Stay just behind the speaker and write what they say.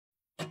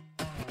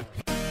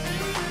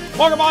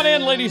Welcome on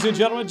in, ladies and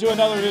gentlemen, to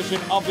another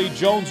edition of the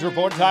Jones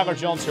Report. Tyler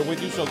Jones here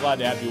with you. So glad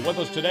to have you with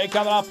us today.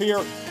 Coming up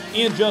here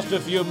in just a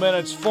few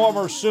minutes,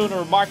 former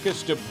Sooner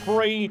Marcus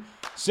Dupree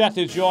set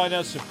to join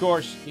us. Of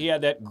course, he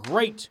had that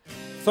great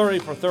 30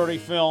 for 30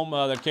 film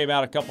that came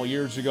out a couple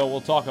years ago.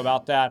 We'll talk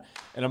about that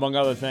and among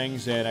other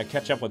things and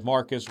catch up with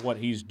Marcus, what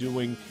he's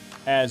doing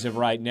as of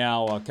right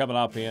now, coming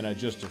up in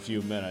just a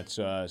few minutes.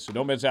 So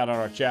don't miss out on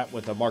our chat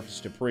with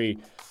Marcus Dupree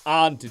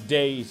on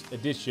today's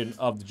edition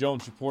of the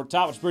Jones Report.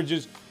 Thomas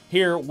Bridges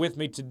here with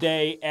me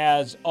today,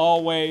 as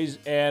always,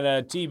 and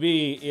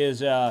TB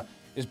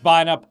is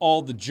buying up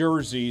all the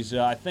jerseys.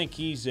 I think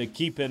he's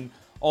keeping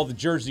all the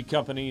jersey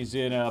companies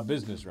in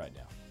business right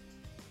now.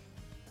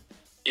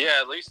 Yeah,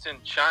 at least in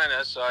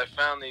China. So I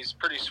found these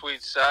pretty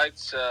sweet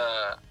sites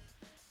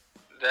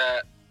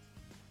that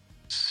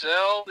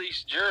sell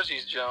these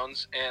jerseys,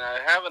 Jones, and I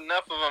have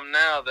enough of them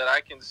now that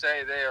I can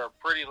say they are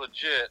pretty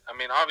legit. I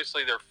mean,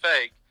 obviously they're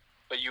fake,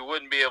 but you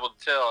wouldn't be able to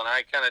tell. And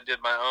I kind of did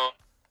my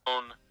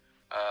own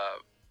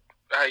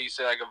how you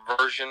say, like a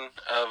version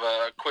of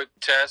a quick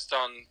test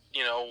on,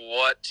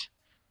 what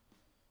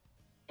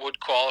would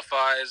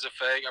qualify as a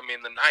fake. I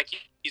mean, the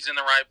Nike's in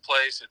the right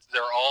place.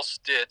 They're all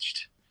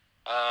stitched.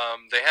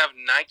 They have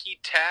Nike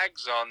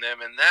tags on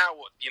them, and that,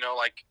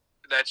 like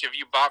that if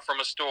you bought from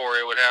a store,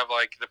 it would have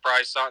like the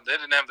price on. They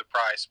didn't have the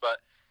price, but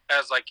it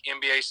has like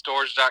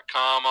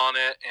NBAstores.com on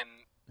it, and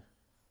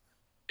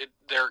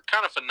they're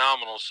kind of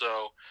phenomenal.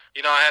 So,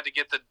 I had to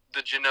get the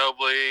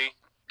Ginobili,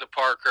 the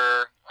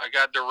Parker, I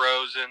got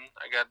DeRozan,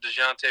 I got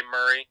DeJounte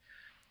Murray,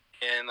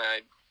 and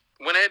I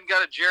went ahead and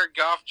got a Jared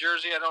Goff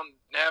jersey. I don't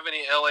have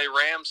any LA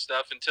Rams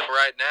stuff until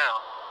right now.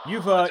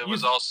 It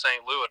was all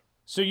St. Louis.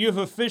 So you've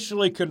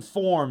officially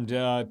conformed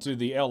to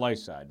the LA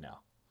side now.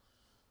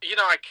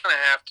 I kind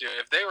of have to.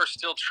 If they were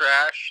still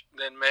trash,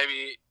 then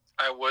maybe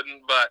I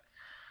wouldn't. But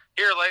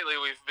here lately,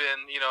 we've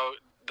been,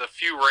 the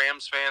few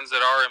Rams fans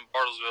that are in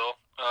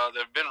Bartlesville,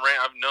 they've been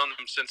I've known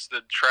them since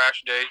the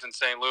trash days in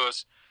St.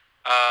 Louis.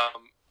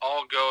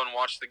 All go and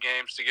watch the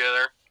games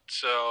together.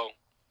 So,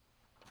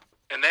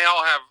 and they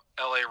all have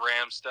LA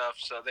Rams stuff.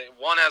 So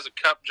one has a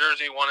Cup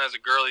jersey, one has a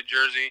Gurley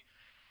jersey.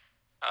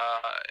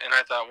 And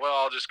I thought, well,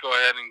 I'll go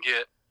ahead and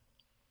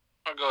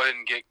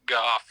get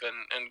Goff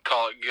and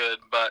call it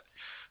good. But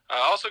I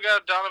also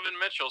got Donovan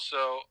Mitchell,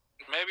 so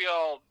maybe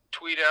I'll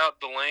tweet out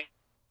the link.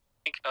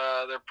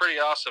 They're pretty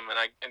awesome, and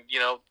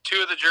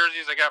two of the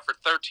jerseys I got for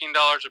 $13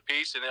 a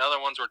piece, and the other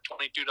ones were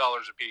 $22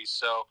 a piece.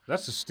 So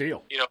that's a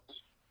steal.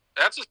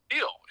 That's a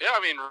steal. Yeah,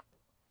 I mean,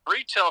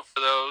 retail for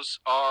those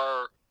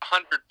are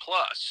 $100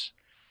 plus.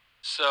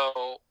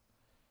 So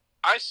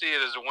I see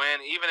it as a win,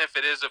 even if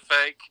it is a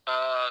fake.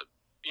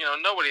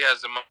 Nobody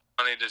has the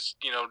money to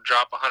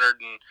drop $120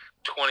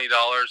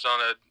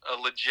 on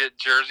a legit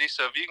jersey.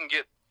 So if you can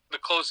get the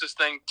closest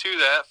thing to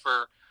that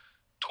for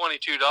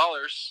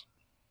 $22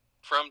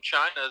 from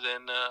China,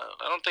 then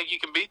I don't think you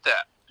can beat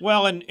that.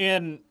 Well,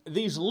 and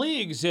these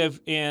leagues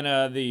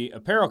the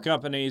apparel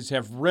companies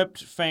have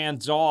ripped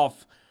fans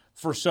off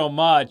for so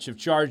much of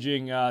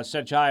charging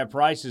such high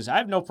prices. I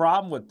have no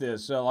problem with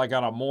this, like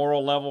on a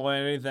moral level or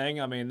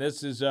anything. I mean,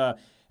 this is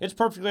it's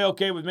perfectly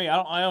okay with me.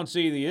 I don't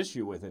see the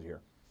issue with it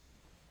here.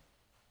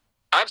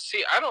 I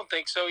don't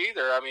think so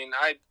either. I mean,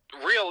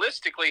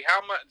 realistically,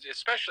 how much?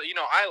 Especially,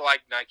 I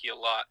like Nike a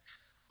lot,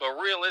 but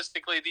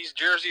realistically, these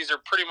jerseys are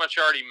pretty much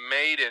already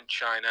made in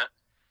China,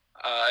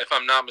 if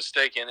I'm not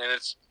mistaken, and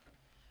it's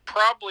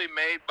probably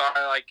made by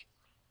like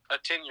a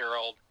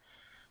 10-year-old.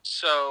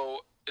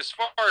 So as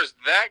far as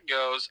that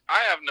goes,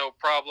 I have no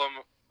problem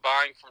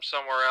buying from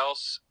somewhere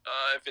else.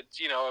 If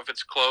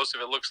it's close,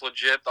 if it looks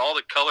legit, all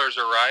the colors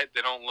are right.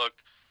 They don't look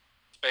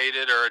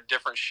faded or a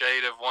different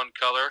shade of one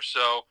color.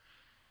 So,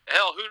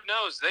 hell, who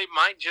knows? They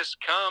might just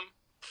come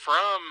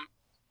from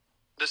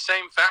the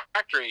same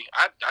factory.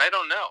 I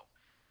don't know.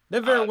 They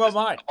very well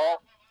might.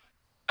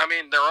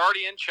 They're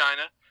already in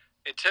China.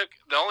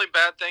 The only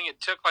bad thing,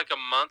 it took like a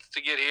month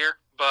to get here,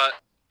 but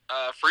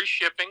free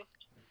shipping.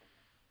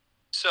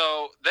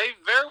 So they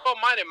very well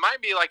might. It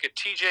might be like a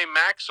TJ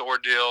Maxx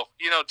ordeal.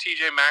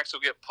 TJ Maxx will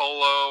get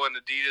Polo and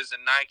Adidas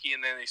and Nike,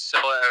 and then they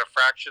sell it at a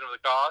fraction of the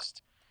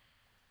cost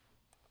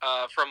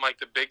from like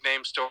the big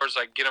name stores,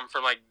 like get them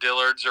from like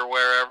Dillard's or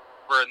wherever,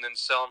 and then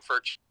sell them for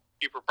a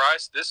cheaper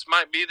price. This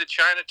might be the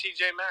China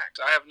TJ Maxx.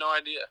 I have no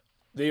idea.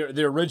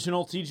 The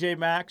original TJ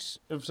Maxx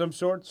of some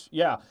sorts?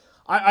 Yeah.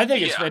 I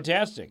think it's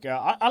fantastic.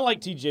 I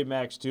like TJ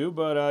Maxx too,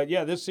 but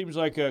this seems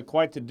like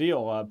quite the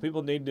deal.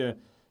 People need to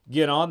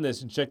get on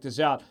this and check this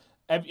out.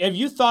 Have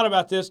you thought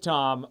about this,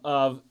 Tom,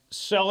 of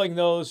selling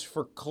those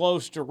for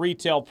close to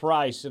retail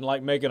price and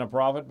like making a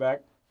profit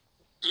back?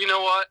 You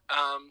know what?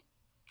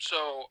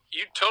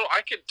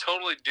 I could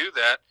totally do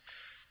that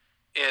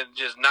and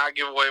just not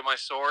give away my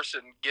source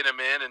and get them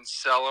in and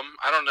sell them.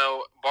 I don't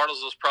know.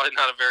 Bartlesville's probably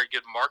not a very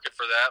good market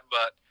for that,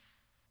 but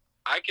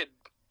I could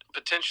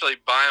potentially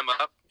buy them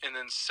up and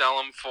then sell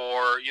them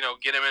for,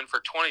 get them in for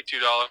 $22.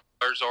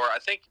 Or I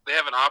think they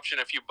have an option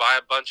if you buy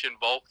a bunch in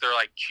bulk, they're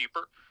like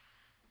cheaper.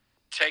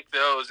 Take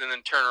those and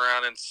then turn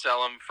around and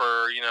sell them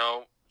for,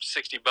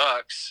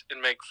 $60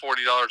 and make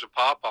 $40 a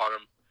pop on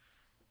them.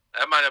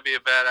 That might not be a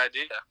bad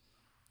idea.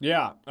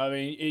 Yeah, I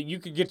mean, you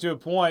could get to a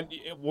point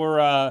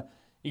where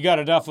you got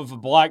enough of a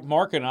black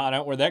market on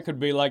it where that could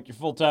be like your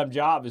full-time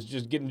job is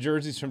just getting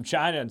jerseys from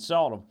China and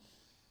selling them.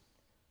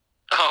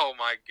 Oh,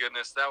 my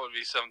goodness. That would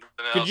be something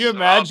else. Could you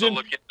imagine?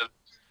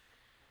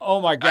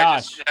 Oh, my gosh. I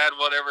just had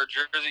whatever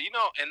jersey.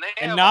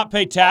 And not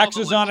pay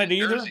taxes on it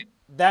either? Jersey.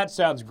 That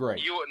sounds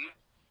great. You wouldn't.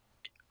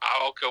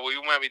 Oh, okay. We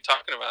might be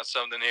talking about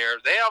something here.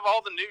 They have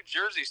all the new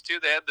jerseys, too.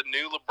 They had the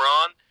new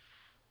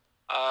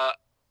LeBron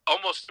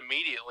almost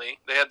immediately.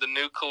 They had the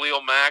new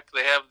Khalil Mack.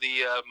 They have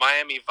the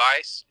Miami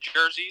Vice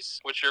jerseys,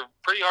 which are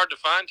pretty hard to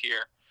find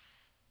here.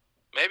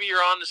 Maybe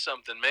you're on to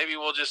something. Maybe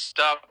we'll just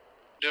stop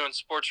doing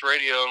sports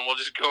radio and we'll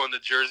just go in the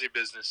jersey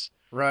business.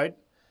 Right.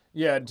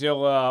 Yeah,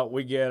 until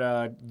we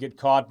get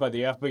caught by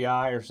the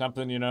FBI or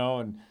something,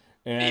 and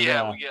we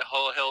get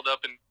held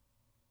up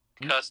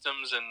in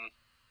customs and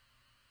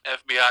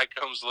FBI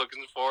comes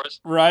looking for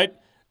us. Right.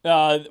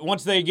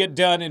 Once they get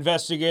done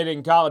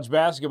investigating college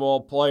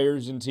basketball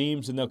players and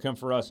teams, and they'll come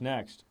for us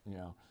next.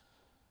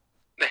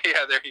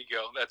 Yeah, there you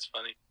go. That's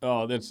funny.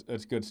 Oh,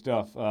 that's good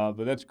stuff.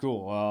 But that's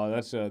cool.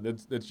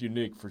 That's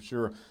unique for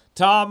sure.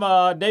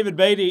 Tom, David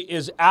Beaty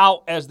is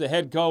out as the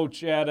head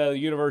coach at the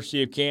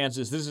University of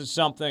Kansas. This is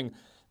something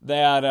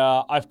that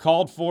I've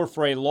called for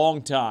a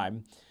long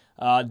time.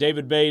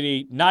 David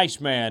Beaty, nice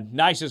man,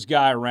 nicest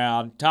guy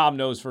around. Tom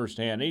knows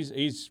firsthand.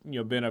 He's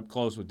been up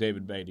close with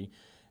David Beaty.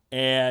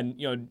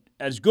 And,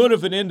 as good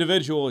of an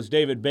individual as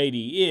David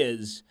Beaty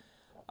is,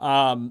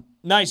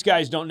 nice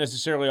guys don't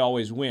necessarily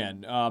always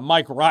win.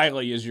 Mike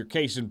Riley is your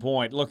case in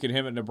point. Look at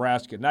him at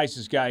Nebraska.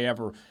 Nicest guy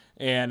ever,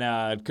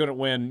 and couldn't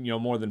win,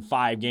 more than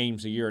 5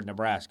 games a year at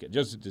Nebraska.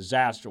 Just a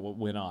disaster what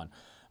went on.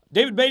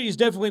 David Beaty is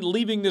definitely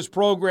leaving this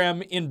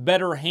program in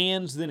better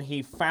hands than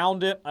he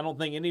found it. I don't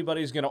think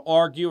anybody's going to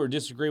argue or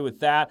disagree with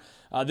that.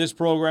 This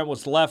program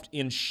was left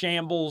in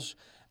shambles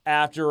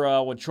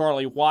after what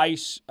Charlie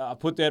Weiss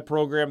put that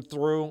program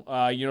through.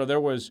 There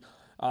was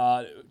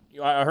I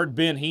heard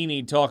Ben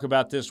Heaney talk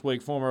about this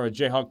week, former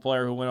Jayhawk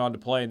player who went on to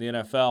play in the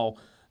NFL,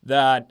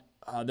 that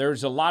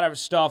there's a lot of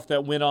stuff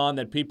that went on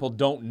that people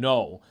don't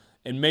know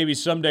and maybe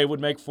someday would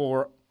make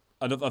for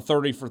a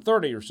 30 for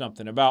 30 or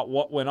something about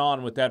what went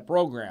on with that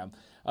program.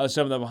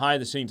 Some of the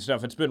behind-the-scenes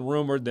stuff. It's been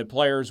rumored that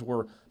players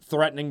were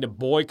threatening to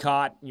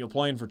boycott,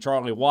 playing for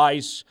Charlie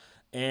Weiss.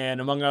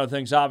 And among other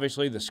things,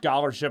 obviously, the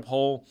scholarship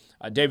hole.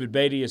 David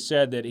Beaty has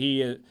said that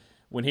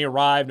when he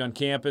arrived on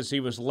campus, he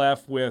was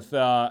left with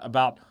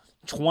about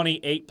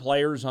 28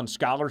 players on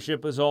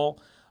scholarship is all.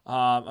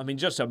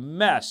 Just a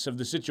mess of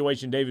the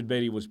situation David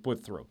Beaty was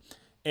put through.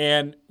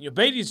 And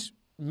Beaty's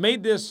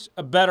made this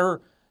a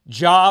better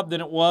job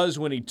than it was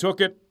when he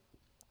took it.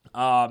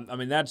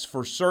 That's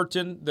for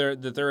certain.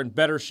 They're in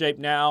better shape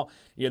now.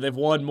 They've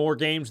won more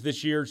games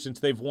this year since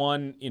they've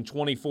won in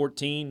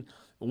 2014.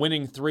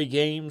 Winning 3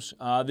 games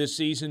this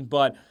season,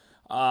 but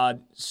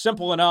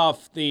simple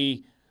enough,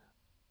 the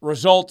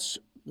results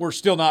were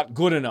still not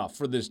good enough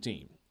for this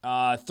team.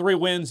 3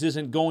 wins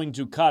isn't going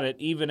to cut it,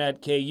 even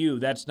at KU.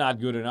 That's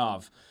not good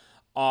enough.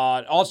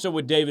 Also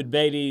with David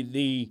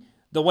Beaty,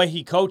 the way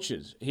he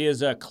coaches,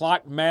 his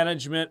clock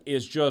management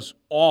is just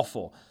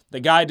awful.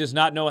 The guy does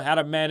not know how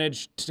to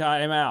manage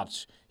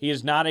timeouts. He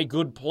is not a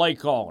good play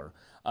caller.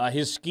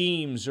 His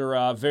schemes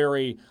are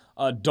very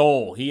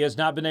dull. He has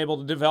not been able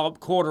to develop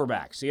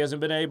quarterbacks. He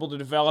hasn't been able to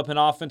develop an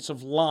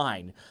offensive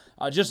line.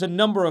 Just a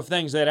number of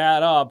things that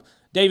add up.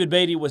 David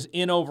Beaty was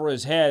in over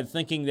his head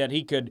thinking that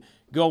he could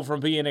go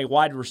from being a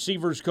wide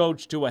receivers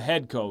coach to a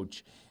head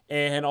coach.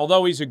 And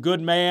although he's a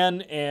good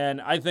man,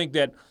 and I think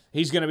that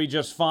he's going to be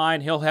just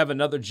fine, he'll have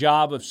another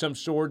job of some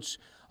sorts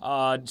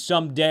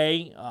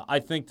someday. I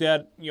think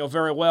that,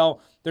 very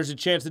well, there's a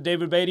chance that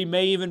David Beaty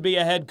may even be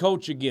a head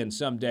coach again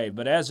someday.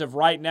 But as of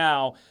right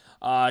now,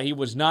 he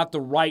was not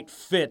the right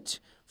fit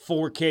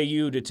for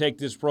KU to take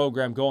this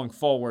program going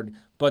forward.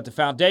 But the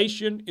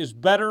foundation is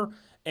better,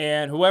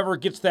 and whoever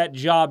gets that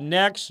job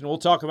next, and we'll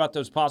talk about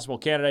those possible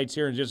candidates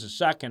here in just a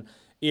second,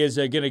 is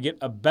going to get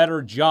a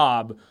better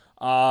job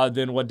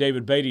than what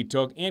David Beaty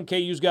took. And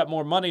KU's got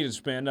more money to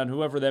spend on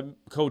whoever that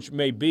coach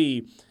may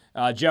be.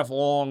 Jeff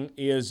Long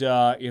is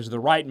the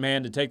right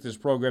man to take this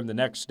program the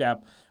next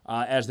step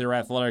as their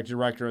athletic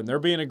director, and they're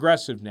being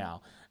aggressive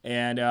now.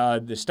 And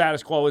the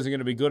status quo isn't going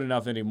to be good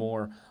enough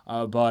anymore.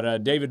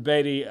 But David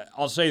Beaty,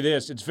 I'll say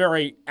this, it's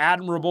very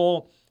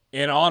admirable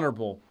and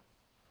honorable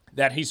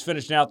that he's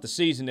finishing out the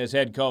season as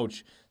head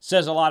coach.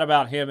 Says a lot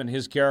about him and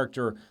his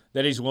character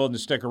that he's willing to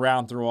stick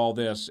around through all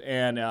this.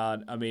 And,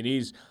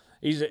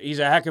 he's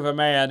a heck of a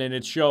man, and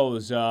it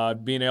shows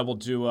being able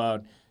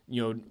to,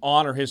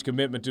 honor his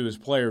commitment to his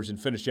players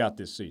and finish out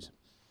this season.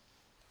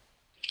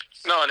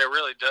 No, and it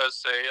really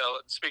does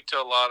speak to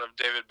a lot of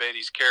David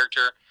Beaty's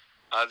character.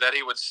 That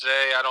he would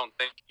say, I don't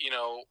think,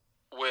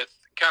 with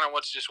kind of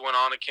what's just went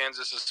on at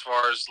Kansas as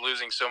far as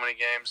losing so many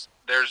games,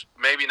 there's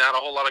maybe not a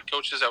whole lot of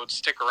coaches that would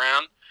stick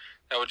around,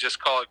 that would just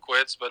call it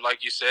quits. But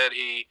like you said,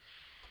 he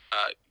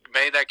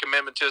made that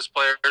commitment to his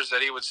players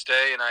that he would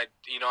stay, and I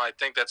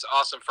think that's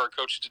awesome for a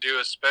coach to do,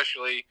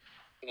 especially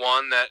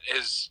one that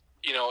is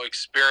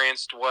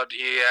experienced what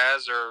he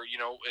has, or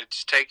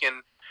it's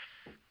taken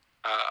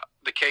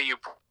the KU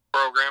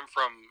program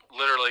from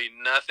literally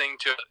nothing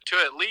to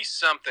at least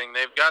something.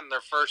 They've gotten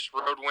their first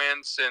road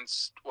win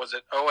since, was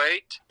it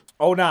 08?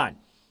 09. 09.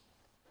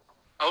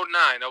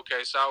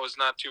 Okay, so I was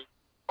not too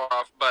far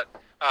off, but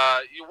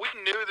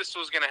we knew this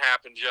was going to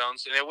happen,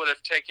 Jones, and it would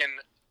have taken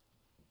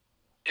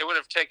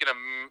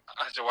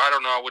I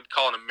don't know, I would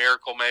call it a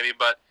miracle maybe,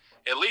 but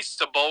at least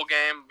a bowl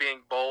game, being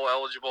bowl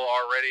eligible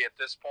already at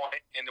this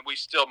point, and we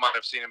still might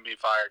have seen him be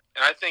fired.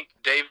 And I think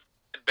David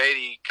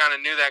Beaty kind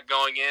of knew that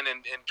going in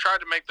and tried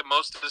to make the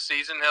most of the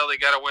season. Hell, they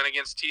got a win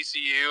against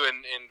TCU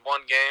and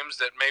won games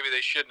that maybe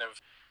they shouldn't have.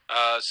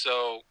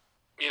 So,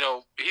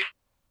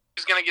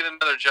 he's going to get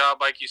another job,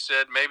 like you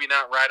said. Maybe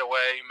not right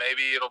away.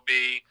 Maybe it'll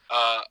be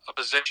a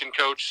position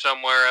coach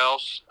somewhere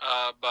else.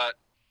 But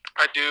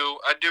I do.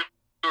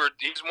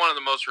 He's one of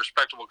the most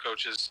respectable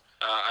coaches,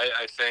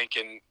 I think,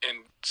 and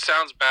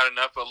sounds bad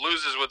enough, but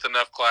loses with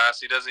enough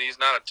class. He's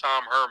not a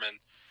Tom Herman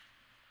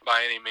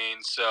by any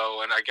means.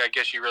 So, and I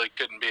guess you really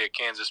couldn't be at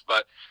Kansas,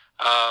 but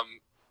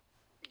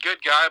good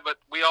guy. But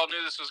we all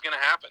knew this was going to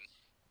happen.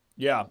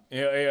 Yeah,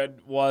 it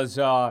was.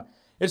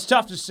 It's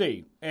tough to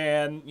see,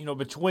 and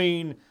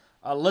between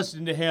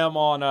listening to him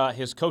on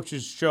his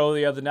coach's show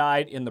the other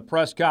night in the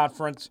press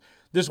conference,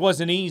 this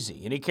wasn't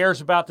easy, and he cares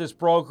about this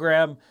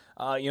program.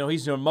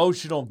 He's an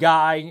emotional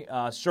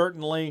guy,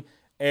 certainly,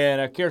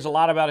 and cares a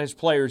lot about his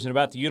players and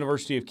about the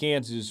University of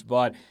Kansas,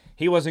 but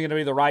he wasn't going to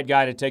be the right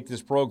guy to take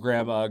this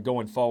program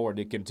going forward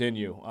to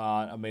continue.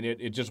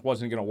 It just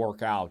wasn't going to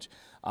work out.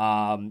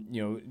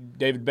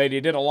 David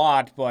Beaty did a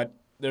lot, but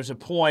there's a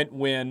point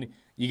when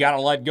you got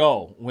to let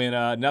go, when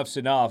enough's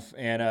enough,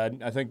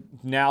 and I think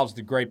now's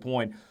the great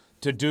point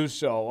to do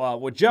so.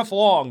 With Jeff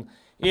Long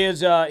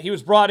is he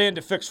was brought in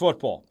to fix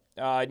football.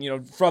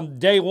 From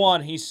day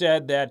one, he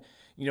said that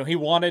he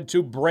wanted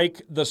to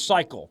break the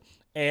cycle.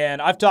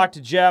 And I've talked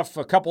to Jeff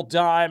a couple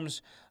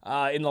times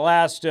in the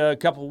last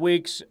couple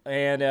weeks,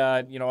 and,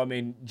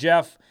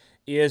 Jeff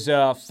is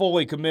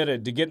fully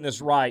committed to getting this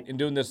right and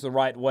doing this the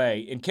right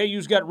way. And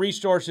KU's got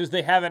resources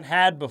they haven't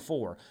had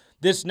before.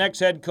 This next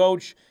head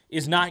coach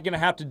is not going to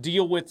have to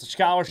deal with the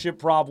scholarship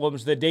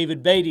problems that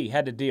David Beaty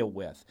had to deal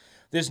with.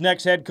 This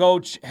next head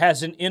coach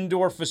has an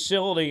indoor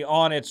facility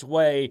on its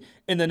way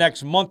in the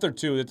next month or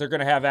two that they're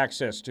going to have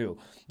access to.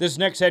 This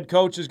next head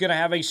coach is going to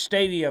have a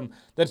stadium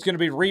that's going to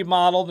be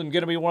remodeled and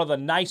going to be one of the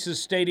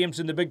nicest stadiums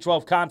in the Big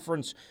 12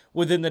 Conference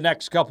within the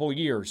next couple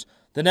years.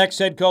 The next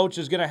head coach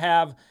is going to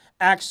have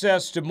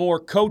access to more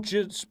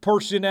coaches,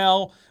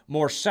 personnel,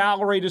 more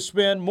salary to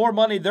spend, more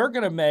money they're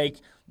going to make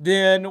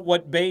than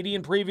what Beaty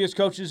and previous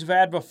coaches have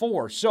had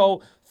before.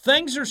 So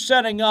things are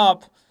setting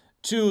up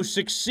to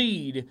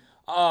succeed.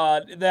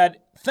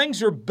 That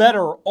things are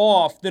better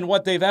off than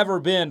what they've ever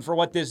been for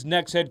what this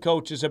next head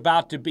coach is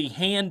about to be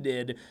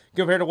handed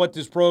compared to what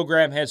this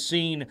program has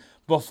seen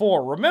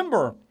before.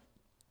 Remember,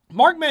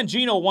 Mark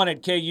Mangino won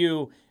at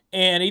KU,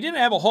 and he didn't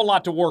have a whole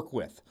lot to work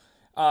with.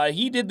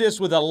 He did this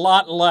with a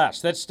lot less.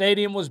 That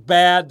stadium was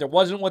bad. There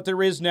wasn't what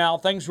there is now.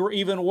 Things were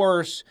even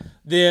worse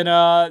than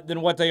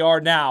what they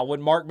are now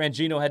when Mark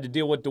Mangino had to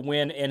deal with to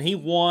win, and he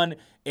won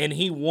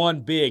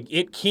big.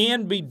 It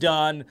can be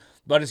done,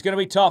 but it's going to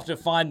be tough to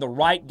find the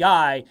right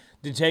guy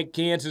to take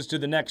Kansas to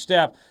the next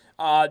step.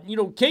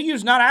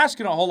 KU's not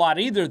asking a whole lot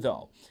either,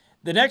 though.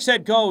 The next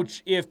head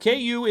coach, if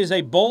KU is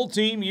a bowl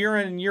team year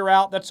in and year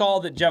out, that's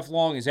all that Jeff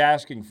Long is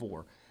asking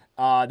for.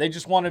 They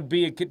just want to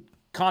be a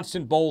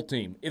constant bowl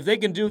team. If they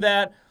can do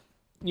that,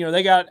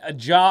 they got a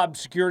job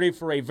security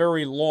for a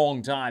very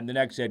long time, the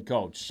next head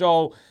coach.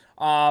 So,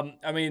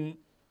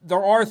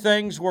 there are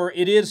things where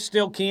it is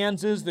still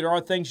Kansas. There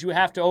are things you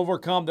have to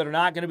overcome that are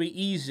not going to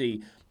be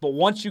easy. But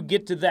once you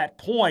get to that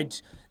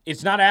point,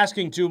 it's not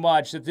asking too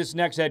much that this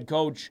next head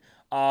coach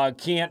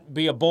can't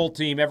be a bowl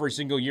team every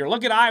single year.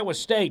 Look at Iowa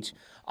State.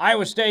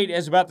 Iowa State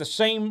has about the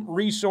same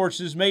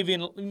resources, maybe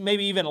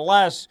even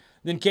less,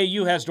 than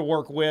KU has to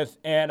work with,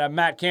 and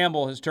Matt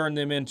Campbell has turned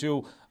them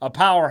into a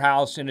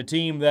powerhouse and a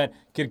team that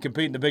can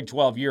compete in the Big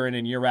 12 year in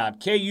and year out.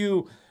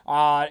 KU,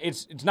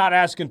 it's not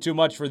asking too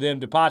much for them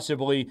to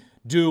possibly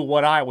do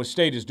what Iowa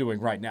State is doing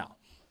right now.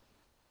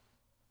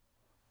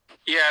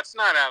 Yeah, it's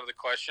not out of the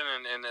question,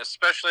 and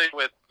especially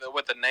with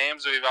the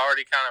names we've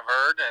already kind of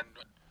heard, and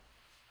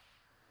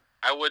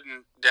I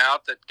wouldn't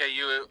doubt that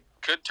KU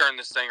could turn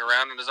this thing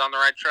around and is on the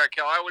right track.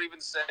 Hell, I would even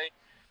say,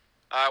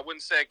 I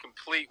wouldn't say a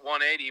complete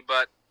 180,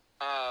 but,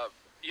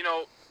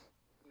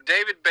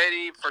 David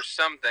Beaty, for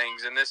some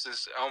things, and this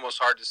is almost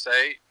hard to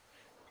say,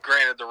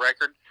 granted the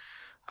record,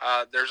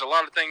 there's a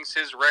lot of things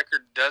his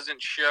record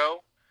doesn't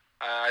show.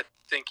 I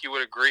think you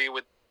would agree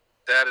with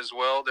that as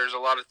well. There's a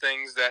lot of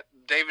things that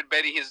David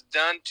Beaty has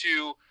done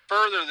to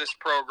further this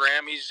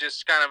program. He's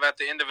just kind of at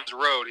the end of his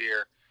road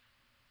here.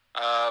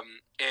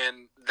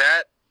 And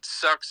that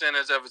sucks in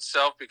as of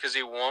itself because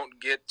he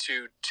won't get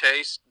to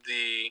taste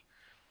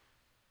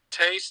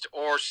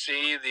or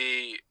see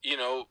the,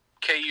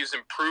 KU's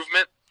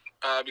improvement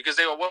because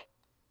they will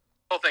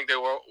think they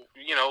will,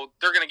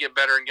 they're going to get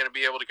better and going to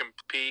be able to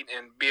compete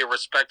and be a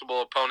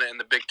respectable opponent in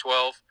the Big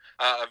 12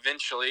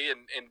 eventually.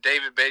 And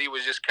David Beaty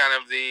was just kind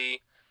of the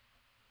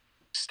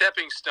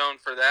stepping stone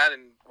for that.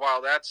 And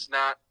while that's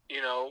not,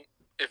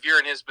 if you're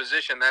in his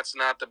position, that's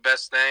not the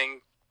best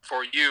thing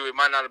for you. It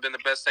might not have been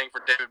the best thing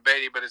for David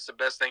Beaty, but it's the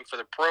best thing for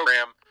the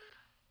program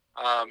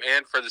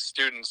and for the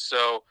students.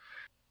 So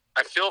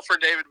I feel for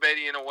David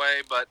Beaty in a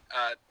way, but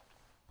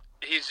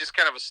he's just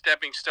kind of a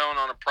stepping stone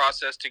on a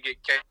process to get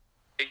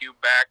KU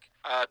back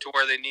to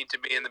where they need to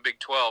be in the Big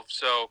 12.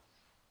 So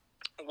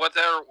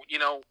whatever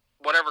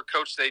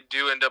coach they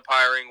do end up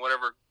hiring,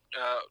 whatever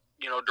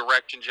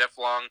direction Jeff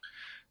Long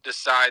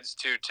decides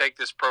to take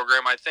this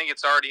program, I think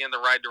it's already in the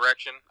right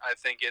direction. I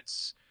think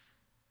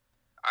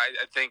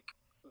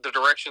the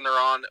direction they're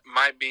on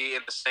might be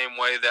in the same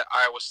way that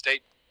Iowa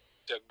State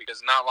took,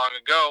 because not long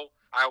ago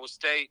Iowa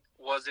State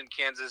was in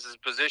Kansas's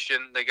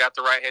position. They got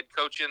the right head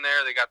coach in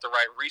there. They got the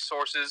right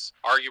resources,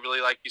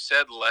 arguably, like you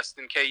said, less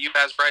than KU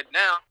has right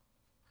now.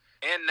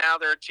 And now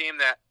they're a team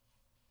that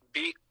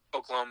beat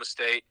Oklahoma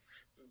State,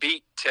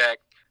 beat Tech,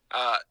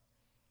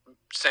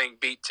 saying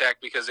beat Tech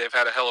because they've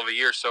had a hell of a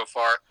year so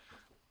far,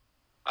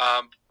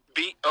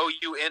 beat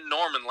OU in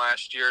Norman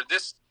last year.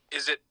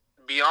 Is it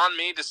beyond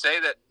me to say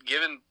that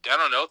given,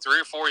 3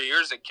 or 4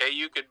 years that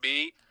KU could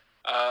be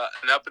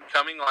an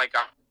up-and-coming like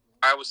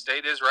Iowa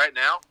State is right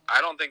now?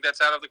 I don't think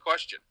that's out of the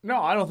question.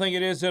 No, I don't think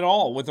it is at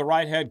all with the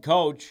right head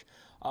coach.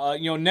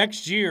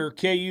 Next year,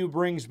 KU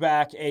brings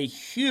back a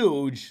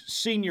huge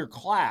senior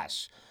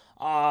class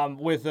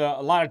with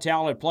a lot of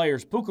talented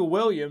players. Puka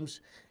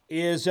Williams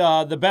is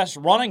the best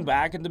running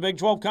back in the Big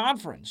 12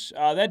 Conference.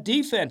 That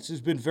defense has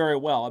been very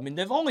well. I mean,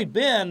 they've only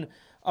been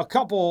a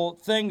couple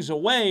things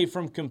away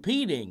from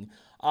competing.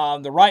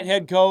 The right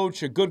head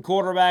coach, a good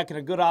quarterback, and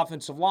a good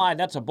offensive line,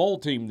 that's a bowl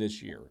team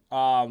this year.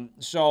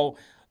 So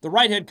the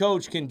right head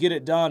coach can get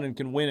it done and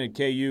can win at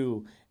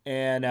KU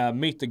and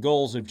meet the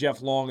goals of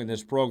Jeff Long in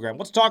this program.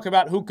 Let's talk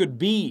about who could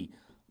be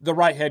the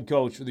right head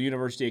coach for the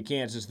University of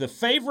Kansas. The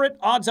favorite,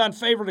 odds-on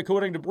favorite,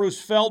 according to Bruce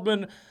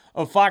Feldman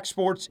of Fox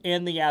Sports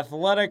and The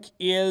Athletic,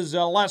 is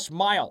Les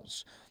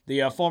Miles.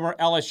 The former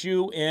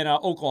LSU and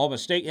Oklahoma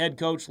State head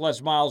coach.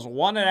 Les Miles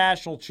won a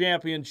national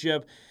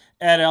championship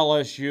at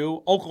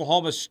LSU.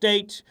 Oklahoma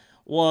State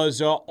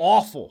was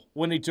awful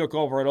when he took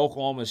over at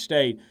Oklahoma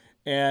State,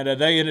 and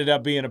they ended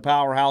up being a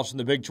powerhouse in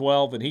the Big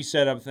 12, and he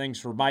set up things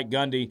for Mike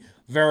Gundy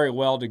very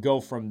well to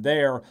go from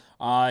there.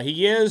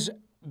 He has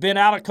been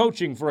out of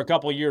coaching for a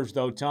couple of years,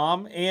 though,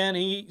 Tom, and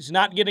he's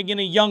not getting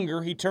any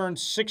younger. He turned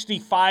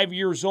 65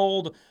 years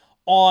old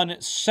on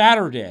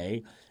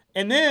Saturday,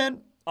 and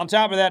then on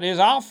top of that, his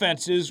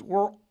offenses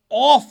were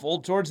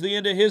awful towards the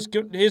end of his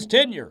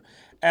tenure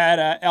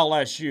at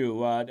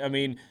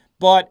LSU.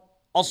 But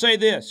I'll say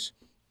this.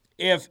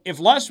 If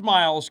Les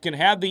Miles can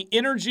have the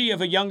energy of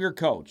a younger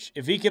coach,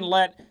 if he can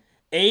let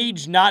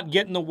age not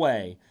get in the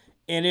way,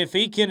 and if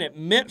he can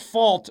admit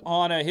fault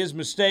on his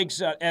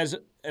mistakes as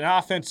an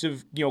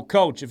offensive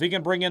coach, if he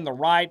can bring in the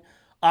right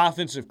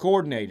offensive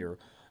coordinator,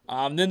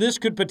 then this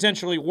could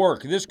potentially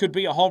work. This could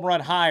be a home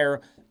run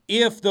hire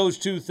if those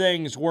two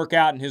things work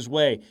out in his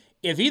way.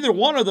 If either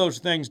one of those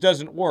things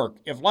doesn't work,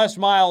 if Les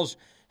Miles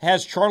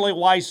has Charlie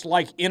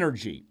Weiss-like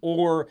energy,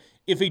 or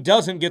if he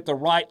doesn't get the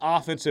right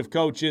offensive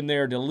coach in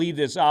there to lead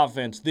this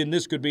offense, then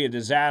this could be a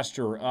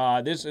disaster.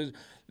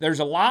 There's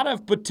a lot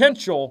of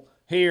potential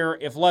here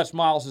if Les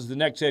Miles is the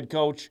next head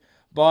coach,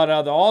 but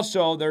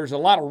also there's a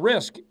lot of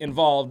risk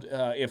involved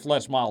if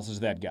Les Miles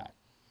is that guy.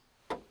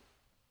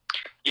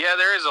 Yeah,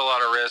 there is a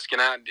lot of risk,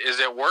 and is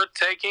it worth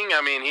taking?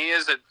 I mean, he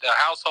is a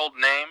household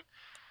name.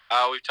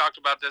 We've talked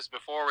about this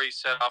before. We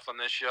set off on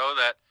this show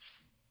that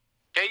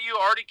KU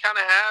already kind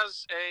of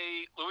has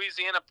a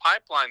Louisiana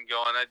pipeline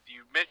going.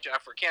 You mentioned, I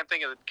can't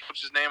think of the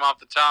coach's name off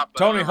the top. But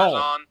Tony Hull.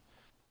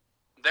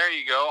 There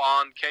you go.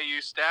 On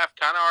KU staff,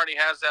 kind of already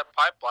has that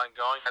pipeline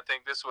going. I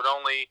think this would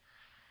only,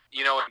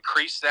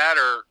 increase that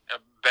or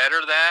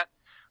better that.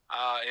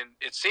 And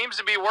it seems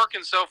to be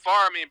working so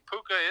far. I mean,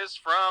 Puka is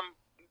from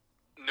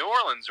New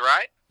Orleans,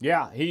 right?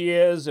 Yeah, he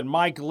is, and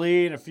Mike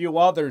Lee and a few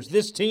others.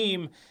 This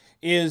team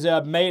is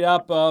made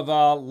up of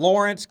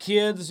Lawrence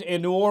kids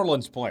and New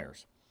Orleans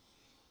players.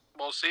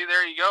 Well, see,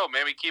 there you go.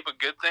 Maybe keep a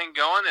good thing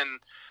going, and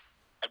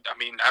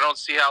I don't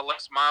see how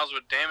Les Miles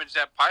would damage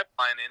that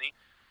pipeline any.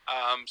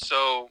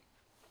 So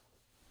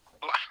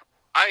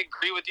I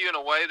agree with you in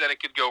a way that it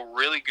could go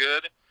really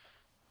good,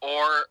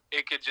 or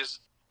it could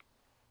just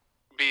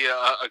be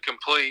a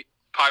complete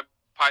pipe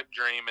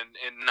dream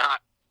and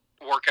not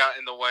work out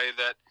in the way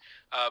that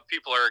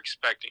people are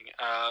expecting.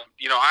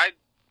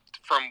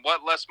 From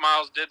what Les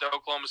Miles did to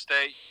Oklahoma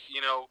State,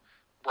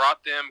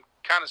 brought them,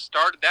 kind of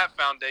started that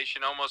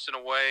foundation almost in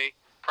a way,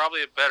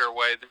 probably a better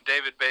way than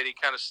David Beaty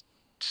kind of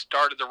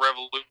started the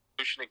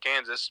revolution in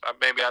Kansas.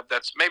 Maybe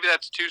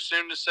that's too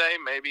soon to say.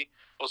 Maybe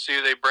we'll see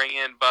who they bring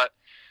in, but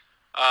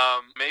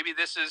maybe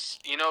this is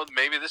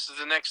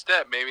the next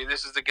step. Maybe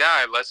this is the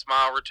guy. Les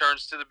Miles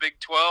returns to the Big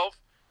 12.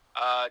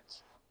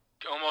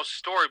 Almost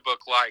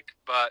storybook-like,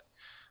 but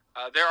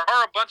There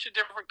are a bunch of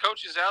different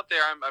coaches out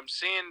there. I'm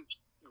seeing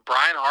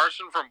Brian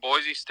Harsin from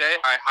Boise State.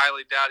 I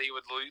highly doubt he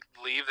would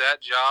leave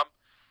that job.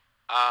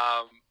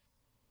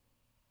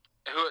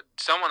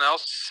 Someone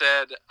else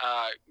said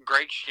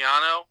Greg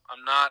Schiano.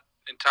 I'm not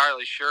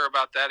entirely sure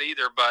about that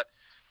either, but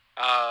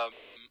I'm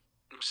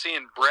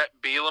seeing Brett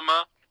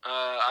Bielema.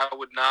 I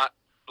would not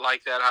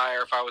like that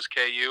hire if I was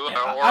KU.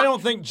 I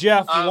don't think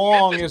Jeff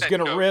Long is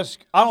going to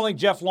risk. I don't think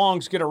Jeff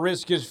Long's going to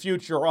risk his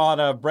future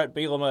on Brett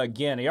Bielema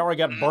again. He already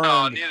got burned.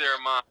 No, neither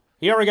am I.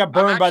 He already got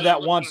burned by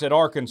that once at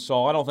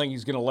Arkansas. I don't think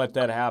he's going to let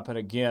that happen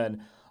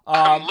again.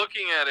 I'm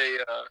looking at a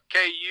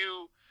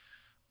KU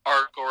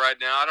article right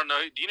now. I don't know.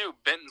 Do you know who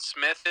Benton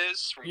Smith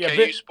is from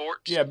KU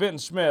Sports? Yeah, Benton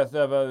Smith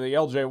of the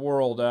LJ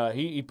World.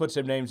 He put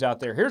some names out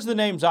there. Here's the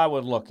names I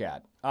would look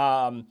at.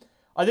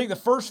 I think the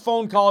first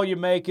phone call you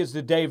make is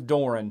to Dave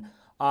Doran,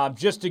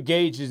 just to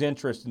gauge his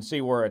interest and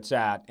see where it's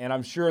at. And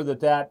I'm sure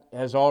that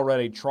has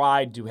already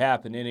tried to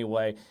happen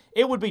anyway.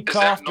 It would be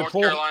tough to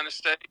pull. North Carolina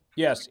State?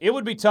 Yes, it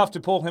would be tough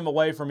to pull him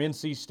away from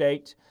NC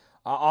State,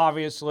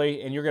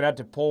 obviously, and you're going to have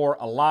to pour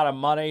a lot of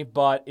money.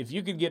 But if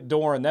you could get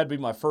Doran, that'd be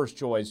my first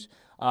choice.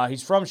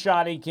 He's from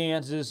Shawnee,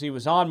 Kansas. He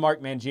was on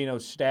Mark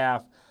Mangino's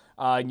staff.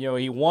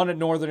 He won at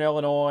Northern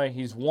Illinois.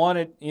 He's won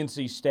at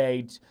NC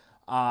State.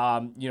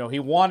 He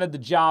wanted the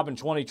job in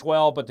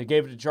 2012, but they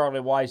gave it to Charlie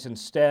Weiss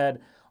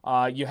instead.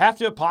 You have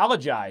to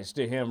apologize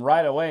to him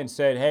right away and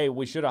say, hey,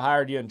 we should have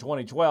hired you in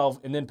 2012,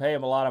 and then pay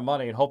him a lot of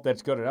money and hope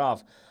that's good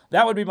enough.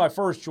 That would be my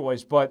first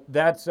choice, but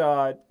that's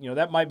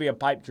that might be a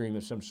pipe dream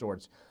of some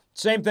sorts.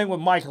 Same thing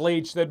with Mike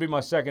Leach. That'd be my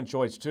second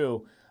choice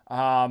too.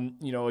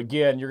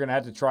 Again, you're going to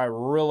have to try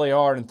really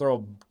hard and throw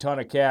a ton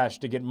of cash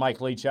to get Mike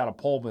Leach out of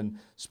Pullman,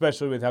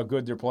 especially with how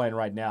good they're playing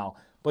right now.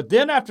 But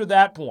then after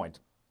that point,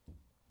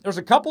 there's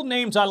a couple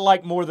names I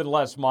like more than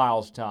Les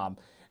Miles, Tom.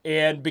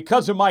 And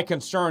because of my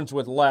concerns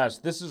with Les,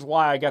 this is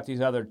why I got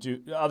these other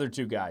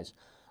two guys.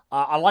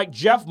 I like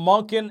Jeff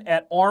Monken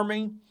at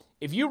Army.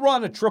 If you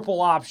run a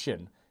triple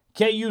option,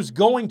 KU's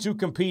going to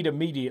compete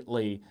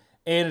immediately,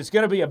 and it's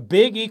going to be a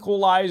big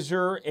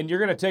equalizer, and you're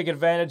going to take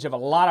advantage of a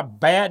lot of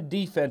bad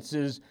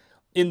defenses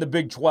in the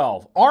Big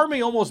 12.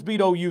 Army almost beat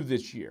OU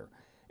this year.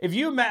 Can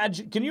you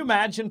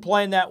imagine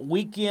playing that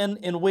week in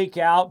and week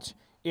out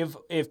if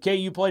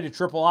KU played a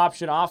triple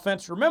option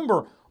offense?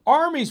 Remember,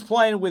 Army's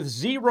playing with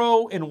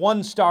 0 and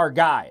 1-star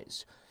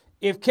guys.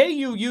 If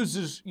KU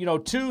uses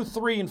 2,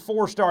 3, and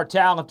 4-star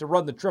talent to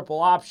run the triple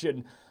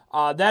option,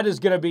 that is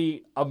going to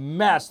be a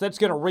mess. That's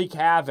going to wreak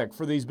havoc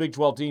for these Big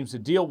 12 teams to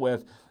deal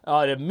with.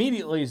 It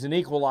immediately is an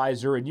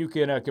equalizer, and you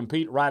can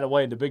compete right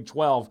away in the Big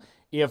 12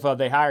 if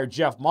they hire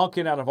Jeff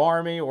Monken out of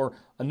Army or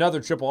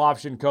another triple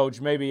option coach,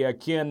 maybe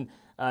Ken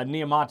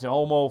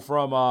Niamata-Omo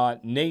from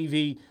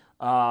Navy,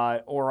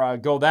 or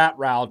go that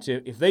route.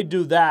 If they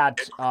do that,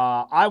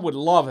 I would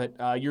love it.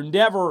 You're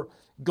never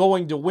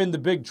going to win the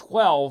Big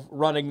 12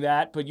 running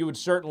that, but you would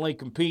certainly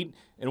compete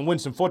and win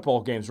some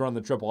football games running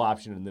the triple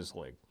option in this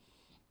league.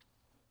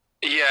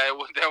 Yeah,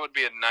 that would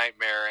be a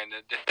nightmare. And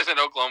as an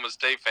Oklahoma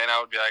State fan, I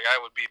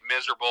would be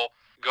miserable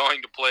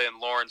going to play in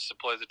Lawrence to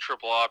play the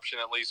triple option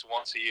at least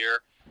once a year.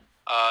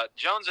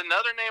 Jones,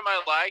 another name I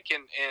like,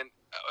 and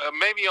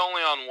maybe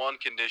only on one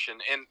condition.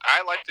 And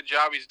I like the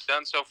job he's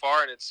done so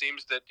far, and it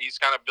seems that he's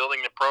kind of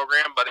building the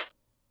program, but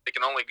it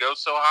can only go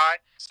so high.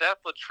 Seth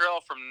Luttrell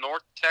from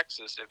North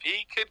Texas, if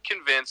he could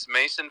convince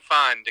Mason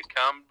Fine to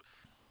come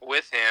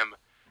with him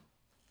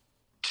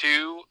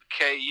to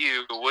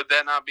KU, would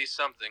that not be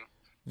something?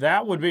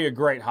 That would be a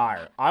great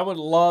hire. I would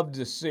love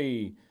to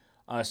see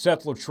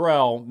Seth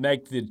Luttrell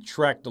make the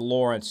trek to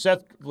Lawrence.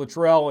 Seth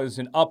Luttrell is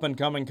an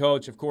up-and-coming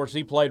coach. Of course,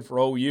 he played for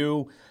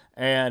OU,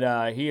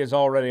 and he is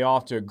already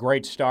off to a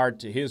great start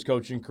to his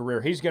coaching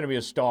career. He's going to be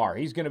a star.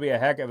 He's going to be a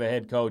heck of a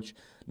head coach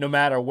no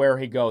matter where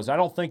he goes. I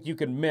don't think you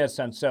can miss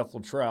on Seth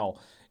Luttrell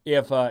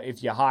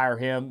if you hire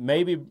him.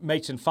 Maybe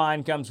Mason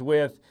Fine comes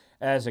with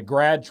as a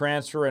grad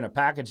transfer and a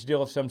package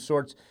deal of some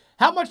sorts.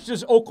 How much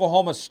does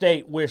Oklahoma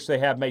State wish they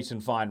have Mason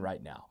Fine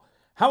right now?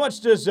 How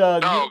much does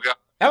God.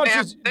 They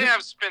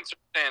have Spencer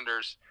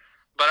Sanders,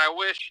 but I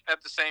wish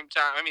at the same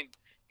time,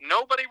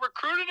 nobody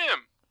recruited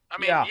him.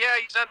 Yeah,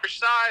 he's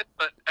undersized,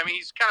 but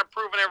he's kind of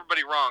proven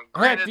everybody wrong.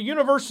 At the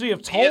University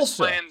of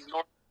Tulsa,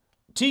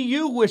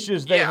 TU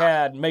wishes they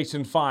had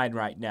Mason Fine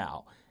right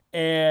now,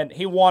 and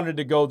he wanted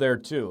to go there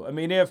too.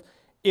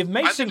 If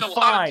Mason Fine, a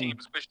lot of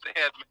teams wish they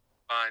had Mason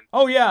Fine.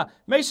 Oh yeah,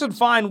 Mason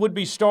Fine would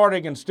be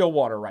starting in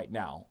Stillwater right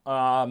now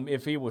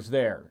if he was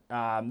there.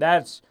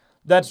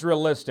 That's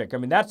realistic.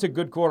 That's a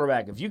good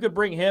quarterback. If you could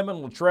bring him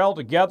and Luttrell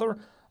together,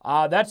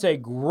 that's a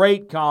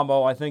great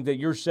combo. I think that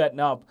you're setting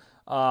up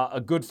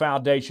a good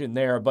foundation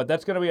there, but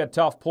that's going to be a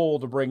tough pull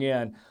to bring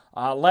in.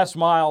 Les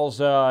Miles,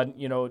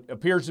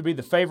 appears to be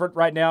the favorite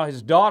right now.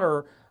 His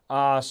daughter,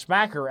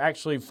 Smacker,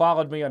 actually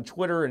followed me on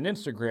Twitter and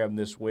Instagram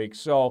this week.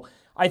 So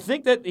I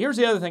think that here's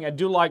the other thing I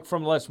do like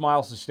from Les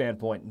Miles'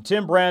 standpoint. And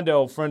Tim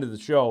Brando, friend of the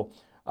show,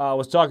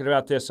 was talking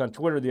about this on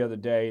Twitter the other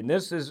day. And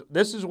this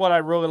is what I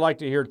really like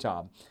to hear,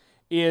 Tom,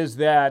 is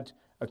that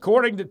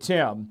according to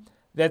Tim,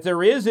 that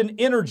there is an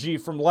energy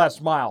from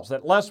Les Miles,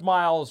 that Les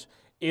Miles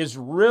is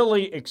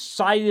really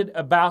excited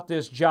about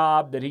this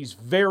job, that he's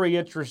very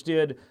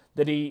interested,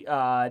 that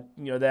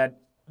that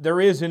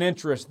there is an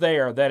interest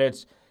there, that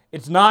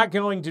it's not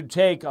going to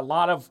take a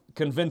lot of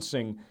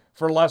convincing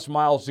for Les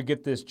Miles to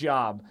get this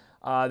job.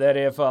 That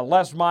if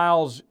Les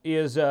Miles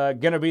is going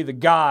to be the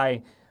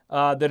guy,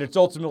 that it's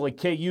ultimately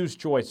KU's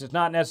choice. It's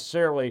not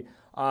necessarily,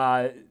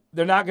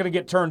 they're not going to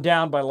get turned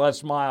down by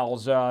Les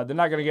Miles. They're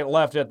not going to get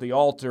left at the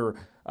altar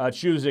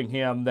choosing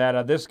him.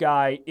 That this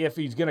guy, if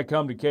he's going to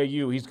come to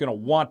KU, he's going to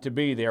want to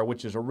be there,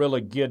 which is a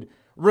really good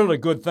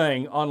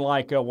thing,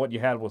 unlike what you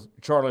had with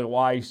Charlie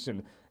Weiss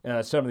and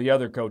some of the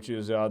other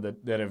coaches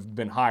that have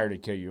been hired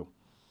at KU.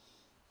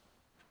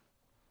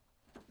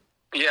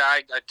 Yeah,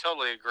 I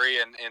totally agree.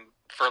 And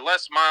for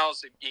Les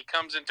Miles, he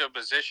comes into a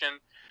position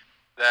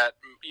that,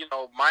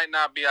 might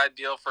not be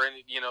ideal for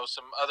any,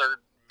 some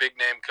other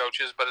big-name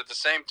coaches. But at the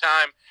same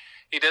time,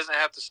 he doesn't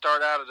have to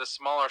start out at a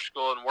smaller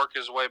school and work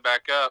his way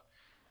back up.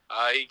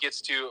 He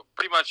gets to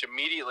pretty much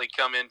immediately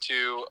come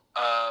into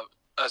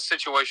a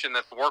situation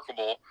that's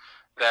workable,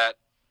 that,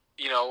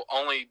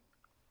 only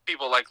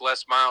people like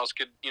Les Miles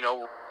could,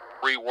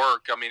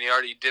 rework. I mean, he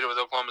already did it with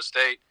Oklahoma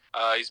State.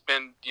 He's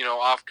been,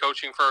 off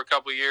coaching for a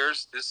couple of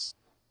years. This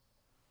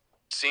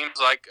seems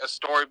like a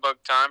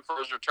storybook time for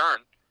his return.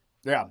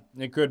 Yeah,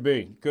 it could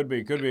be. Could be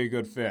a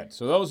good fit.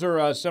 So those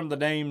are some of the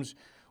names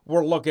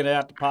we're looking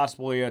at to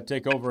possibly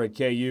take over at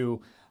KU.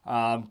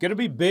 Going to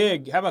be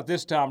big. How about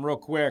this, Tom, real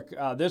quick?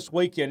 This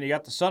weekend, you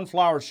got the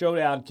Sunflower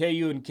Showdown,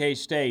 KU and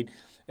K-State.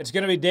 It's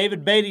going to be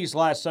David Beaty's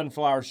last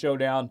Sunflower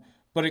Showdown,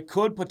 but it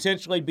could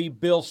potentially be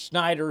Bill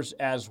Snyder's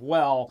as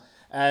well,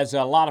 as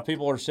a lot of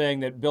people are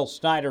saying that Bill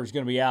Snyder is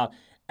going to be out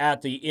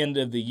at the end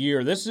of the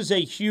year. This is a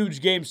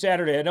huge game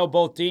Saturday. I know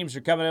both teams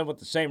are coming in with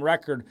the same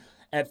record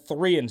at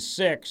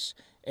 3-6,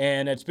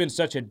 and it's been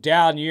such a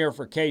down year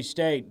for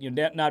K-State,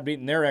 not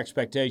beating their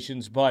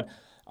expectations, but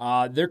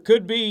there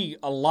could be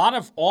a lot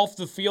of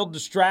off-the-field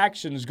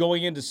distractions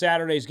going into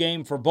Saturday's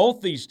game for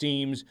both these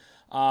teams,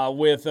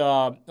 with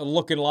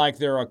looking like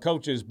their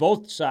coaches,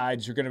 both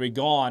sides, are going to be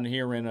gone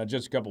here in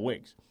just a couple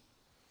weeks.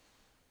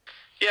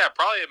 Yeah,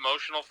 probably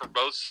emotional for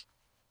both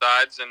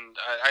sides, and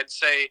I'd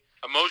say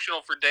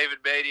emotional for David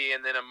Beaty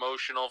and then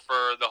emotional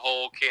for the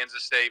whole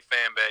Kansas State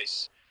fan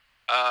base.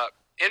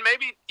 And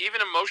maybe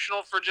even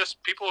emotional for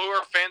just people who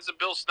are fans of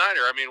Bill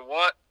Snyder. I mean,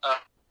 what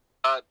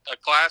a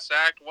class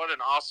act, what an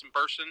awesome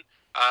person.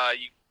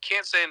 You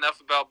can't say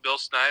enough about Bill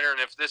Snyder, and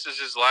if this is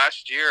his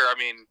last year, I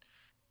mean,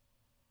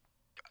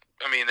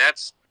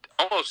 that's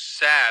almost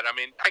sad. I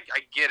mean, I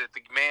get it.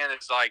 The man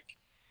is like,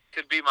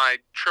 could be my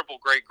triple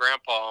great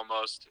grandpa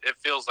almost. It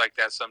feels like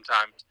that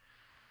sometimes.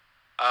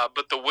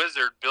 But the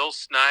Wizard, Bill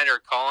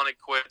Snyder, calling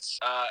it quits.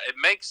 It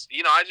makes,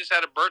 I just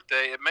had a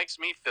birthday. It makes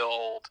me feel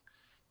old.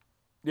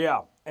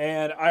 Yeah,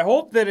 and I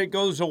hope that it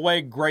goes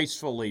away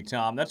gracefully,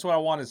 Tom. That's what I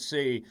want to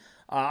see.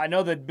 I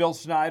know that Bill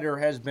Snyder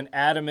has been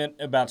adamant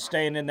about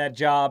staying in that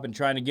job and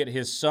trying to get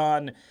his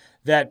son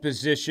that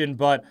position,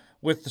 but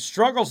with the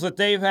struggles that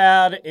they've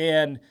had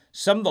and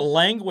some of the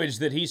language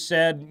that he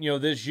said,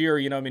 this year,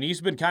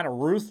 he's been kind of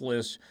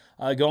ruthless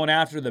going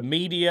after the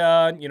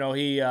media.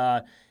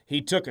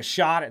 He took a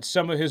shot at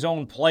some of his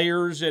own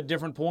players at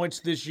different points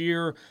this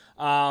year.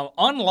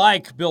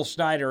 Unlike Bill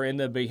Snyder in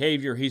the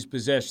behavior he's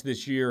possessed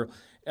this year,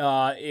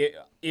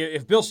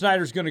 if Bill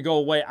Snyder's going to go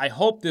away, I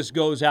hope this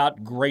goes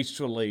out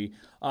gracefully.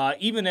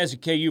 Even as a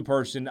KU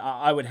person,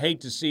 I would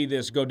hate to see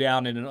this go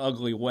down in an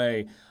ugly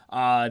way.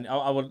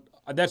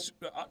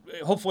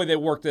 Hopefully they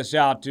work this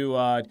out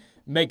to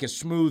make a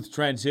smooth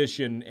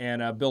transition,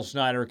 and Bill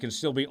Snyder can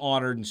still be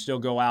honored and still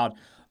go out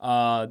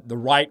the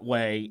right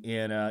way.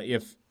 And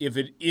if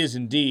it is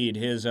indeed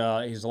his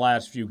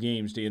last few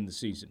games to end the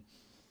season.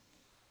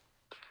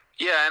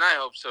 Yeah, and I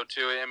hope so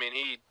too. I mean,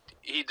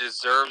 he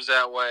deserves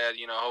that way. I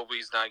hope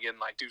he's not getting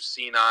too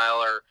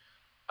senile or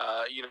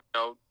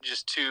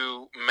just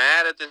too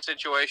mad at the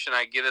situation.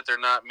 I get it; they're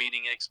not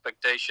meeting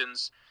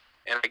expectations,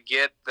 and I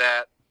get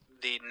that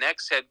the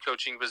next head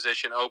coaching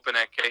position open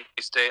at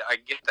K-State. I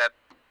get that.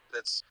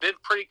 That's been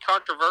pretty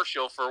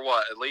controversial for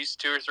at least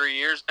 2 or 3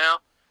 years now.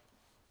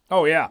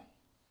 Oh yeah.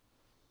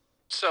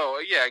 So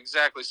yeah,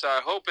 exactly. So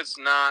I hope it's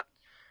not.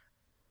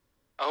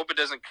 I hope it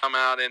doesn't come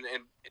out and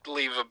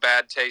leave a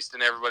bad taste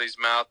in everybody's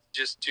mouth.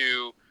 Just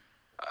to,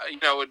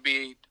 it would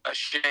be a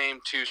shame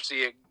to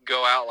see it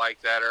go out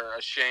like that, or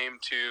a shame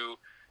to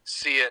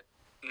see it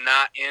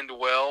not end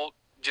well,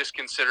 just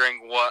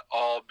considering what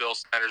all Bill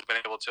Snyder's been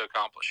able to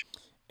accomplish.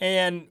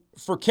 And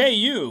for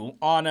KU,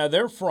 on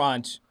their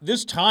front,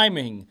 this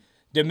timing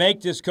to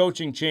make this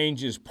coaching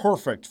change is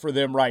perfect for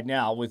them right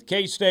now. With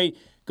K-State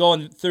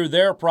going through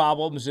their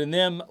problems and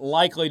them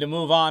likely to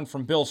move on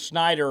from Bill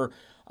Snyder,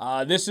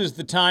 this is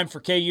the time for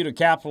KU to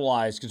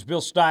capitalize, because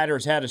Bill Snyder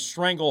has had a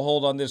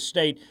stranglehold on this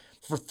state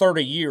for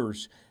 30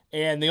 years.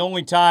 And the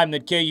only time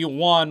that KU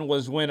won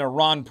was when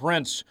Ron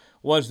Prince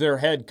was their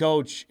head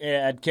coach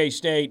at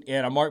K-State,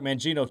 and Mark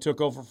Mangino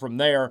took over from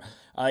there.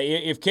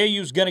 If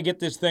KU's going to get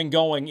this thing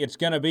going, it's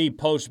going to be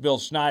post-Bill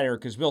Snyder,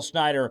 because Bill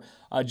Snyder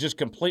just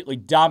completely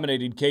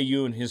dominated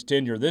KU in his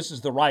tenure. This is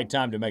the right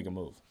time to make a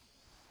move.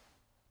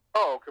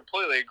 Oh,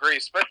 completely agree,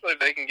 especially if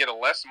they can get a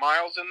Les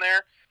Miles in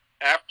there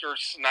after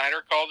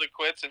Snyder calls it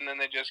quits, and then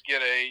they just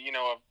get a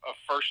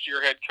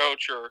first-year head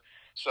coach or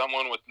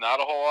someone with not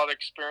a whole lot of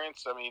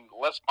experience. I mean,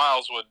 Les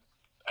Miles would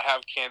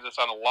have Kansas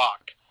on a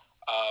lock.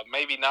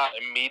 Maybe not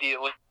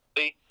immediately,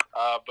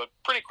 but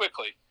pretty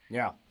quickly.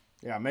 Yeah,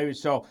 maybe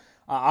so.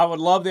 I would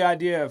love the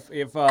idea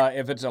if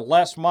it's a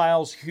Les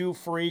Miles, Hugh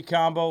Freeze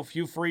combo.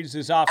 Hugh Freeze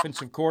is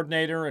offensive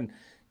coordinator and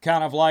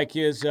kind of like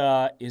his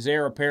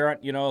heir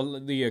apparent,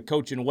 the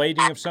coach in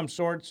waiting of some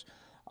sorts.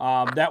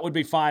 That would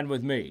be fine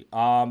with me.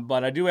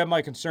 But I do have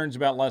my concerns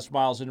about Les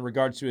Miles in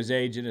regards to his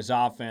age and his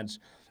offense.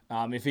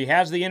 If he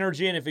has the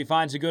energy and if he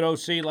finds a good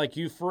OC like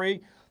Hugh Freeze,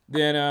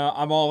 then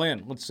I'm all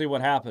in. Let's see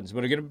what happens.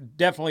 But it's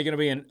definitely going to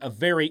be a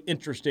very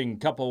interesting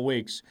couple of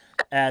weeks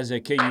as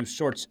KU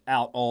sorts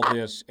out all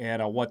this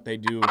and what they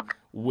do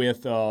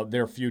with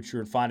their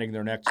future and finding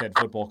their next head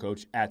football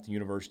coach at the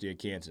University of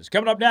Kansas.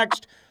 Coming up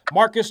next,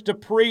 Marcus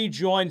Dupree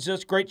joins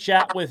us. Great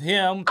chat with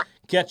him,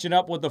 catching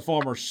up with the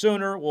former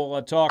Sooner.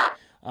 We'll talk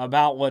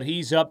about what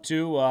he's up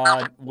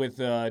to with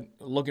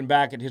looking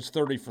back at his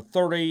 30 for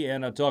 30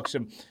 and talk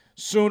some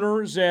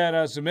Sooners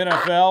and some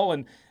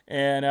NFL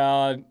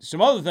and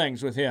some other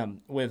things with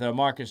him, with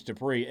Marcus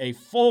Dupree. A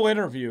full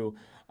interview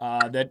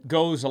that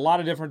goes a lot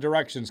of different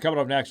directions. Coming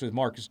up next with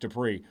Marcus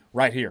Dupree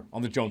right here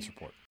on the Jones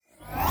Report.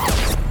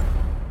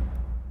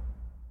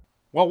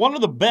 Well, one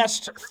of the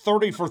best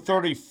 30 for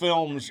 30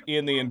 films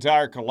in the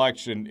entire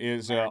collection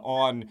is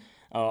on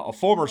a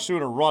former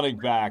Sooner running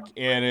back,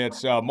 and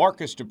it's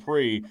Marcus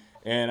Dupree,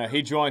 and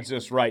he joins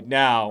us right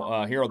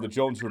now here on the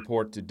Jones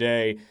Report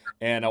today.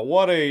 And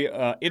what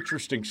a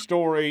interesting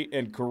story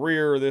and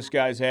career this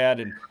guy's had,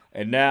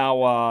 and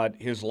now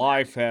his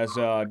life has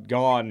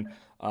gone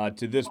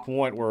to this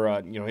point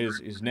where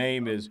his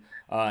name is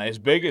as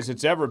big as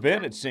it's ever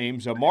been, it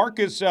seems.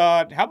 Marcus,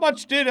 how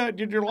much did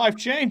your life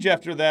change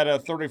after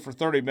that 30 for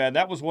 30, man?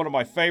 That was one of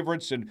my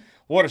favorites, and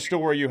what a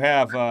story you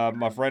have,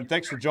 my friend.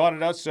 Thanks for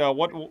joining us.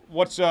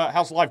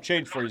 How's life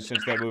changed for you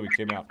since that movie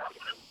came out?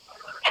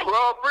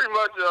 Well, pretty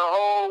much a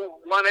whole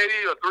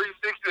 180 or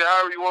 360,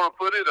 however you want to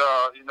put it.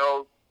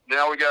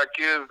 Now we got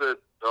kids that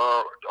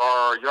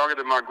are younger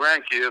than my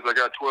grandkids. I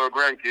got 12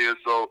 grandkids,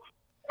 so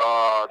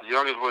the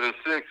youngest was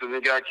in 6, and they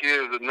got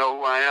kids that know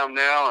who I am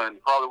now and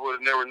probably would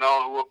have never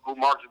known who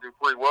Marcus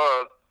Dupree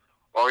was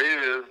or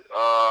is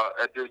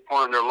at this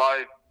point in their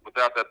life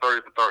without that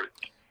 30 for 30.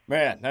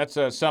 Man, that's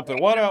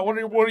something. What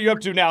are you up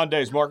to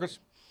nowadays, Marcus?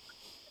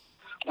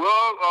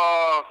 Well,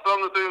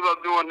 some of the things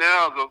I'm doing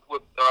now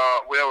is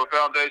we have a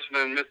foundation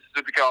in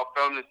Mississippi called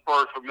Family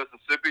First for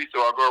Mississippi,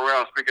 so I go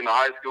around speaking to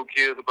high school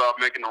kids about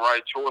making the right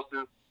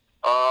choices.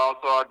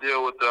 Also, I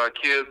deal with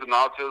kids and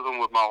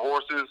autism with my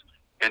horses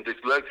and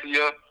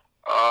dyslexia.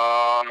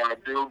 I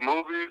do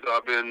movies.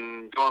 I've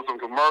been doing some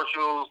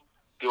commercials,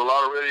 do a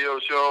lot of radio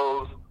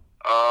shows,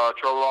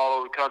 travel all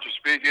over the country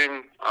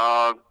speaking,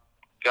 got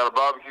a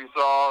barbecue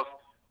sauce,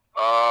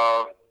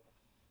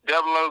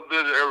 got a little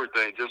bit of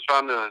everything, just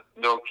trying to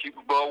keep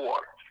above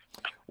water.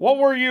 What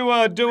were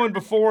you doing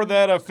before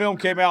that film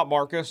came out,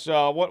 Marcus?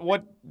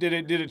 What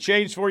did it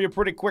change for you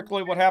pretty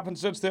quickly? What happened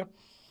since then?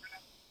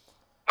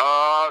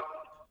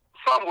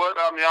 Somewhat.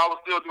 I mean, I was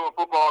still doing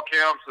football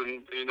camps,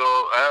 and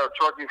I had a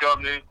trucking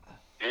company,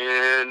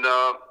 and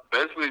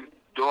basically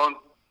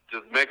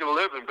just making a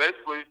living,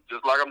 basically,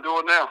 just like I'm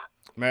doing now.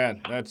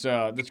 Man,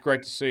 that's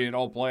great to see it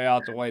all play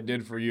out the way it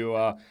did for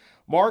you.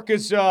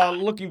 Marcus,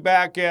 looking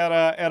back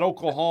at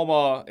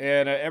Oklahoma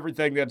and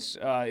everything that's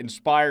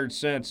inspired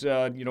since,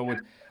 with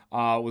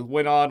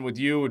went on with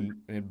you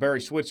and Barry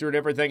Switzer and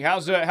everything.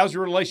 How's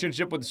your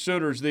relationship with the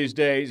Sooners these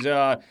days?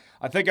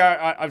 I think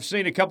I've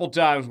seen a couple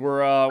times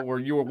where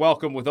you were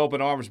welcomed with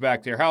open arms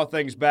back there. How are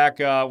things back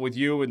with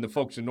you and the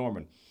folks in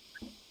Norman?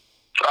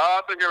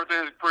 I think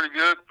everything's pretty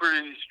good,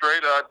 pretty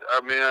straight.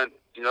 I mean,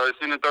 they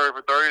seen the 30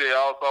 for 30. They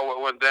all saw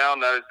what went down.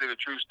 Now they see the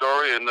true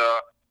story. And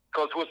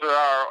Coach Switzer and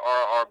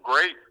I are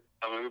great.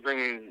 I mean, we've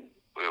been,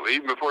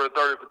 even before the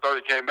 30 for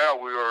 30 came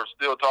out, we were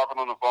still talking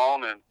on the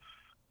phone and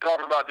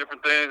talking about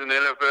different things in the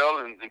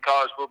NFL and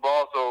college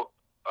football. So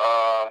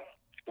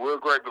we were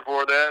great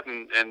before that.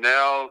 And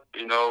now,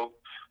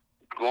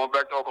 going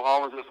back to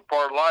Oklahoma is just a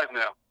part of life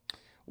now.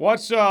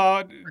 What's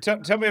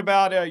tell me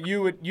about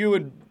you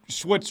and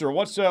Switzer.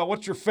 What's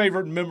your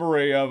favorite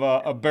memory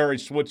of Barry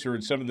Switzer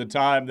and some of the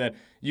time that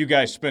you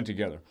guys spent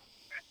together?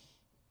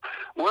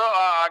 Well,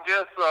 I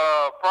guess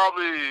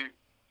probably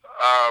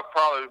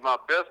my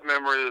best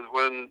memory is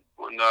when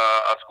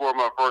I scored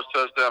my first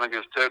touchdown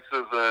against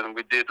Texas, and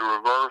we did the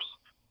reverse.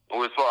 I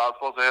was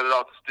supposed to hand it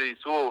off to Steve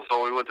Sewell,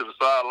 so we went to the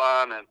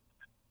sideline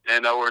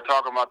and we were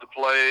talking about the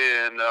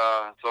play, and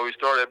so we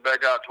started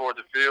back out toward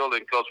the field,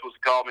 and Coach was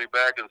called me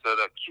back and said,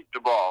 keep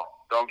the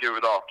ball. don't give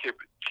it off. Keep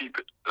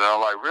it. And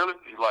I'm like, really?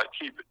 He's like,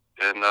 keep it.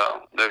 And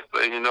next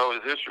thing you know,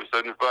 it's history.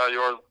 75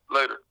 yards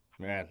later.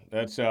 Man,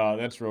 that's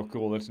real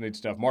cool. That's neat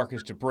stuff.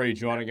 Marcus Dupree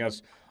joining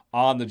us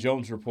on the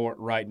Jones Report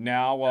right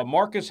now.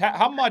 Marcus,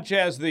 how much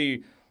has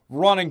the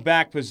running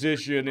back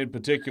position in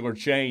particular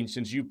changed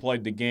since you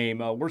played the game?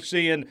 We're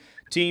seeing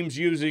teams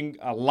using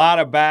a lot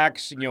of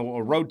backs,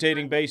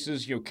 rotating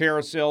bases,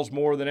 carousels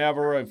more than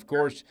ever. Of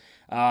course,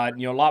 a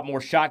lot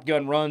more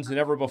shotgun runs than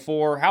ever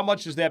before. How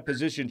much has that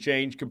position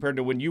changed compared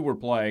to when you were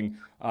playing,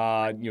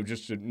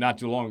 just not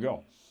too long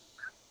ago?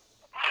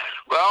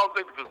 Well, I don't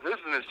think the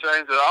position has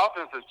changed. The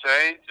offense has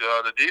changed.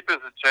 The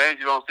defense has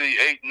changed. You don't see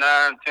 8,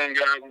 9, 10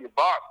 guys in the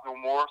box no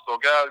more. So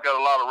guys got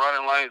a lot of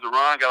running lanes to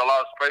run, got a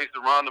lot of space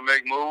to run to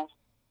make moves,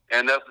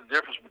 and that's the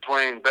difference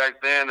between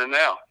back then and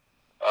now.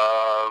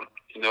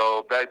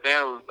 Back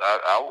then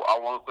I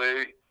want to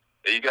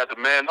say you got the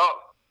man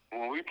up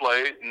when we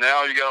played.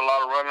 Now you got a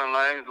lot of running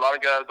lanes. A lot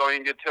of guys don't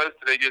even get touched.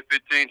 They get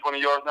 15, 20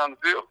 yards down the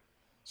field.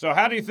 So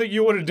how do you think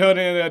you would have done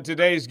in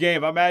today's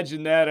game? I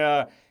imagine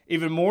that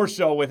even more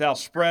so with how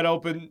spread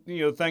open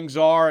things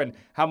are and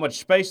how much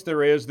space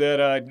there is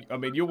that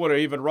you would have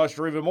even rushed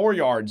for even more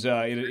yards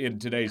in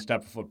today's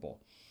type of football.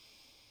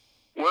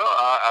 Well,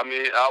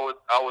 I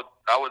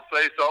would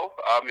say so.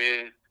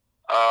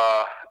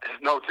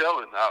 There's no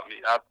telling.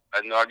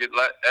 I know I get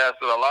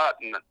asked it a lot,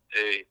 and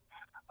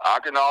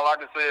all I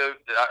can say is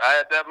I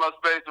had that much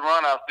space to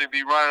run, I'll still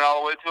be running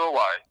all the way to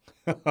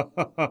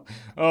Hawaii.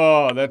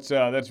 Oh,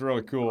 that's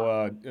really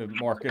cool,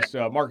 Marcus.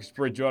 Marcus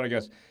Dupree joining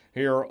us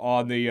here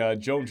on the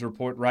Jones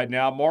Report right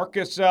now.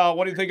 Marcus,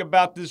 what do you think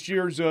about this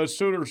year's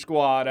Sooner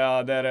squad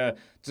that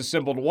it's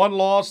assembled? One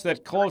loss,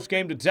 that close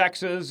game to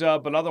Texas,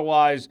 but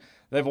otherwise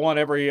they've won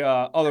every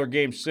other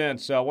game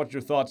since. What's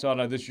your thoughts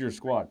on this year's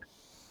squad?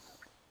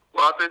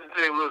 Well, I think the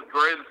team looks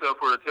great except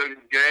for the Texas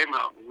game.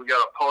 We got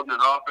a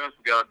potent offense.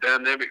 We got a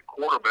dynamic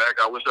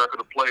quarterback. I wish I could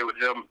have played with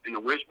him in the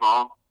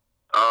wishbone.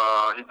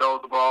 He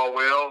throws the ball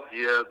well.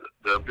 He has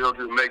the ability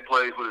to make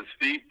plays with his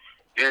feet.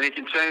 And he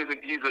can change.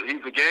 He's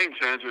a game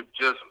changer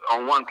just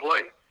on one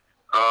play.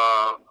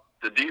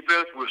 The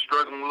defense, we're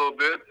struggling a little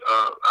bit.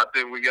 I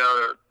think we got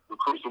to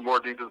recruit some more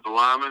defensive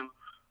linemen.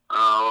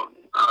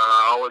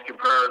 I always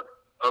compare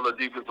other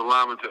defensive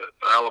linemen to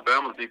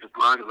Alabama's defensive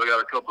line because I got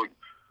a couple of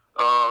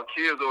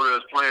kids over there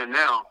that's playing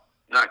now.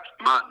 Not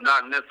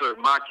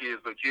necessarily my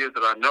kids, but kids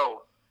that I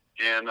know.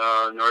 And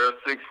they're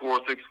 6'4",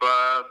 6'5",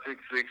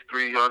 6'6",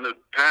 300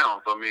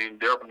 pounds. I mean,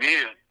 they're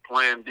men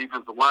playing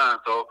defensive line.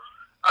 So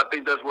I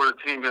think that's where the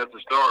team has to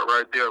start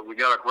right there. We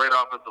got a great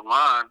offensive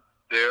line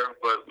there,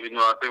 but,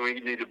 I think we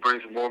need to bring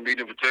some more meat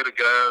and potato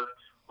guys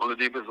on the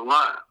defensive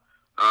line.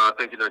 I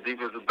think the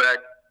defensive back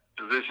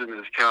position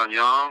is kind of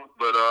young,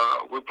 but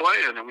we're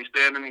playing and we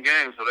stand in the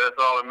game, so that's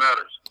all that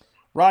matters.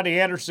 Rodney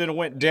Anderson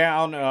went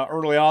down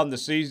early on in the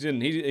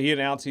season. He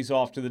announced he's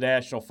off to the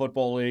National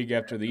Football League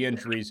after the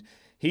injuries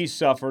he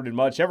suffered, and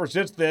much. Ever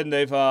since then,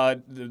 they've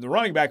the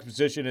running back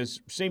position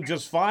has seemed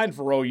just fine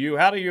for OU.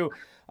 How do you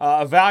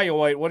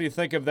evaluate? What do you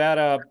think of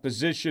that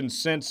position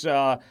since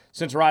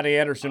Rodney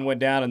Anderson went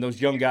down and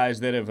those young guys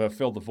that have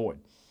filled the void?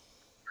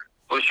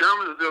 Well,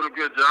 Sherman is doing a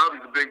good job.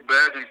 He's a big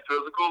back. He's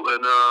physical,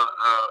 and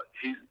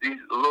he's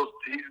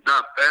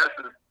not fast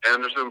as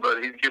Anderson,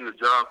 but he's getting the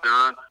job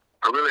done.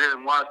 I really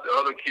haven't watched the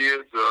other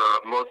kids.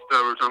 Most of the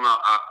time we're talking about,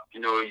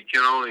 you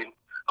can only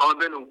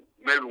been to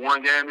maybe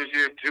one game this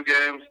year, 2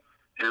 games,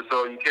 and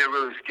so you can't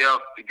really scout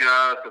the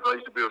guys because I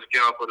used to be a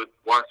scout for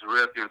watch the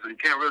Redskins, so you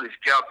can't really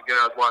scout the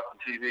guys watching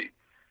TV.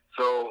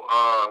 So,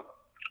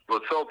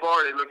 but so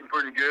far they're looking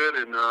pretty good,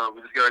 and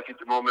we just got to keep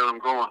the momentum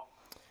going.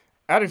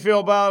 How do you feel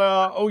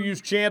about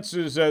OU's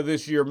chances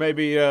this year,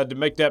 maybe to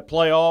make that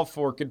playoff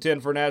or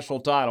contend for a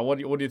national title? What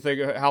do you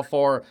think? How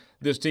far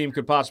this team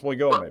could possibly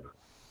go, maybe?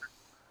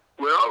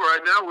 Well, right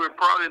now we're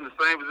probably in the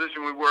same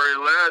position we were in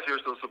last year,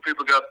 so some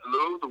people got to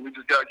lose, and we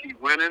just got to keep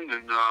winning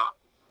and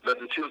let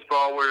the chips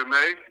fall where they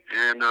may.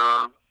 And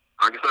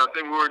like I said, I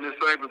think we were in the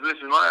same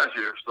position last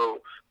year,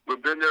 so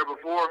we've been there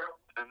before,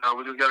 and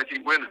we just got to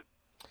keep winning.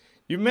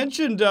 You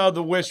mentioned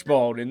the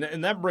wishbone,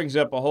 and that brings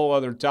up a whole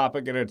other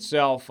topic in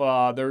itself.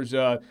 There's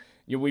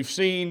we've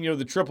seen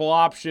the triple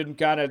option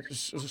kind of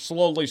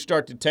slowly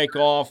start to take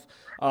off.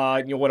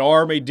 What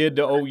Army did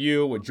to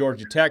OU, what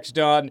Georgia Tech's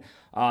done,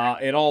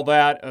 and all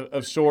that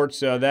of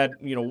sorts. That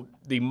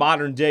the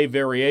modern day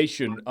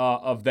variation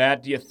of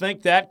that. Do you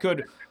think that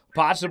could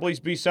possibly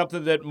be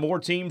something that more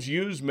teams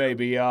use?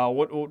 Maybe.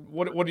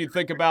 What do you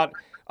think about?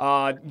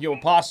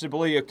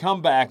 Possibly a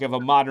comeback of a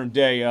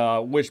modern-day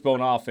wishbone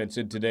offense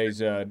in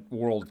today's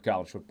world of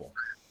college football?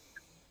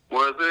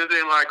 Well, it's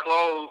anything like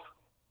clothes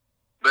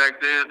back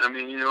then. I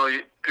mean,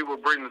 people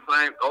bring the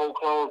same old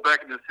clothes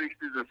back in the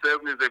 60s and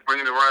 70s. They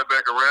bring it right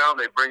back around.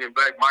 They bring it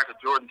back Michael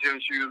Jordan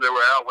tennis shoes. They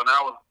were out when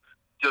I was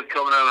just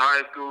coming out of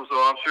high school, so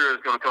I'm sure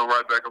it's going to come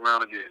right back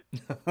around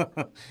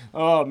again.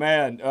 Oh,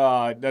 man,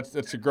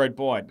 that's a great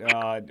point.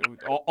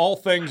 All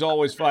things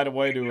always find a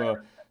way to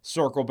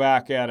circle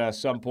back at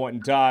some point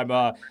in time.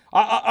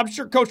 I'm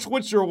sure Coach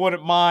Switzer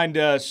wouldn't mind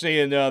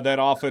seeing that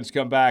offense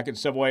come back in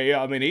some way.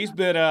 I mean, he's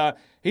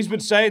been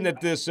saying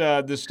that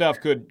this stuff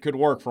could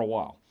work for a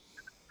while.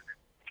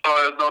 Oh,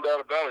 there's no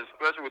doubt about it,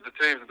 especially with the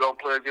teams that don't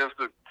play against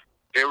it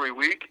every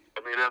week.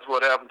 I mean, that's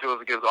what happened to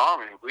us against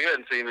Army. We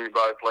hadn't seen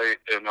anybody play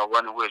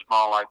running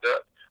wishbone like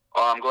that.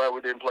 I'm glad we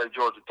didn't play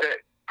Georgia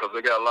Tech because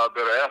they got a lot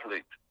better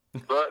athletes.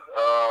 But,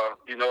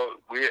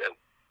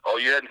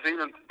 you hadn't seen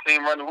a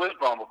team run the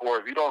wishbone before.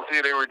 If you don't see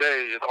it every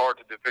day, it's hard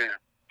to defend.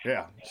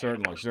 Yeah,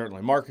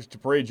 certainly. Marcus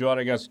Dupree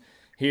joining us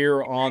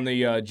here on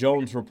the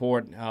Jones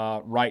Report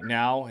right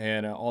now,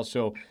 and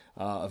also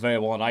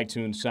available on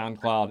iTunes,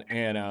 SoundCloud,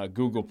 and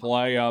Google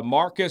Play.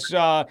 Marcus,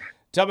 tell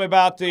me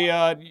about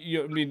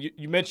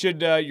you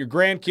mentioned your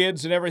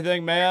grandkids and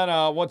everything, man.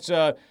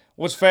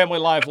 What's family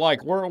life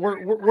like?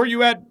 Where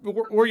you at?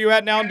 Where you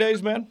at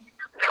nowadays, man?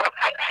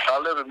 I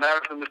live in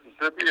Madison,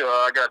 Mississippi.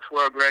 I got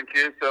 12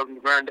 grandkids, 7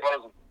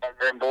 granddaughters, and 5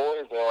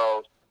 grandboys.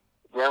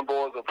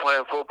 Grandboys are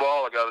playing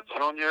football. I got a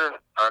junior.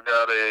 I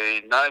got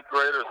a 9th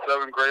grader,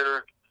 7th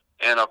grader,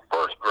 and a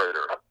 1st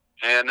grader,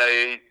 and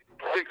a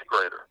 6th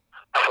grader.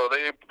 So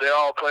they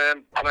all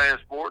playing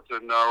sports.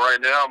 And right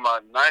now, my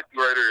 9th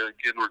grader is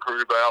getting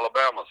recruited by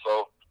Alabama.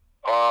 So,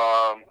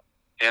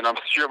 and I'm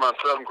sure my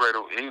 7th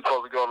grader, he's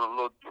supposed to go on a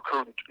little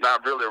recruiting,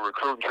 not really a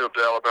recruiting trip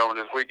to Alabama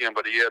this weekend,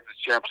 but he has his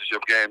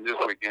championship game this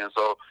weekend.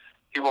 So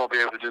he won't be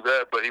able to do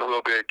that, but he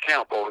will be at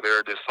camp over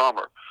there this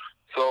summer.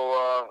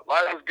 So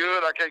life is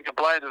good. I can't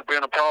complain. Just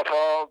being a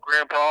pawpaw,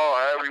 grandpa,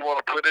 however you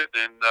want to put it.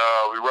 And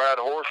we ride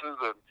horses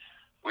and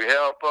we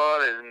have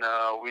fun and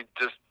we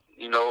just,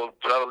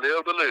 try to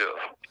live to live.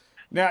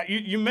 Now,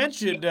 you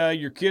mentioned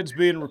your kids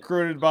being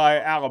recruited by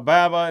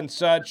Alabama and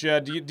such.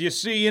 Do you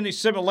see any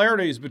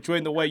similarities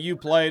between the way you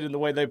played and the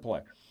way they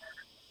play?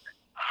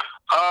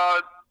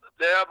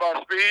 They have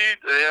my speed,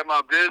 they have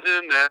my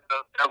vision, they have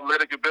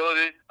athletic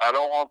ability. I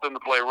don't want them to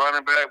play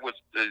running back, which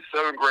the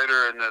 7th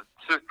grader and the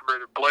 6th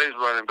grader plays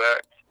running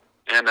back.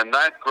 And the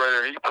 9th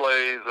grader, he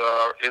plays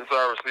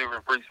inside receiver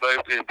and free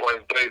safety and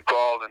plays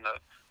baseball. And the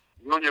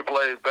junior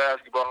plays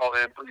basketball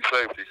and free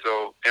safety,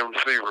 and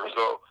receiver.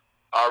 So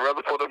I'd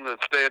rather for them to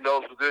stay in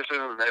those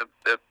positions, and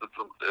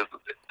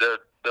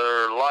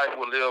their life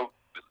will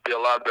be a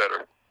lot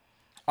better.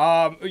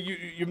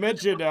 You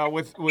mentioned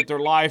with their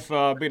life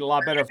being a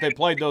lot better if they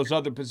played those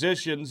other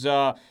positions.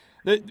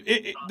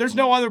 There's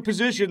no other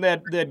position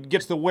that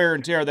gets the wear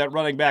and tear of that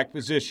running back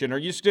position. Are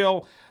you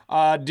still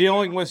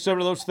dealing with some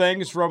of those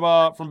things from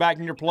back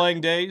in your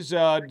playing days?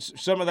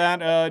 Some of that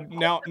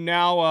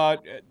now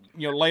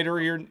later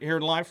here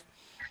in life.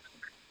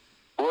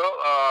 Well,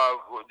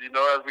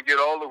 as we get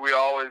older, we're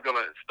always going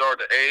to start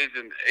to age,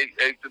 and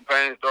aches and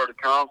pains start to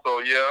come.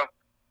 So, yeah,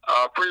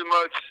 pretty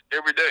much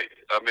every day.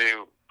 I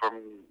mean,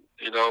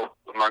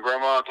 my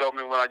grandma told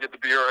me when I get to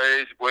be her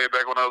age, way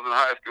back when I was in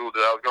high school, that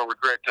I was going to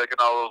regret taking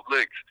all those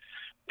licks.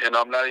 And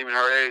I'm not even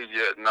her age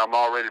yet, and I'm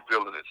already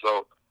feeling it.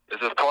 So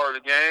it's just part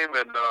of the game,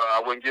 and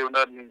I wouldn't give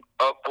nothing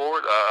up for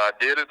it. I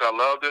did it. I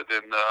loved it,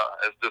 and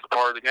it's just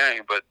part of the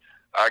game. But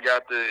I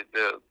got the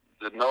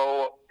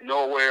know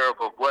aware of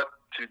what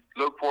to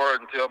look for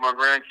and tell my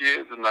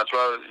grandkids, and I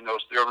try to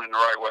steer them in the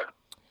right way.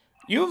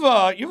 You've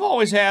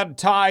always had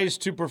ties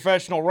to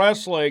professional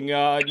wrestling,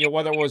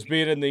 whether it was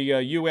being in the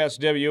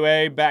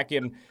USWA back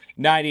in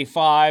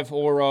 '95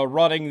 or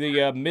running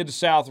the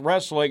Mid-South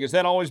Wrestling. Has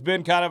that always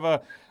been kind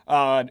of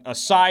a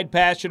side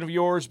passion of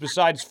yours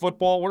besides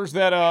football? Where's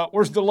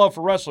the love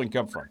for wrestling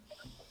come from?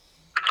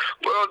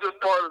 Well, just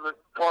part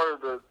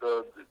of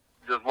the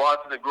just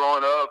watching it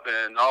growing up,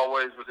 and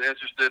always was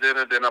interested in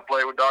it. Then I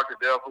played with Dr.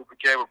 Def, who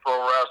became a pro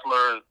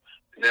wrestler.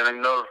 And then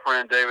another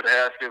friend, David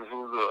Haskins,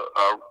 who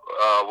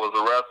was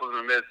a wrestler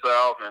in the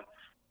Mid-South. And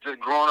just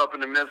growing up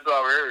in the Mid-South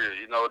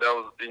area, that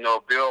was,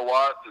 Bill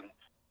Watts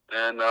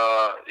and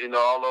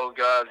all those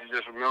guys. You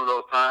just remember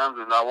those times,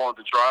 and I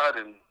wanted to try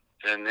it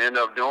and end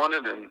up doing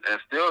it and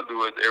still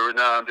do it every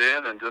now and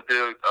then. And just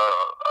did,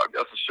 I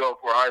guess, a show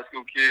for high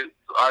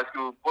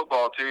school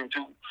football team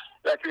too,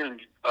 back in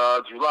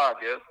July,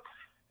 I guess.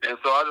 And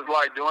so I just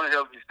like doing it.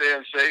 Helps me stay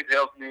in shape.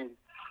 Helps me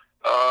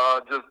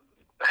just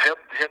help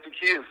the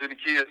kids, see the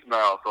kids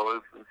smile.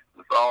 So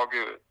it's all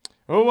good.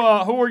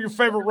 Who were your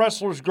favorite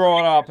wrestlers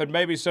growing up, and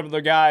maybe some of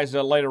the guys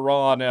later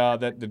on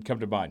that come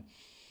to mind?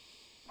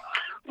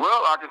 Well,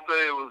 I can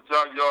say it was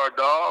Junkyard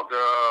Dog,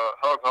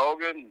 Hulk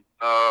Hogan,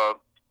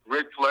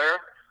 Ric Flair.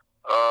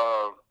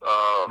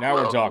 Now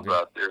we're talking.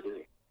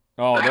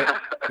 Oh,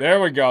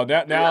 there we go.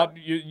 Now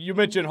you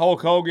mentioned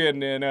Hulk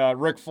Hogan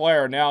and Ric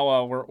Flair.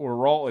 Now we're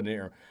rolling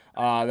here.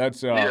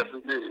 That's yes,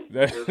 indeed.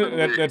 Yes,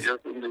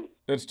 indeed.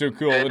 That's too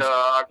cool. And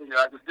I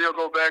can still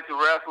go back to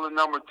wrestling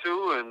number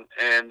 2,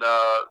 and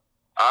I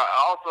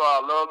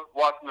love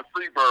watching the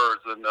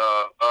Freebirds and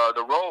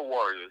the Road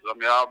Warriors. I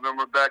mean, I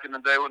remember back in the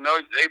day when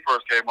they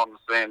first came on the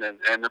scene,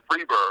 and the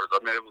Freebirds. I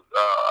mean, it was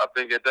I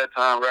think at that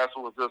time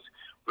wrestling was just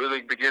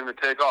really beginning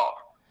to take off,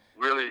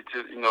 really to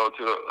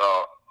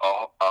a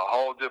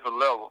whole different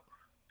level.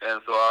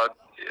 And so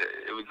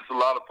it was just a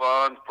lot of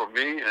fun for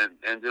me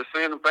and just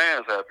seeing the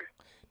fans happy.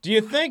 Do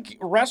you think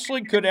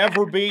wrestling could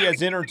ever be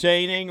as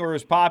entertaining or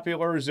as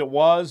popular as it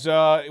was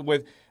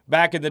with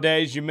back in the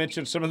days? You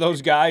mentioned some of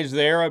those guys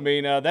there. I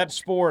mean, that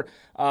sport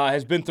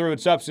has been through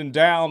its ups and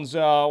downs.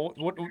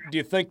 What do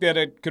you think that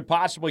it could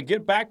possibly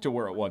get back to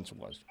where it once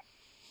was?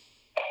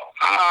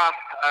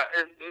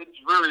 It's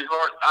really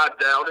hard. I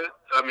doubt it.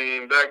 I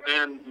mean, back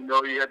then,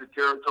 you had the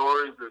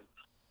territories,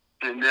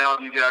 and now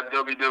you got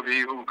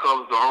WWE who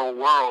covers the whole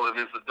world, and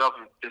it's a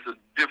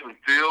different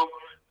feel.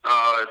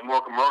 It's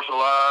more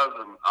commercialized,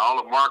 and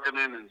all the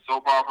marketing and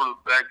soap operas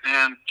back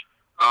then.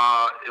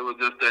 It was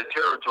just that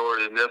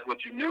territory, and that's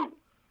what you knew.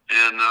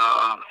 And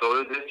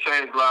so it's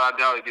changed a lot. I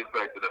doubt it gets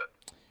back to that.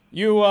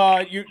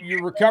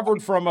 You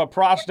recovered from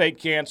prostate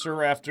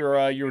cancer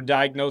after you were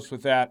diagnosed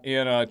with that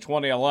in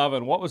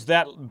 2011. What was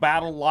that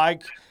battle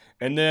like?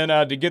 And then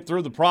to get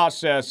through the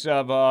process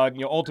of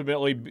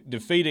ultimately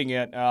defeating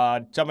it,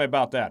 tell me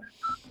about that.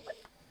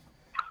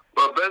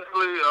 Well,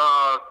 basically,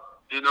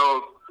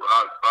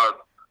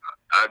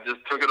 I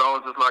just took it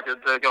on just like I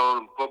take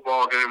on a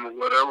football game or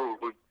whatever.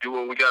 We do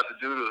what we got to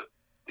do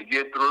to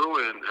get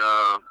through and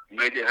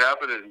make it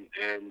happen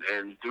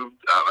and do.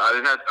 I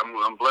didn't have.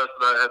 I'm blessed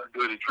that I had to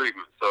do any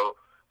treatment, so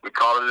we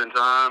caught it in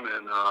time.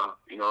 And I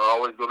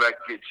always go back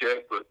to get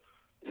checked, but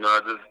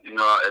I just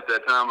at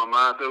that time my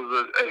mindset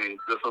was, hey,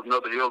 this was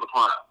another hill to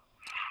climb.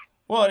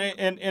 Well,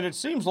 and it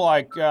seems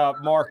like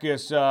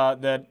Marcus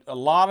that a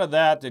lot of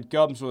that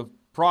comes with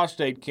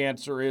prostate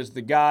cancer is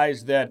the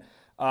guys that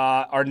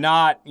are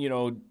not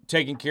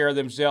taking care of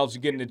themselves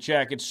and getting a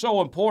check. It's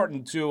so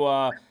important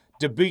to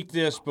beat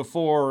this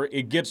before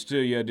it gets to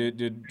you,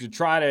 to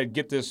try to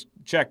get this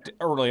checked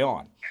early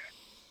on.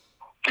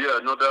 Yeah,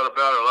 no doubt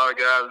about it. A lot of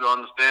guys don't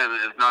understand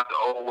that it's not the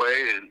old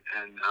way,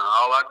 and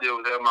all I did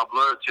was have my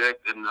blood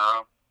checked, and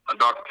a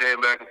doctor came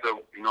back and said,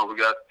 we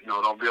got,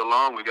 don't be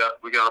alarmed, we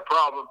got a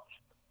problem.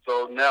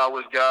 So now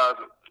with guys,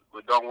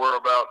 don't worry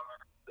about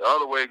the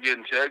other way of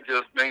getting checked.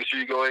 Just make sure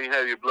you go in and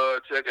have your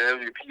blood checked and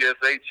have your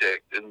PSA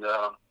checked, and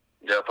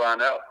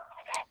find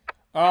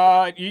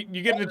out.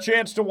 You getting a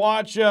chance to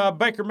watch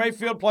Baker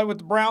Mayfield play with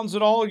the Browns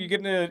at all? You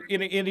getting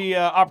any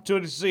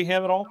opportunity to see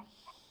him at all?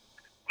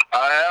 I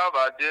have.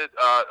 I did.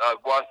 I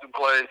watched him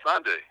play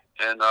Sunday,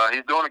 and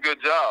he's doing a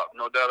good job,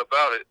 no doubt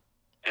about it.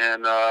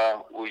 And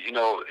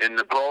in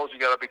the pros, you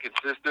got to be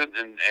consistent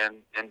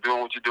and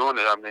doing what you're doing.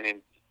 I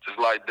mean, just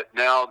like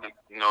now,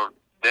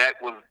 Dak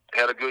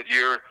had a good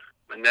year,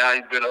 but now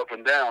he's been up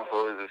and down.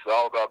 So it's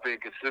all about being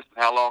consistent.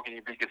 How long can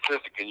you be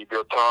consistent? Can you be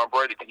a Tom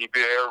Brady? Can you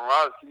be a Aaron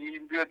Rodgers? Can you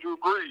even be a Drew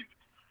Brees?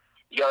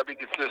 You got to be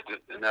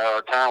consistent, and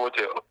time will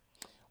tell.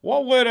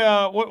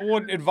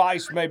 What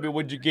advice maybe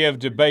would you give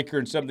to Baker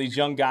and some of these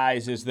young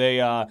guys as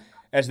they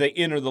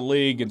enter the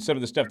league and some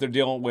of the stuff they're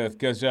dealing with?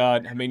 Because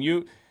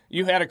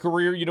you had a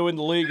career in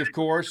the league, of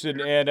course, and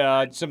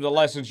some of the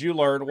lessons you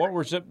learned. What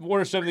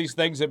are some of these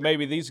things that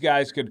maybe these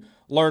guys could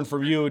learn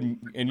from you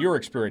and your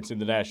experience in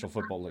the National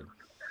Football League?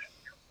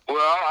 Well,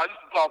 I used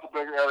to talk to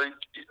Baker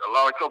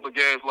a couple of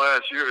games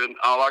last year, and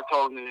all I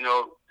told him,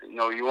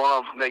 you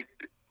want to make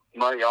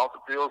money off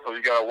the field, so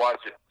you got to watch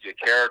your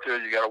character.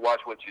 You got to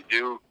watch what you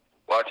do,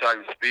 watch how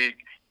you speak.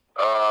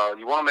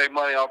 You want to make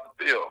money off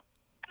the field,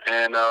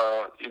 and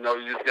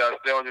you just got to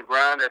stay on your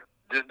grind. At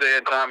this day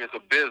and time, it's a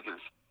business,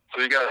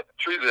 so you got to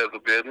treat it as a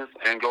business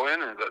and go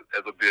in as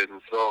a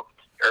business. So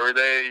every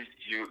day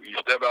you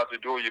step out the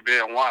door, you're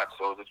being watched.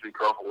 So just be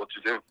careful what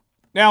you do.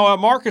 Now,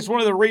 Marcus, one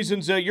of the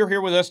reasons you're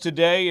here with us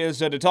today is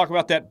to talk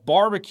about that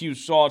barbecue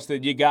sauce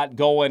that you got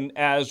going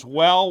as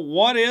well.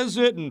 What is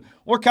it, and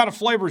what kind of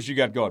flavors you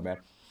got going, man?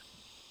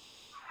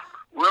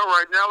 Well,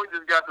 right now we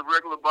just got the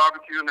regular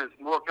barbecue, and there's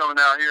more coming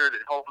out here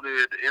hopefully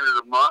at the end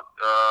of the month.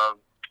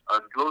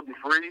 It's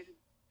gluten-free.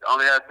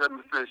 Only has 7%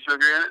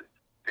 sugar in it.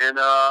 And,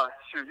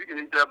 you can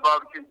eat that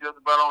barbecue just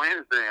about on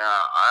anything.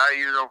 I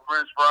eat it on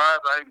French fries.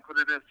 I even put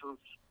it in some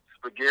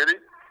spaghetti.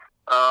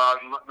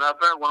 Matter of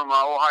fact, one of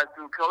my old high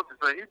school coaches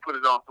said he put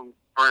it on some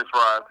French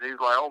fries. He's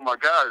like, "Oh my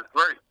God, it's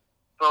great!"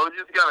 So you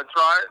just gotta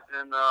try it,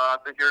 and I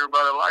think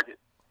everybody will like it.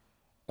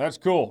 That's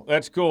cool.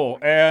 That's cool.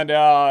 And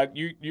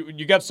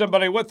you got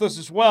somebody with us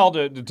as well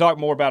to talk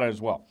more about it as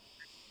well.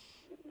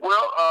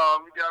 Well,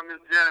 we got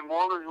Miss Janet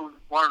Moreland, who's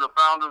one of the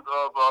founders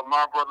of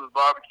My Brothers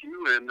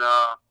Barbecue, and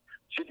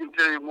she can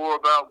tell you more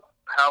about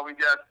how we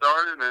got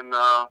started and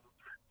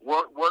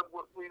what we're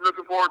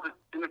looking forward to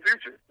in the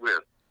future with.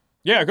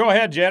 Yeah, go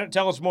ahead, Janet.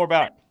 Tell us more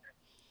about it.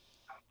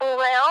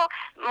 Well,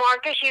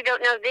 Marcus, you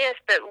don't know this,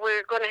 but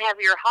we're going to have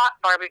your hot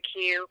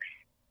barbecue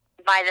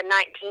by the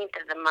 19th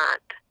of the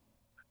month.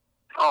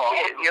 Oh,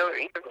 you're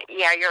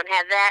going to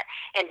have that.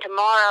 And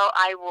tomorrow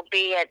I will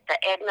be at the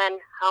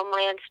Edmond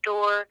Homeland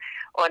store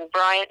on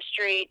Bryant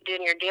Street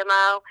doing your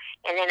demo.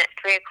 And then at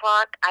 3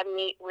 o'clock I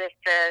meet with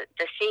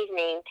the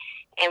seasoning,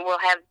 and we'll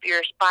have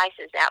your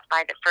spices out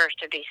by the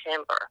 1st of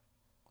December.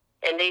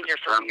 And these are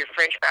for your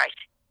French fries.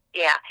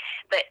 Yeah.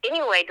 But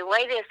anyway, the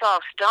way this all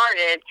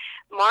started,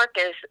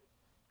 Marcus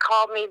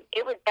called me.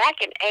 It was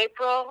back in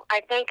April,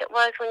 I think it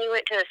was, when you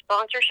went to a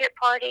sponsorship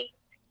party.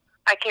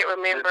 I can't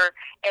remember.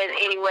 And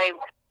anyway,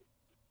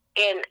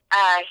 and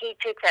he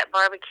took that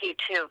barbecue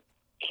to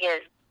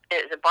it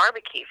was a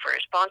barbecue for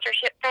a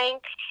sponsorship thing,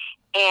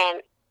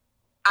 and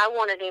I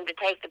wanted him to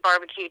take the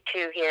barbecue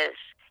to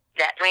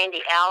that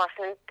Randy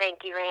Allison.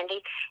 Thank you,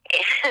 Randy.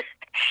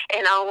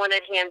 And I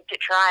wanted him to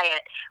try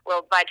it.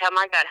 Well, by the time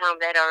I got home,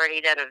 they'd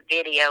already done a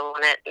video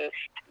on it, and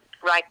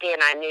right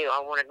then I knew I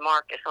wanted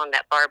Marcus on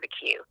that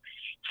barbecue.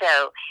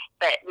 So,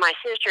 but my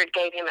sister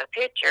gave him a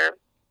picture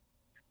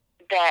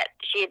that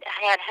she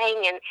had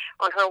hanging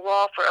on her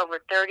wall for over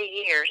 30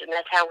 years, and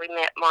that's how we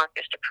met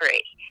Marcus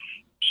Dupree.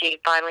 She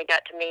finally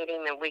got to meet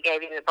him, and we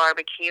gave him the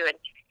barbecue, and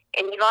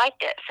he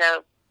liked it.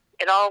 So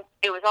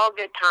it was all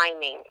good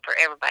timing for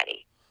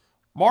everybody.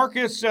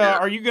 Marcus,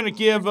 are you going to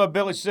give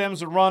Billy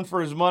Sims a run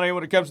for his money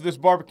when it comes to this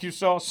barbecue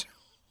sauce?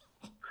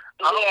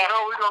 I don't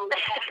know.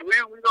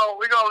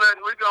 We're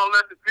gonna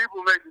let the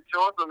people make the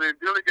choice. I mean,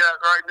 Billy's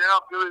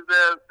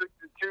has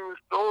 62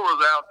 stores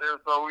out there,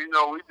 so we're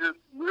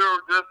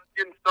just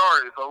getting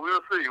started. So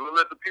we'll see. We'll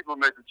let the people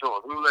make the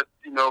choice. We'll let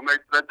them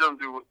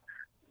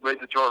make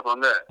the choice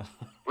on that.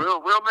 We'll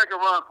make a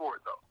run for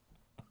it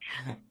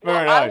though.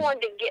 Very nice. I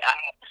wanted to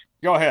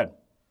Go ahead.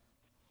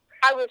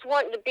 I was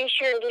wanting to be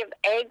sure and give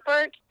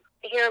Egbert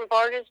here in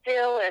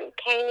Bartlesville and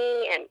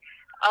Caney and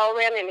all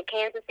around in the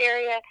Kansas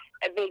area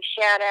a big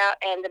shout out.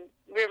 And the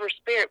River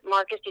Spirit,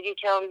 Marcus, did you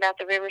tell them about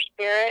the River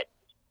Spirit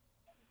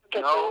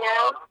casino?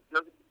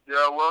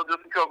 No,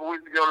 just a couple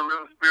weeks ago, the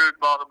River Spirit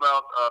bought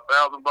about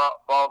 1,000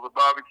 balls of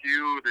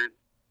barbecue.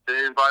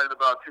 They invited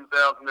about 2,000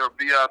 of their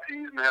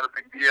VIPs and had a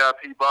big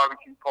VIP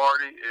barbecue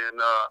party,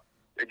 and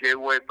they gave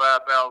away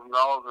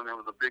 $5,000, and it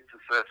was a big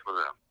success for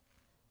them.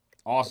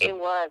 Awesome. It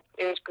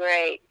was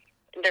great.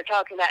 They're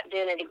talking about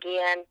doing it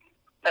again.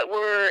 But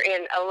we're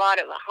in a lot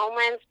of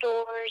Homeland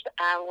stores.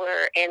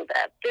 We're in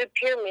the Food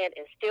Pyramid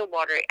in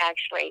Stillwater.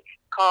 Actually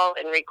called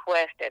and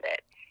requested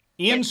it.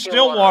 In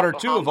Stillwater,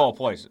 too, of all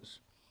places.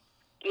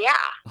 Yeah.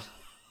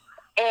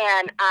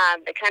 And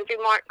the Country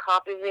Mart,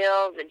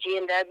 Coffeyville, the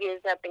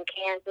G&W's up in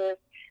Kansas.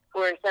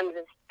 We're in some of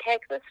the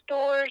Texas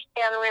stores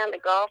down around the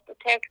Gulf of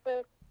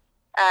Texas.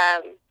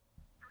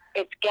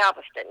 It's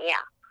Galveston,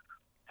 yeah.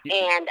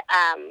 And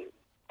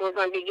we're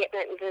going to be getting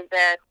it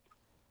into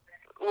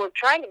we're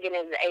trying to get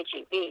into the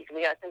HEBs.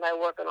 We got somebody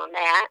working on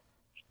that.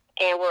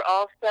 And we're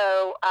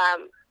also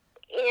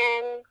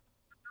in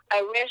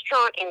a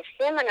restaurant in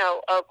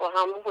Seminole,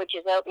 Oklahoma, which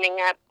is opening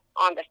up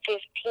on the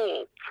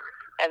 15th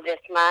of this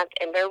month.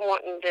 And they're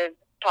wanting to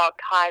talk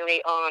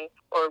highly on,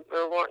 or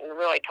we're wanting to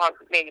really talk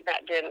big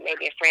about doing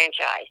maybe a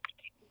franchise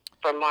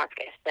for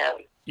Marcus. So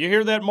you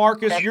hear that,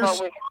 Marcus?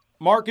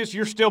 Marcus,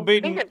 you're still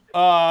beating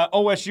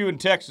OSU in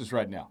Texas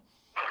right now.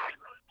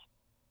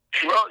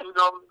 Well,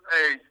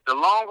 hey, the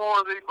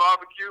Longhorns eat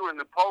barbecue, and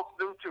the Pokes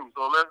do too.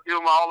 So let's give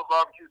them all the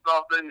barbecue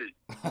sauce they need.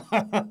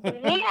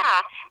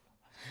 Yeah,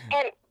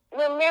 and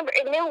remember,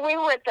 and then we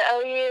were at the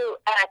OU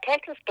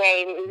Texas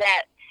game.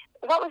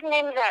 What was the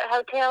name of that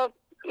hotel,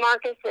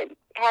 Marcus, that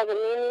has a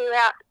menu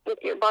out with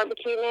your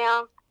barbecue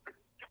now?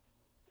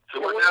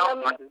 So what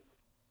now?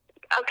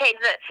 Okay,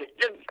 the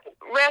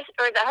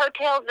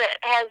hotel that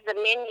has the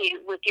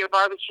menu with your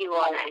barbecue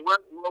on it. Well,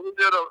 we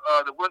did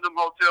the Wyndham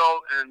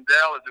Hotel in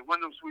Dallas. The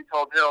Wyndham Suites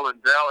Hotel in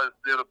Dallas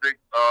did a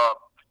big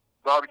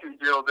barbecue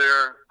deal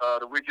there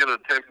the weekend of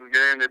the Texas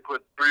game. They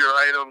put three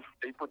items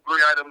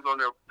on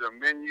their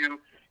menu,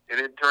 and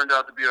it turned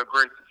out to be a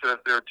great success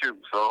there too.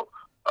 So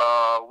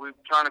we're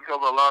trying to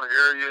cover a lot of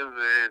areas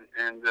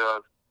and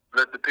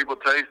let the people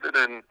taste it.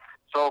 And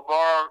so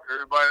far,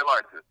 everybody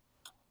likes it.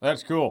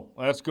 That's cool.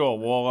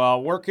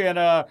 Well, where can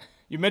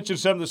you mentioned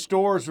some of the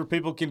stores where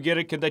people can get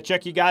it? Can they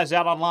check you guys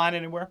out online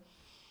anywhere?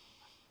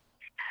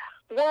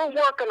 We're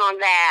working on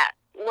that.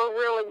 We're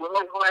really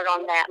working hard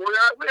on that. We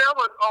have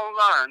it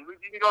online.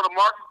 You can go to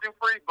Marcus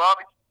Dupree,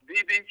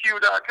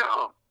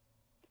 BBQ.com.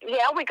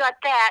 Yeah, we got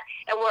that,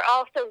 and we're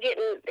also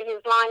getting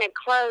his line of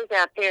clothes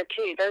out there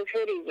too. Those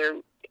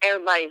hoodies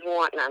everybody's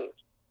wanting them.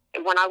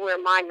 And when I wear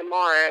mine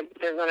tomorrow,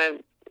 they're going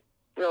to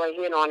really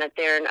hit on it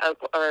there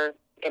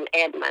in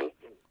Edmond.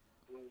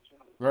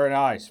 Very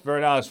nice.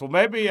 Well,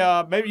 maybe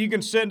you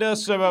can send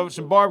us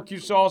some barbecue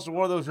sauce and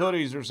one of those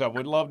hoodies or something.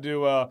 We'd love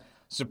to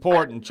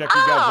support and check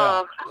you guys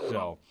out.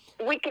 So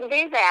we can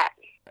do that.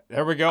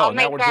 There we go. I'll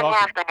make that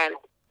happen.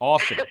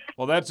 Awesome.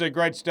 Well, that's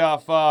great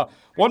stuff.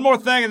 One more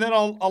thing, and then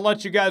I'll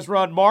let you guys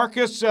run.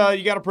 Marcus,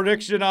 you got a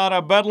prediction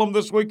on Bedlam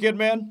this weekend,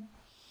 man?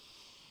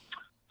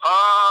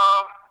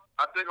 I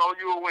think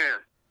OU will win.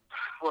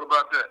 What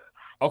about that?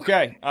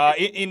 Okay.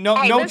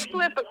 Let's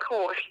flip a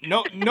coin.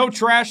 No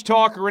trash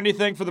talk or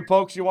anything for the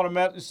Pokes you want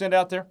to send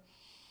out there?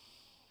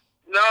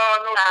 No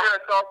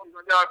trash talk.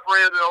 I got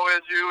friends at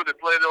OSU that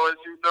played at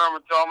OSU.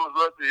 Thurman Thomas,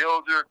 Rusty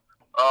Hilger,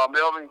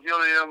 Melvin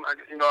Gilliam. I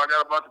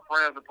got a bunch of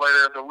friends that play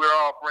there, so we're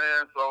all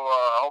friends. So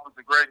I hope it's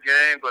a great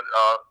game, but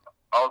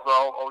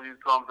also OU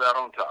comes out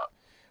on top.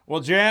 Well,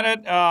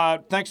 Janet,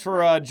 thanks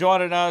for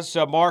joining us.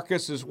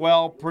 Marcus as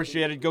well.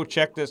 Appreciate it. Go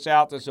check this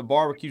out. There's a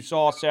barbecue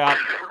sauce out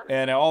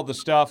and all the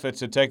stuff. It's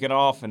taken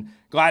off. And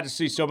glad to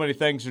see so many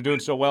things are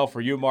doing so well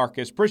for you,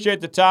 Marcus. Appreciate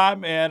the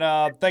time,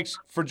 and thanks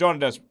for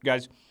joining us,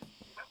 guys.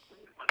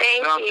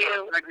 Thank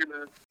you. Thank you,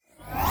 man.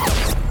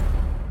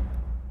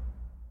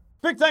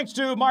 Big thanks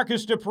to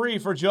Marcus Dupree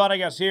for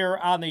joining us here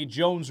on the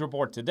Jones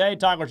Report today.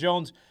 Tyler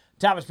Jones,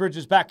 Thomas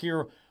Bridges back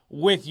here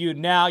with you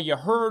now. You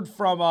heard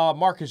from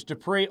Marcus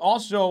Dupree.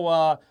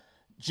 Also,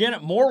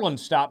 Janet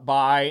Moreland stopped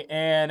by,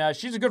 and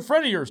she's a good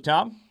friend of yours,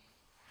 Tom.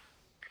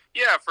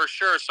 Yeah, for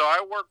sure. So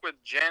I work with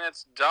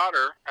Janet's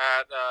daughter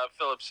at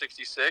Phillips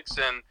 66,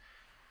 and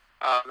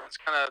that's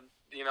kind of,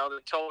 they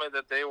told me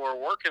that they were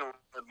working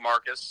with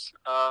Marcus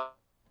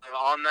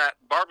on that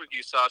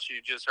barbecue sauce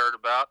you just heard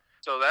about.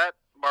 So that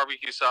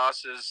barbecue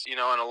sauce is, in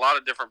a lot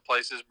of different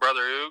places,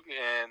 Brother Oog,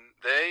 and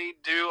they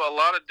do a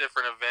lot of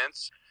different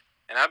events.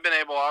 And I've been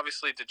able,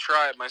 obviously, to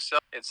try it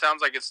myself. It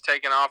sounds like it's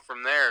taken off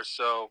from there.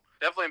 So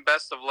definitely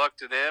best of luck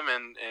to them,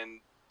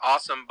 and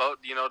awesome both,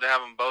 to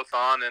have them both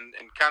on and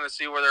kind of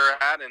see where they're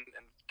at and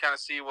kind of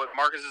see what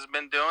Marcus has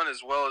been doing,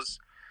 as well as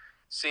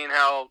seeing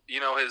how,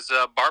 his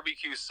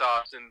barbecue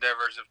sauce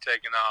endeavors have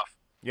taken off.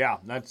 Yeah,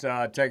 that's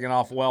taken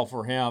off well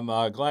for him.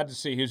 Glad to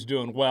see he's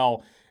doing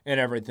well and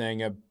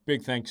everything. A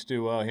big thanks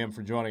to him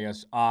for joining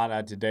us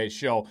on today's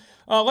show.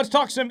 Let's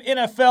talk some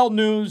NFL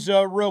news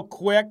real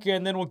quick,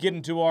 and then we'll get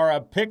into our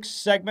picks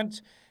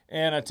segment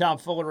and Tom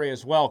Foolery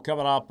as well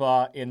coming up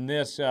in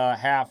this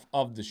half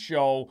of the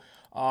show.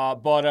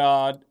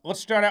 But let's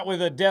start out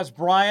with Dez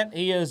Bryant.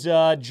 He is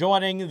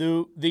joining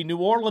the New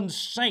Orleans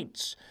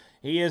Saints.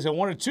 He is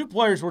one of two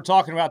players we're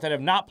talking about that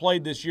have not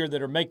played this year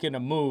that are making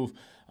a move.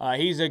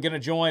 He's going to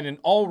join an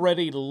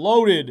already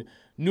loaded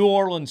New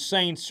Orleans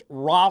Saints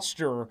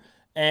roster.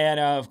 And,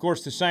 of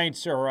course, the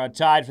Saints are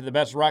tied for the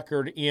best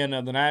record in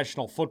the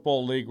National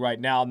Football League right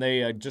now, and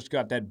they just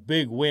got that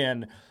big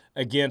win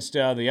against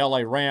the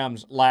L.A.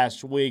 Rams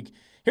last week.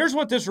 Here's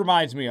what this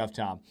reminds me of,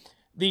 Tom.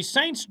 The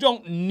Saints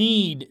don't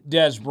need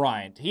Dez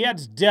Bryant. He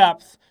adds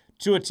depth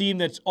to a team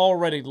that's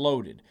already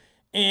loaded.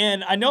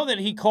 And I know that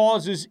he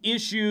causes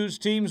issues.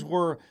 Teams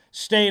were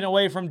staying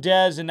away from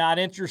Dez and not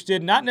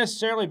interested, not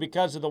necessarily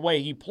because of the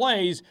way he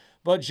plays,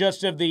 but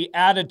just of the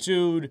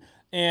attitude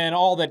and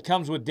all that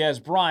comes with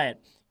Dez Bryant.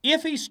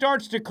 If he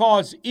starts to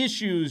cause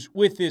issues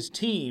with this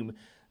team,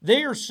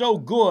 they are so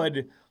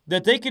good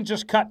that they can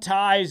just cut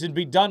ties and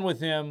be done with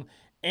him,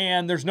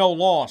 and there's no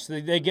loss.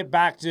 They get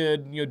back to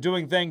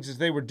doing things as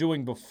they were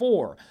doing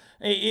before.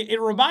 It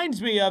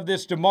reminds me of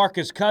this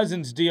DeMarcus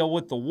Cousins deal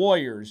with the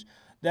Warriors,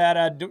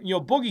 that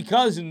Boogie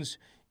Cousins,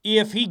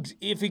 if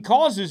he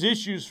causes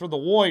issues for the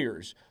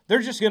Warriors, they're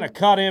just going to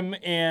cut him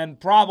and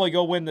probably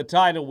go win the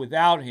title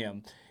without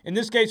him. In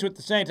this case with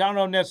the Saints, I don't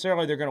know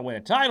necessarily they're going to win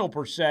a title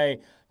per se,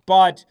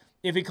 but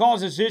if he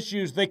causes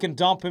issues, they can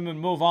dump him and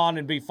move on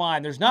and be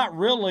fine. There's not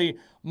really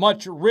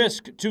much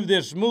risk to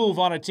this move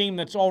on a team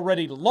that's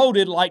already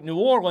loaded like New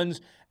Orleans,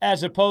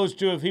 as opposed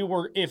to if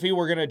he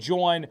were going to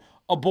join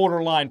a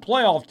borderline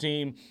playoff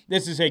team.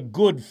 This is a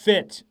good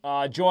fit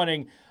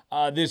joining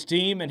this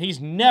team, and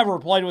he's never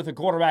played with a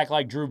quarterback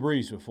like Drew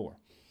Brees before.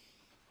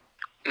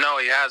 No,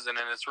 he hasn't,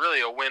 and it's really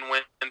a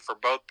win-win for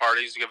both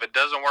parties. If it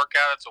doesn't work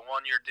out, it's a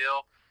one-year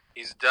deal.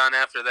 He's done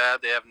after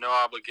that. They have no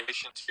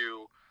obligation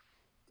to,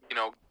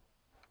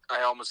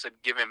 I almost said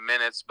give him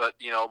minutes, but,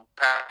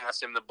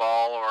 pass him the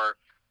ball or,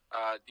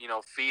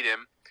 feed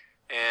him.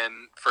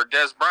 And for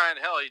Dez Bryant,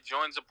 hell, he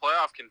joins a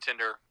playoff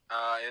contender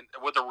and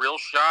with a real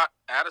shot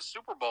at a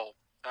Super Bowl.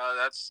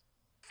 That's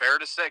fair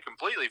to say,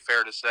 completely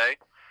fair to say.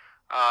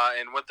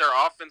 And with their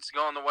offense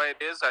going the way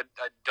it is, I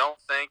don't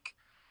think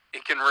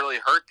it can really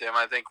hurt them.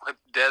 I think with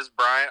Dez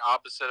Bryant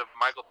opposite of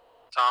Michael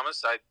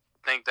Thomas, I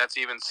think that's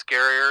even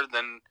scarier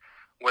than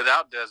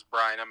without Dez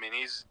Bryant. I mean,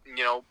 he's,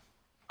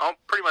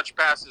 pretty much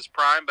past his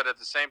prime, but at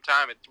the same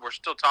time, we're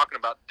still talking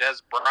about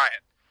Dez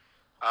Bryant.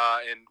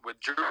 And with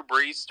Drew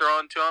Brees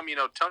throwing to him,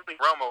 Tony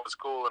Romo was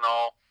cool and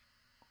all.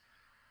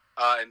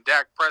 And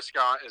Dak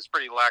Prescott is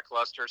pretty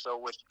lackluster. So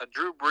with a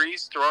Drew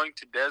Brees throwing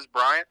to Dez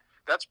Bryant,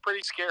 that's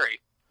pretty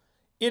scary.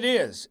 It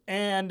is,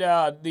 and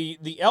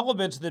the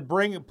elements that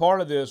bring part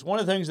of this, one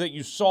of the things that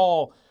you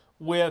saw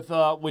with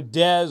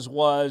Dez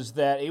was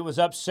that he was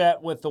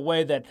upset with the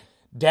way that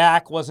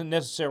Dak wasn't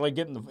necessarily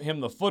getting him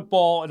the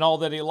football and all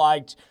that he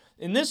liked.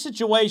 In this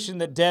situation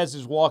that Dez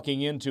is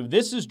walking into,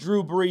 this is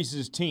Drew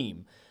Brees'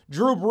 team.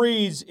 Drew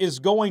Brees is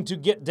going to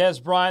get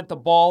Dez Bryant the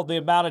ball the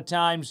amount of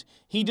times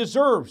he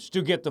deserves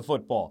to get the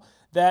football.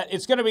 That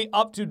it's going to be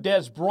up to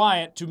Dez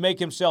Bryant to make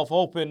himself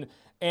open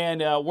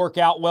and work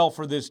out well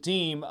for this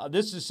team.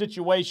 This is a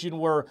situation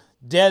where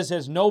Dez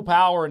has no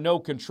power and no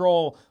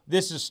control.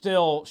 This is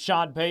still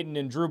Sean Payton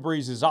and Drew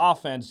Brees'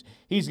 offense.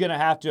 He's going to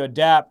have to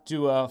adapt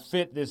to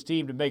fit this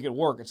team to make it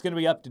work. It's going to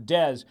be up to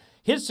Dez.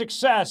 His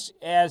success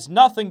has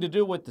nothing to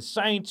do with the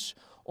Saints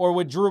or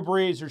with Drew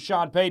Brees or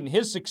Sean Payton.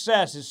 His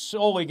success is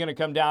solely going to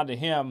come down to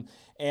him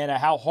and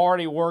how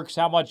hard he works,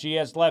 how much he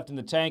has left in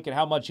the tank, and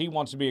how much he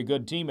wants to be a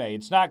good teammate.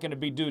 It's not going to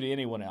be due to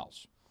anyone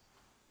else.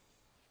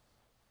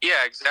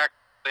 Yeah, exactly.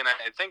 And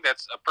I think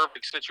that's a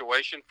perfect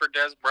situation for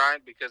Des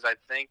Bryant because I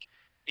think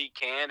he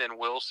can and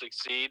will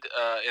succeed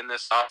in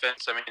this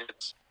offense. I mean,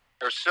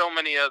 there's so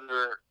many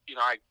other,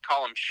 I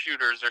call them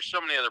shooters. There's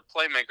so many other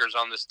playmakers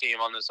on this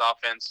team, on this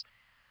offense,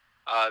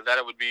 that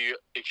it would be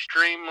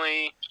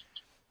extremely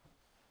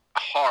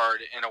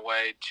hard in a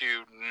way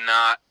to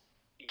not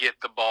get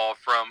the ball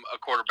from a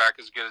quarterback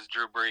as good as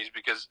Drew Brees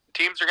because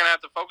teams are going to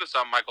have to focus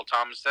on Michael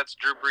Thomas. That's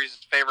Drew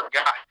Brees' favorite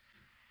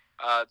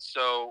guy.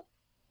 So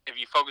if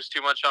you focus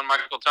too much on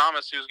Michael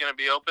Thomas, who's going to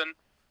be open?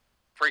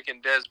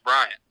 Freaking Des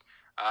Bryant.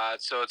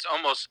 So it's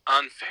almost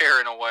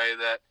unfair in a way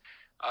that,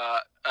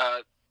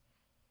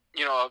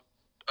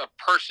 a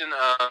person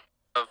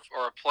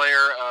or a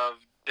player of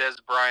Des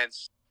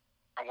Bryant's,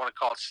 I want to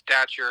call it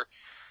stature,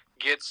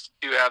 gets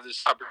to have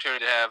this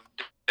opportunity to have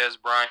Des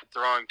Bryant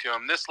throwing to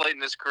him this late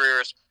in his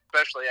career,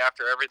 especially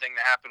after everything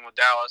that happened with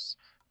Dallas,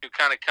 who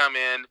kind of come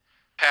in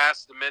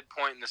past the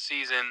midpoint in the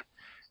season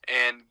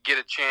and get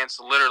a chance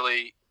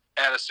literally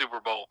at a Super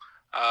Bowl.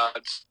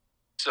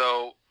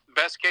 So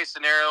best case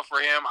scenario for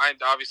him, I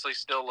obviously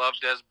still love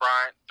Des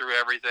Bryant through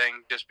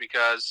everything just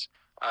because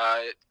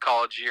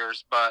college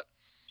years. But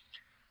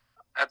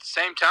at the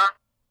same time,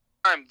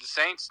 the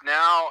Saints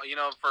now,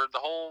 for the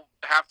whole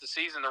half the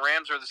season, the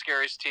Rams are the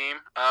scariest team.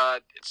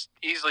 It's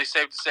easily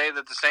safe to say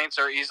that the Saints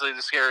are easily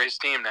the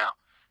scariest team now.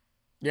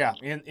 Yeah,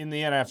 in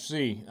the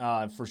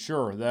NFC, for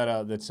sure,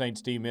 that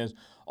Saints team is.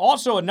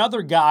 Also,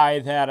 another guy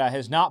that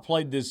has not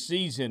played this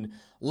season,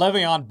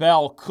 Le'Veon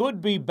Bell,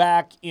 could be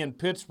back in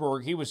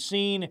Pittsburgh. He was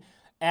seen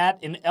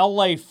at an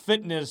LA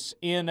Fitness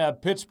in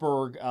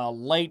Pittsburgh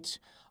late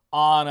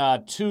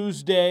on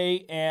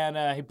Tuesday,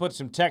 and he put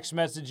some text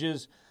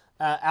messages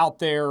out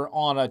there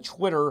on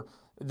Twitter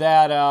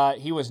that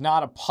he was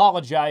not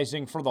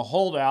apologizing for the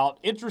holdout.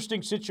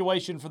 Interesting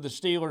situation for the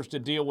Steelers to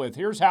deal with.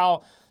 Here's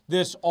how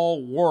this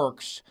all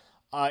works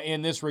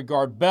in this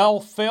regard. Bell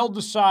failed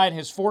to sign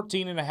his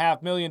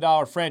 $14.5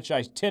 million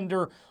franchise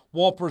tender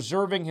while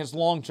preserving his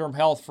long-term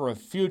health for a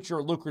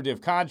future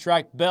lucrative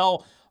contract.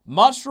 Bell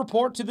must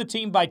report to the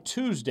team by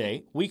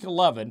Tuesday, Week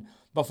 11,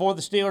 before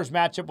the Steelers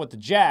match up with the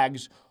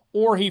Jags,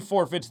 or he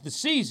forfeits the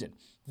season.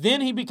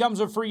 Then he becomes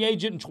a free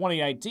agent in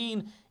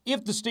 2019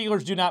 if the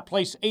Steelers do not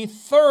place a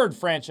third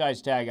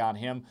franchise tag on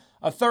him.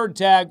 A third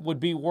tag would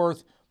be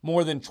worth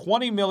more than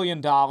 $20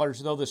 million,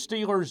 though the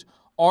Steelers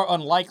are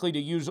unlikely to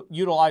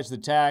utilize the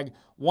tag.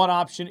 One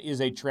option is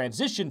a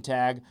transition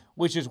tag,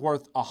 which is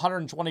worth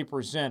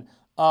 120%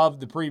 of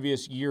the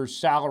previous year's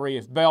salary.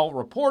 If Bell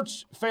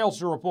fails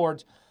to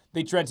report,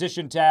 the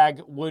transition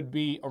tag would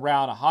be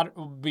around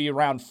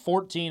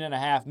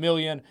 $14.5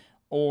 million,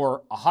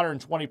 or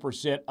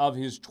 120% of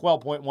his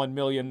 $12.1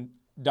 million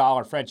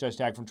franchise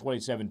tag from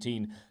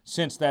 2017,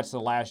 since that's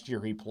the last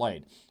year he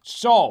played.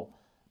 So,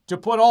 to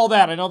put all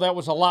that, I know that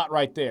was a lot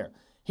right there.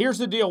 Here's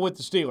the deal with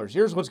the Steelers.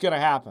 Here's what's going to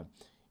happen.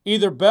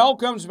 Either Bell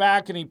comes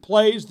back and he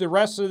plays the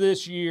rest of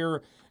this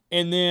year,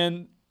 and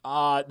then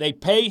they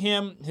pay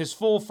him his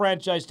full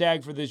franchise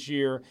tag for this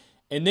year,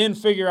 and then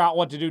figure out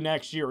what to do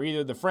next year,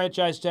 either the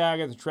franchise tag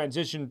or the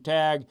transition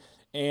tag,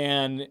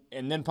 and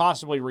then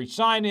possibly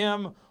re-sign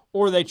him,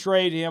 or they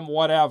trade him,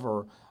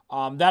 whatever.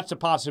 That's a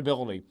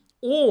possibility.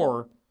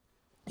 Or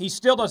he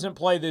still doesn't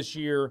play this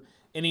year,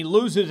 and he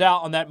loses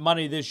out on that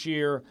money this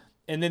year,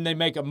 and then they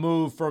make a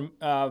move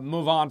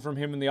on from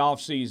him in the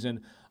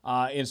offseason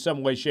in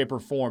some way, shape, or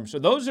form. So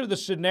those are the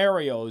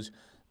scenarios.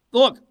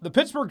 Look, the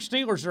Pittsburgh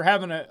Steelers are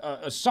having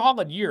a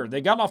solid year.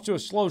 They got off to a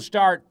slow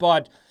start,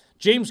 but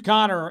James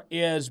Conner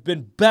has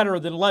been better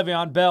than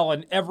Le'Veon Bell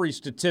in every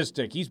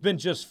statistic. He's been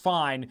just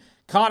fine.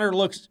 Conner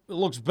looks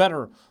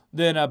better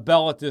than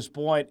Bell at this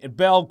point. And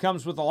Bell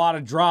comes with a lot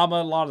of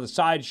drama, a lot of the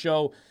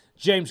sideshow.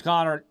 James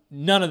Conner,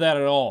 none of that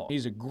at all.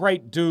 He's a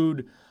great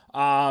dude.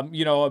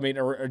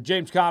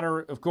 James Conner,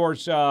 of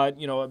course,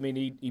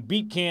 he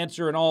beat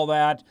cancer and all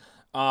that.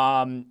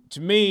 To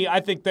me, I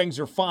think things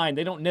are fine.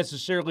 They don't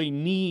necessarily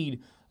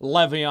need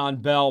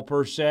Le'Veon Bell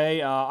per se.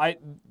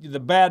 The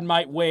bad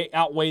might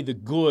outweigh the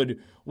good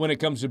when it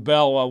comes to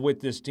Bell with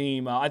this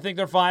team. I think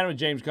they're fine with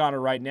James Conner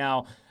right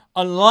now,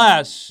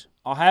 unless,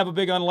 I'll have a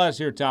big unless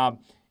here, Tom,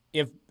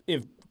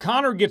 if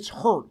Conner gets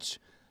hurt,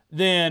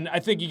 then I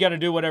think you got to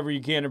do whatever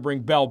you can to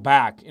bring Bell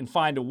back and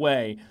find a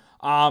way.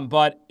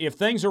 But if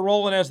things are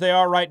rolling as they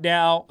are right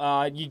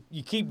now,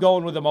 you keep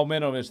going with the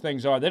momentum as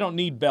things are. They don't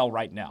need Bell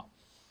right now.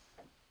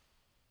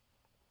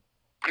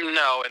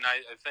 No, and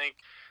I think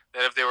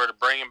that if they were to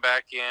bring him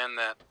back in,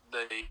 that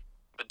the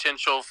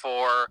potential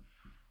for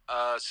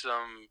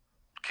some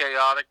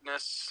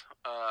chaoticness,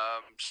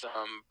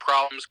 some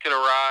problems could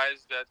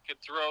arise that could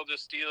throw the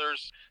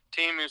Steelers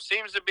team, who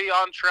seems to be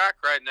on track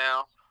right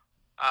now,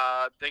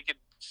 they could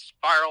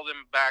spiral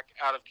them back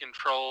out of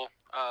control,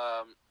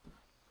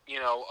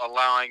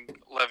 allowing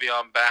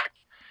Le'Veon back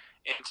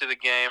into the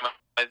game.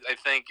 I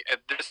think at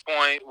this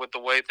point, with the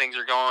way things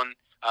are going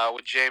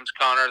with James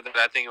Conner, that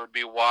I think it would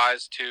be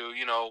wise to,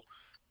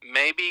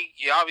 maybe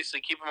you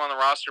obviously keep him on the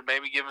roster,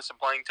 maybe give him some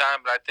playing time,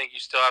 but I think you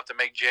still have to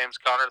make James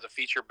Conner the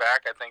feature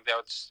back. I think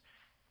that's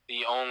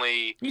the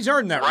only He's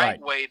earned that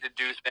right way to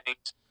do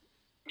things.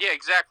 Yeah,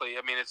 exactly.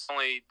 I mean, it's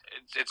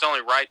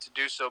only right to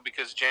do so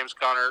because James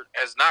Conner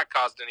has not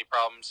caused any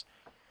problems,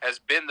 has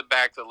been the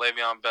back that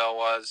Le'Veon Bell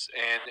was,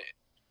 and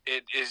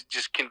it is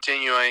just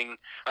continuing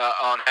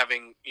on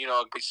having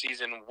a good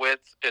season with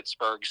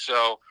Pittsburgh.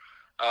 So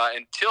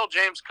until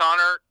James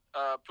Conner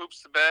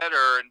poops the bed,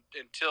 or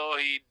until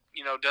he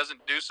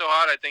doesn't do so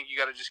hot, I think you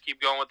got to just keep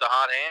going with the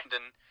hot hand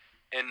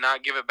and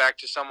not give it back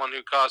to someone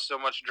who caused so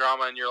much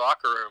drama in your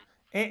locker room.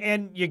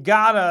 and you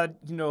gotta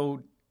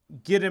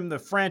get him the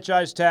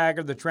franchise tag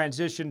or the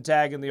transition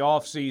tag in the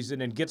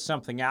offseason and get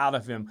something out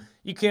of him.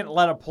 You can't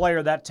let a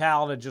player that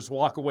talented just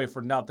walk away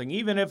for nothing,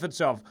 even if it's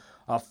a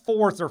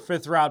fourth or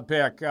fifth round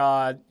pick.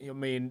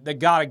 They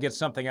got to get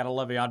something out of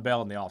Le'Veon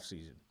Bell in the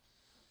offseason.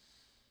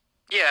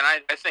 Yeah,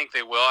 and I think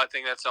they will. I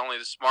think that's only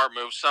the smart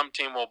move. Some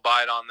team will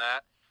bite on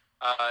that,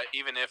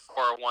 even if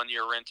for a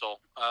one-year rental.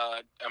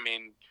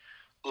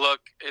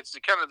 Look, it's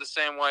kind of the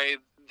same way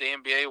the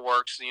NBA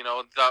works.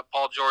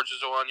 Paul George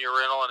was a one-year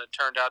rental, and it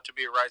turned out to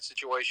be a right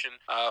situation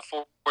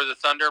for the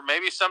Thunder.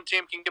 Maybe some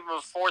team can give him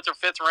a fourth or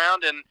fifth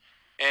round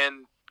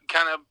and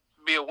kind of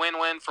be a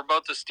win-win for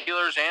both the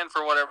Steelers and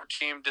for whatever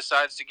team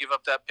decides to give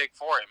up that pick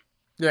for him.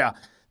 Yeah,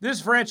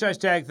 this franchise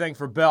tag thing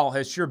for Bell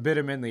has sure bit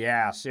him in the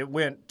ass. It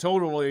went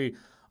totally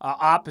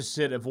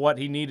opposite of what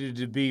he needed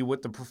to be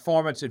with the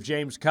performance of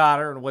James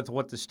Conner and with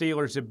what the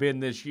Steelers have been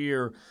this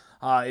year.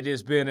 It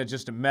has been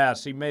just a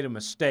mess. He made a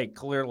mistake,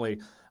 clearly.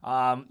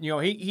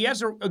 He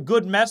has a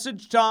good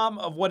message, Tom,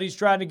 of what he's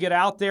trying to get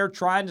out there,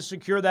 trying to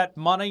secure that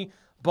money,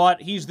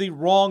 but he's the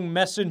wrong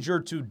messenger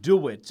to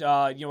do it,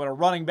 at a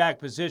running back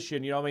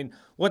position.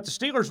 What the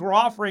Steelers were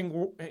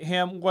offering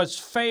him was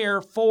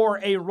fair for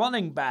a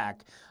running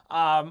back.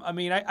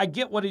 I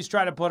get what he's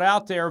trying to put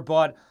out there,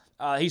 but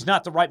he's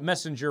not the right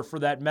messenger for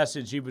that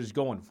message he was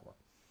going for.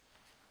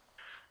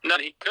 No,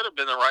 he could have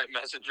been the right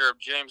messenger if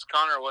James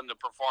Conner wouldn't have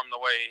performed the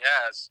way he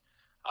has.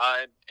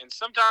 And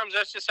sometimes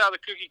that's just how the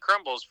cookie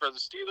crumbles. For the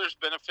Steelers'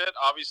 benefit,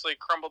 obviously it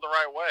crumbled the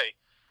right way.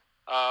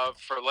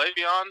 For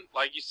Le'Veon,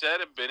 like you said,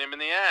 it bit him in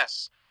the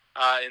ass.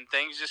 And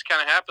things just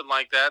kind of happened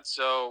like that.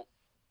 So,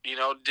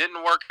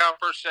 didn't work out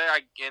per se.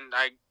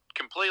 I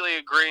completely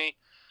agree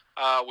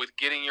with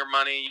getting your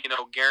money,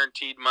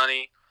 guaranteed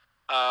money,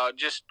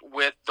 just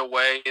with the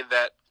way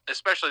that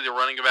especially the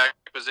running back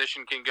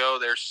position can go.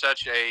 There's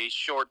such a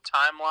short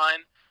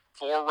timeline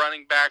for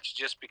running backs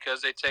just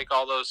because they take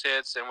all those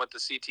hits, and with the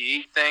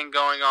CTE thing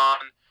going on,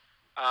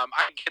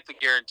 I get the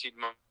guaranteed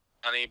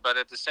money, but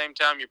at the same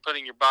time, you're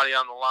putting your body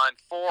on the line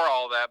for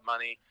all that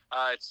money.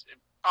 It's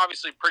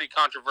obviously pretty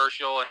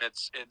controversial, and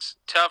it's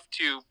tough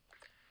to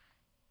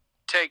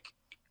take,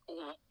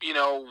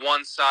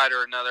 one side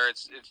or another.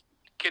 It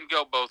can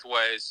go both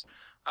ways.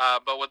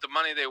 But with the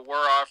money they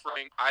were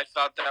offering, I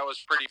thought that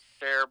was pretty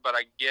fair. But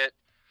I get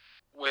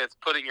with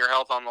putting your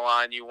health on the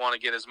line, you want to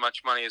get as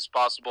much money as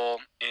possible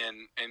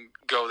and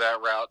go that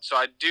route. So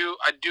I do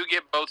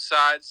get both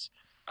sides.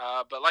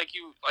 But like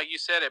you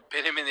said, it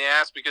bit him in the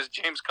ass because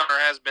James Conner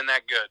has been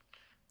that good.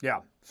 Yeah,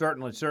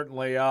 certainly.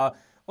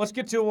 We'll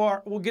get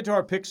to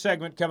our pick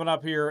segment coming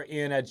up here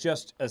in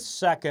just a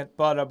second.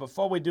 But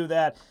before we do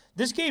that,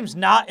 this game's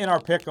not in our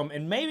pick'em,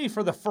 and maybe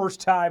for the first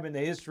time in the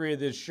history of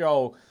this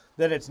show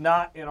that it's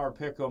not in our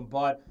pick'em.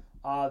 But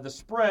the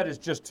spread is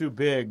just too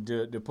big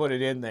to put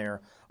it in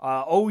there.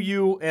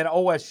 OU and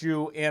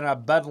OSU in a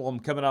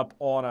Bedlam coming up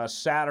on a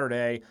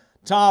Saturday.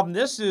 Tom,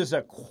 this is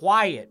a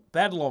quiet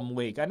Bedlam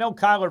week. I know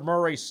Kyler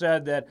Murray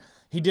said that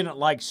he didn't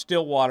like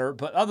Stillwater,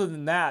 but other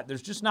than that,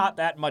 there's just not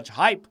that much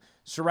hype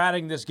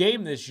surrounding this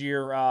game this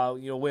year,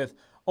 with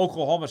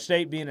Oklahoma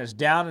State being as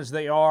down as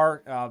they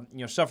are,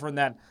 suffering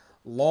that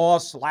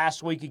loss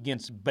last week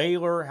against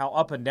Baylor, how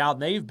up and down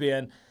they've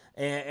been.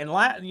 And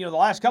the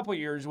last couple of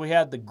years, we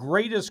had the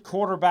greatest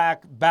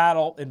quarterback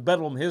battle in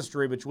Bedlam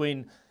history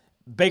between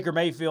Baker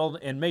Mayfield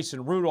and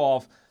Mason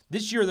Rudolph.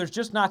 This year, there's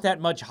just not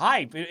that much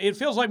hype. It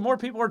feels like more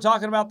people are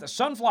talking about the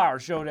Sunflower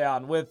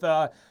Showdown with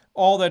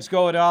all that's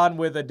going on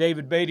with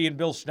David Beaty and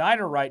Bill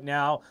Snyder right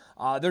now.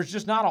 There's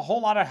just not a whole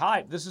lot of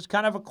hype. This is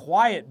kind of a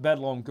quiet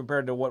Bedlam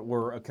compared to what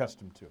we're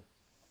accustomed to.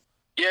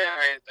 Yeah,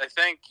 I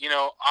think,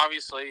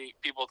 obviously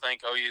people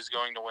think OU is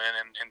going to win,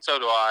 and so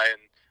do I.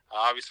 And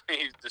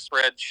obviously the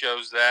spread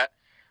shows that.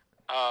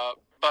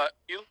 But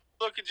you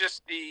look at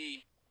just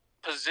the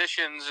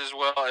positions as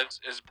well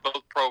as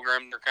both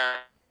programs are kind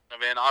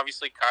of in.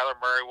 Obviously, Kyler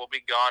Murray will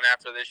be gone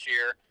after this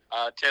year.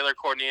 Taylor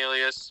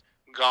Cornelius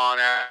gone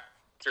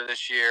after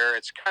this year.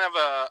 It's kind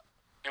of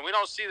and we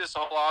don't see this a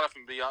whole lot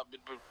often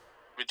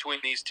between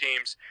these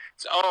teams.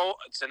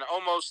 It's an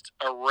almost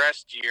a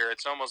rest year.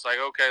 It's almost like,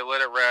 okay,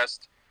 let it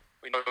rest.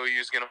 We know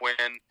OU's going to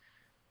win.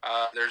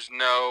 There's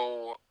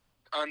no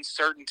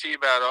uncertainty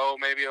about,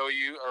 maybe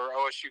OU or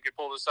OSU could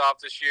pull this off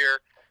this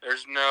year.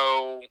 There's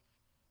no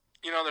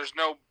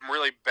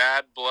really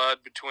bad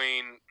blood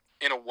between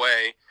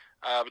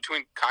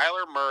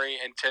Kyler Murray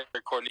and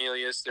Taylor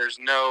Cornelius. There's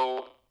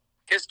no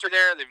history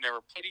there. They've never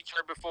played each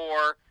other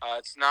before.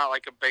 It's not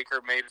like a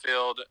Baker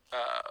Mayfield,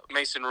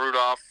 Mason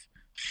Rudolph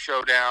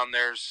showdown.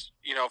 There's,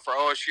 for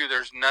OSU,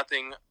 there's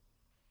nothing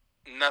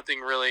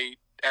really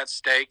at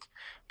stake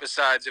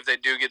besides if they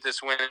do get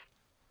this win.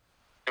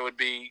 It would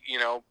be,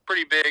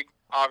 pretty big,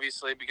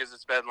 obviously, because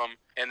it's Bedlam,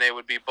 and they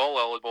would be bowl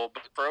eligible.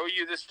 But for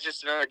OU, this is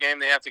just another game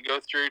they have to go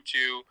through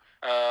to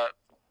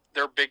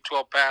their Big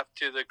 12 path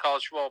to the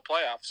college football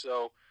playoff.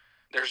 So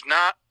there's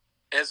not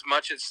as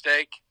much at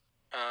stake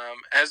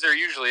as there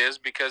usually is,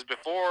 because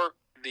before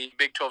the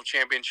Big 12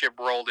 championship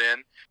rolled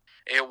in,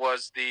 it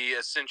was the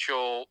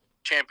essential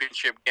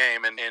championship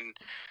game, and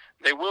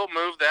they will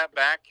move that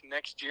back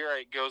next year.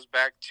 It goes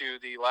back to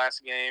the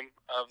last game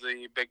of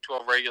the Big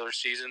 12 regular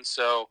season.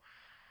 So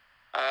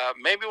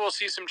maybe we'll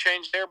see some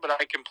change there, but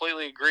I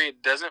completely agree.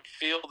 It doesn't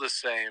feel the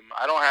same.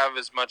 I don't have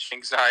as much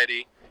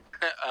anxiety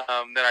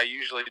that I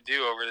usually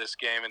do over this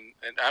game,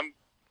 and I'm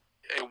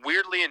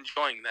weirdly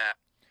enjoying that.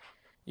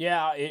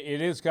 Yeah,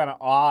 it is kind of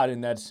odd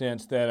in that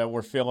sense that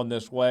we're feeling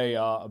this way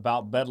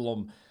about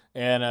Bedlam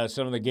and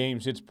some of the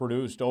games it's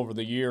produced over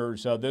the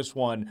years. This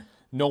one,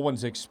 no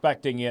one's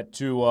expecting it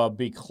to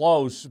be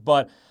close.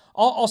 But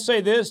I'll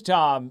say this,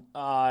 Tom.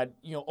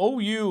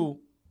 OU,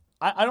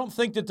 I don't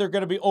think that they're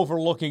going to be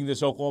overlooking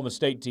this Oklahoma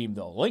State team,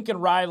 though. Lincoln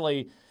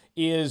Riley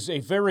is a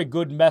very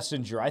good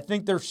messenger. I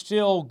think they're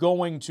still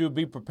going to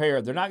be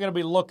prepared. They're not going to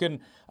be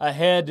looking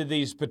ahead to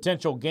these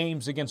potential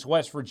games against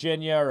West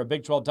Virginia or a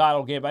Big 12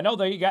 title game. I know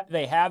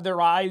they have their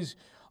eyes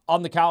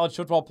on the college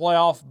football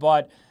playoff,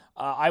 but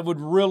I would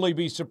really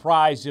be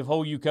surprised if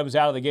OU comes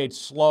out of the gate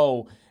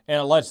slow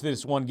and lets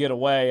this one get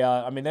away.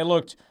 They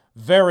looked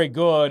very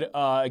good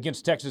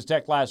against Texas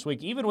Tech last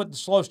week. Even with the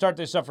slow start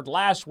they suffered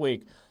last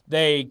week,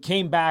 they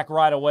came back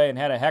right away and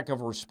had a heck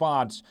of a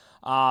response.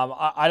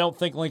 I don't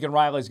think Lincoln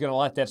Riley is going to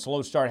let that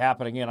slow start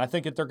happen again. I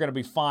think that they're going to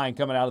be fine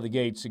coming out of the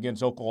gates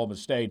against Oklahoma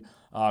State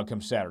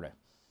come Saturday.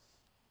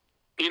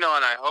 And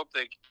I hope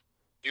they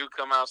do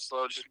come out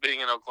slow, just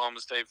being an Oklahoma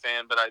State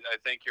fan, but I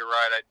think you're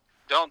right. I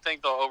don't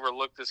think they'll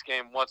overlook this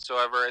game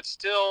whatsoever. It's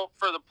still,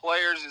 for the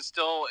players, it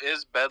still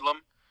is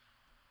Bedlam.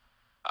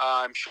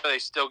 I'm sure they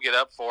still get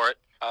up for it.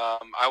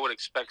 I would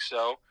expect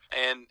so.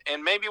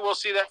 And maybe we'll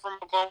see that from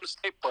Oklahoma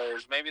State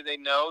players. Maybe they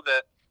know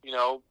that,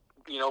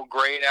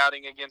 great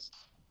outing against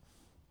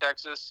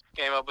Texas,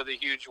 came up with a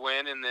huge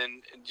win, and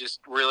then just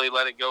really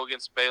let it go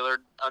against Baylor,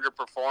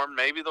 underperformed.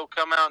 Maybe they'll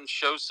come out and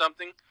show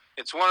something.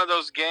 It's one of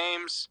those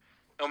games,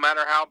 no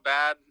matter how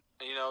bad,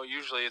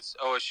 usually it's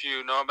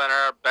OSU, no matter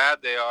how bad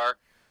they are,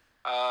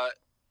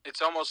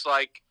 it's almost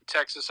like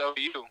Texas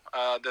OU,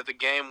 that the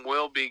game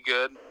will be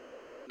good.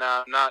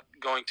 Now, I'm not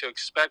going to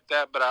expect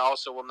that, but I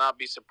also will not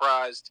be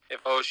surprised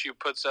if OSU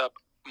puts up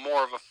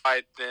more of a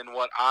fight than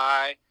what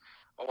I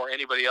or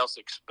anybody else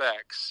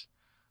expects.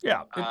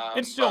 Yeah,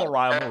 it's still a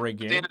rivalry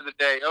game. At the end of the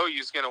day,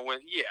 OU's going to win.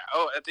 Yeah,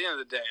 at the end of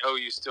the day,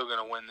 OU's still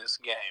going to win this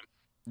game.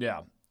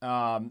 Yeah.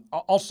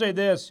 I'll say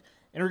this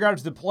in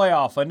regards to the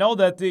playoff. I know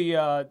that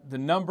the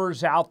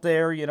numbers out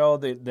there,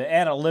 the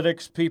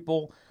analytics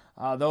people,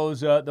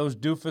 those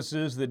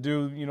doofuses that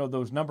do,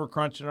 those number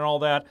crunching and all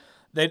that,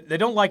 they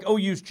don't like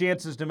OU's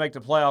chances to make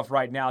the playoff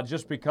right now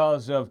just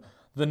because of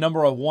the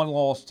number of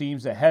one-loss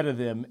teams ahead of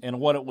them and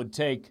what it would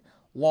take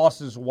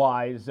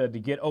losses-wise to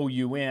get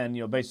OU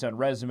in, based on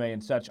resume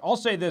and such. I'll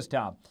say this,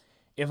 Tom.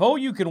 If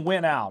OU can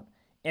win out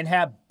and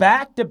have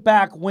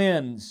back-to-back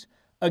wins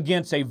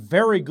against a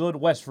very good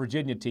West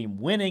Virginia team,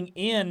 winning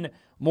in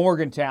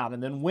Morgantown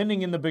and then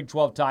winning in the Big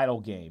 12 title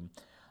game,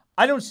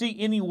 I don't see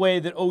any way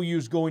that OU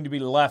is going to be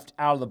left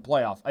out of the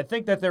playoff. I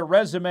think that their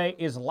resume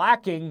is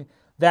lacking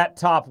that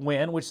top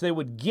win, which they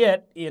would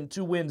get in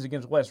 2 wins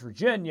against West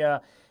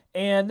Virginia.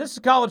 And this is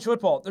college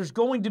football. There's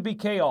going to be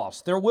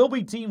chaos. There will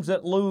be teams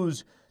that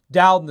lose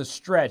down the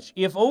stretch.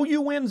 If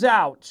OU wins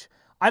out,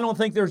 I don't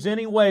think there's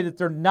any way that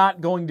they're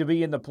not going to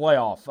be in the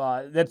playoff.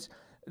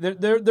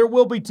 There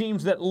will be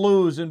teams that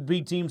lose and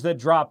be teams that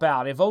drop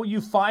out. If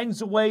OU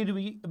finds a way to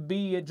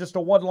be just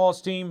a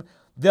one-loss team,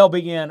 they'll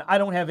be in. I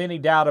don't have any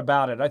doubt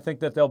about it. I think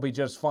that they'll be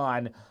just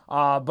fine.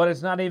 But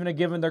it's not even a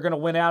given they're going to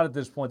win out at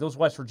this point. Those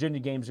West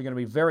Virginia games are going to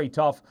be very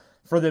tough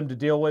for them to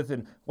deal with.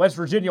 And West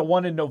Virginia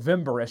won in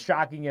November, as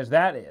shocking as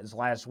that is,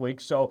 last week.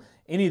 So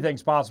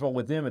anything's possible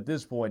with them at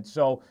this point.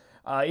 So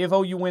if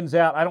OU wins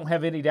out, I don't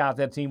have any doubt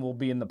that team will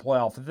be in the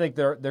playoff. I think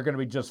they're going to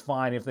be just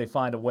fine if they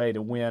find a way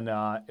to win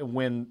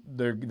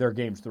their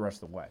games the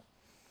rest of the way.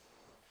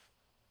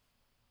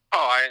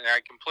 Oh, I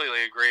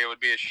completely agree. It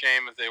would be a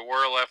shame if they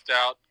were left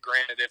out.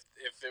 Granted,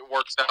 if it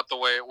works out the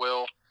way it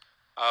will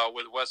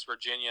with West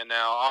Virginia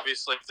now.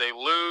 Obviously, if they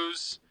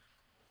lose,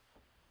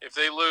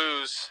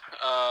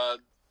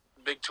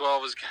 Big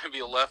 12 is going to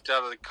be left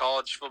out of the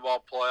college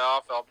football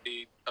playoff. I'll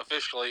be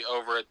officially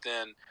over it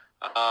then.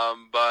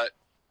 But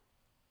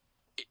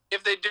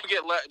if they do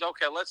get let's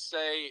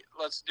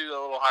do a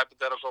little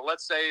hypothetical.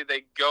 Let's say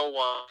they go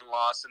one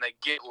loss and they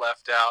get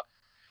left out.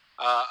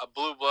 A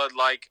blue blood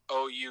like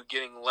OU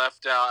getting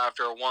left out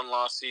after a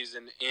one-loss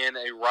season in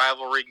a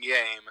rivalry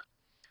game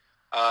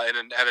at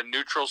a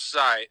neutral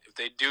site. If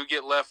they do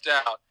get left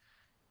out,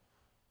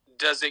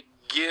 does it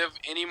give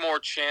any more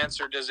chance,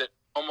 or does it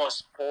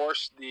almost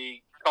force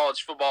the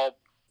college football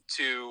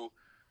to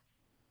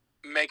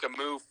make a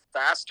move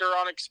faster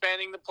on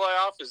expanding the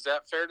playoff. Is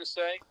that fair to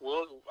say?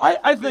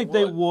 I think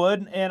they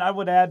would, and I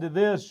would add to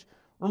this.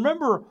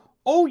 Remember,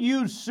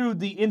 OU sued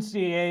the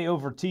NCAA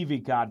over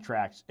TV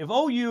contracts. If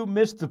OU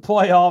missed the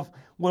playoff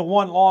with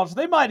one loss,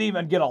 they might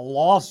even get a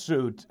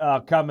lawsuit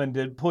coming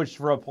to push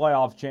for a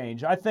playoff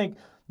change. I think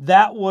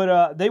that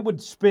would they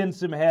would spin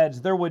some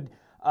heads. There would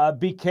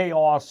be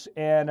chaos,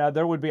 and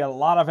there would be a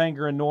lot of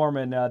anger in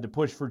Norman to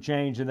push for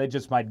change, and they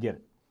just might get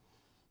it.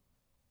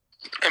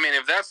 I mean,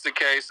 if that's the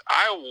case,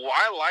 I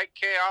like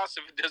chaos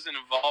if it doesn't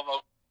involve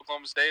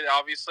Oklahoma State,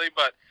 obviously,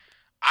 but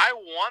I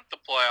want the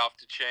playoff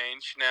to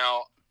change.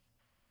 Now,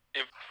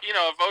 if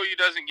OU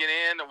doesn't get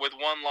in with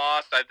one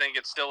loss, I think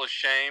it's still a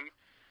shame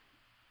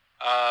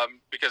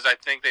because I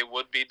think they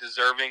would be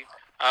deserving.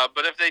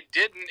 But if they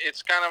didn't,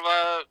 it's kind of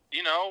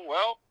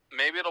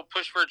maybe it'll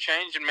push for a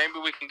change and maybe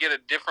we can get a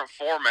different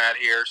format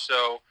here.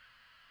 So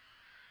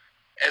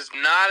as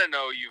not an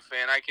OU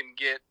fan,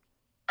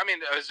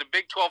 as a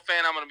Big 12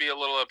 fan, I'm going to be a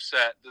little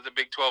upset that the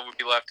Big 12 would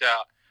be left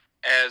out.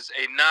 As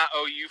a not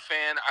OU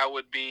fan, I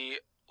would be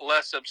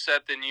less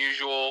upset than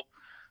usual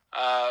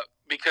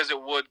because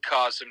it would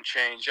cause some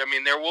change. I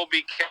mean, there will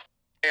be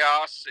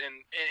chaos, and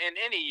in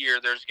any year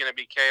there's going to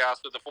be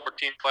chaos with the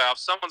 14 playoffs.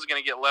 Someone's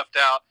going to get left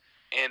out,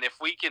 and if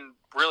we can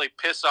really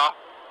piss off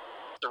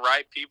the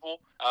right people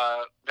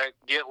that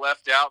get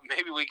left out,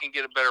 maybe we can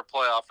get a better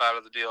playoff out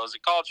of the deal. As a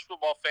college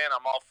football fan,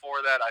 I'm all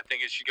for that. I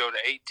think it should go to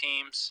 8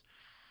 teams.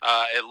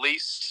 At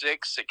least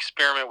 6,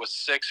 experiment with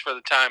 6 for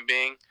the time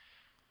being,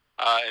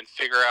 and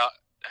figure out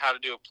how to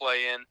do a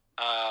play-in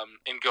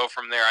and go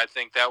from there. I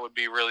think that would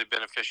be really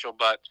beneficial,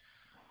 but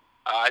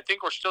I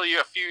think we're still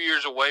a few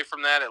years away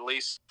from that, at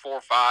least 4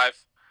 or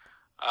 5.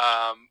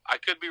 I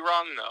could be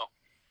wrong, though.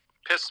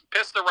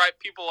 Piss the right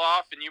people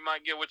off, and you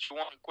might get what you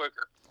want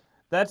quicker.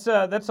 That's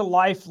a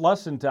life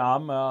lesson,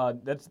 Tom.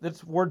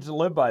 That's words to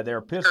live by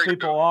there. Piss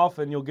people off,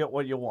 and you'll get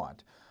what you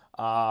want.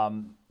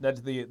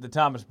 That's the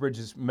Thomas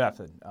Bridges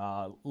method.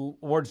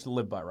 Words to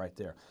live by right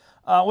there.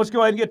 Let's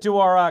go ahead and get to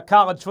our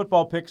college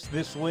football picks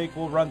this week.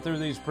 We'll run through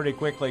these pretty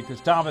quickly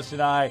because Thomas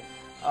and I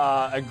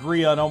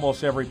agree on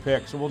almost every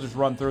pick, so we'll just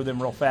run through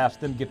them real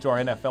fast, then get to our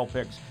NFL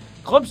picks.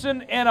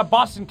 Clemson and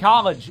Boston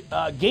College.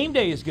 Game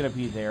day is going to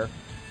be there.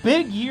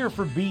 Big year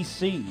for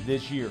BC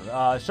this year.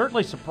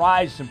 Certainly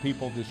surprised some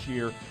people this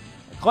year.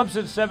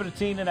 Clemson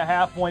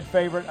 17.5-point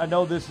favorite. I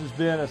know this has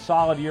been a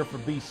solid year for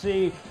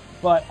BC,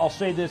 but I'll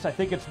say this, I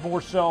think it's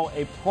more so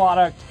a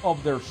product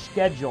of their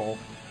schedule.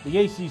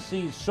 The ACC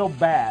is so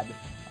bad.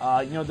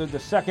 They're the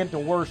second to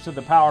worst of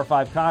the Power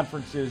 5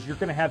 conferences. You're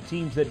going to have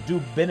teams that do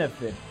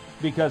benefit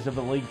because of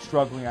the league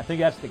struggling. I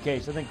think that's the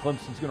case. I think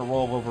Clemson's going to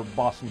roll over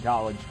Boston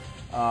College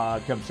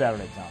come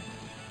Saturday, Tom.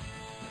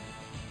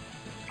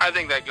 I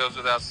think that goes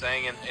without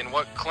saying. And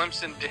what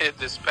Clemson did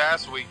this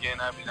past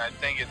weekend, I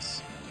think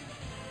it's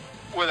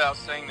without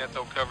saying that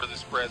they'll cover the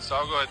spread. So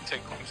I'll go ahead and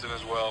take Clemson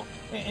as well.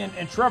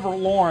 And Trevor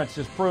Lawrence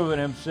has proven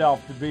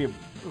himself to be a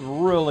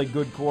really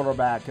good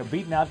quarterback.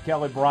 Beating out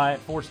Kelly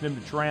Bryant, forcing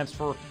him to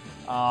transfer.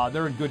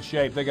 They're in good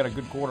shape. They got a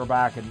good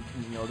quarterback, and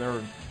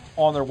they're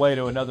on their way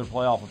to another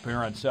playoff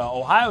appearance.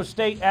 Ohio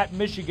State at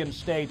Michigan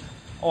State.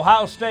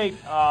 Ohio State,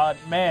 have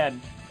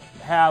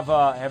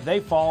they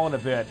fallen a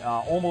bit?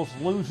 Almost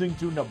losing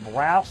to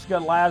Nebraska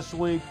last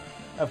week.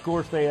 Of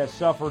course, they had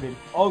suffered an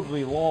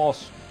ugly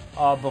loss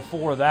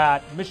before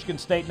that. Michigan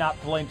State not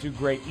playing too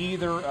great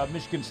either.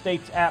 Michigan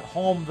State's at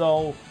home,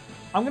 though.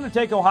 I'm going to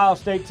take Ohio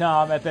State,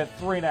 Tom, at that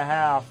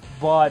 3.5,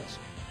 but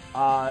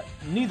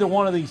neither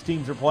one of these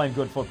teams are playing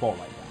good football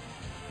right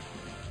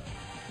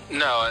now.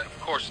 No, of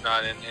course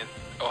not. And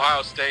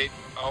Ohio State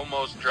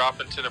almost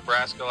dropping to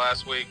Nebraska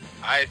last week.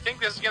 I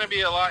think this is going to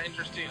be a lot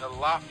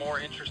more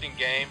interesting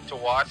game to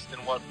watch than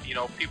what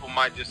people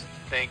might just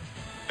think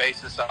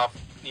based off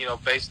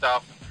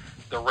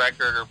the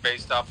record or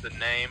based off the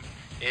name.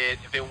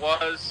 If it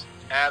was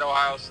at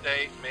Ohio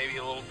State, maybe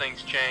a little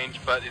things change,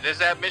 but it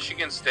is at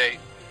Michigan State.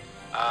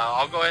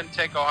 I'll go ahead and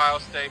take Ohio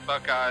State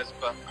Buckeyes,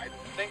 but I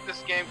think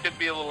this game could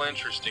be a little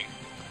interesting.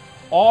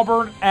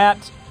 Auburn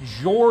at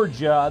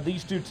Georgia.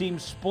 These two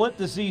teams split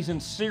the season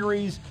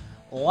series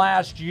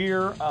last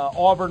year.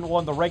 Auburn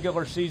won the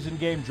regular season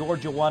game.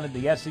 Georgia won in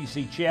the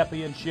SEC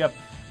championship.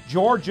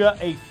 Georgia,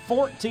 a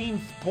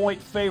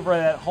 14-point favorite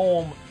at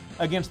home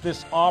against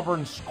this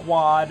Auburn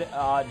squad.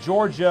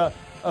 Georgia,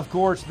 of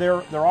course,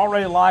 they're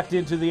already locked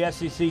into the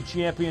SEC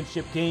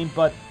championship game,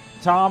 but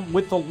Tom,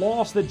 with the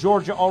loss that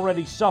Georgia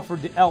already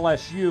suffered to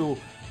LSU,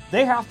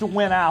 they have to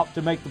win out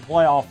to make the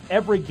playoff.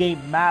 Every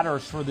game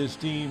matters for this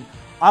team.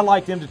 I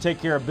like them to take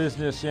care of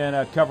business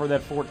and cover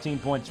that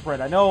 14-point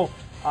spread. I know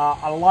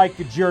I like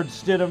Jared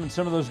Stidham and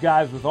some of those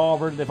guys with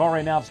Auburn. They've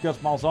already announced Gus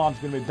Malzahn's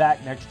going to be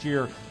back next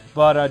year,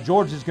 but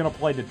Georgia's going to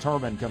play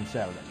determined come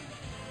Saturday.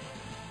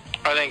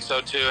 I think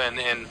so, too,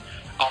 and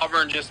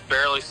Auburn just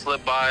barely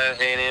slipped by an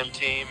A&M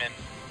team, and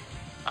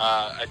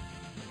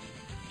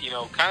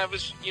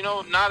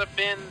not have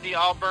been the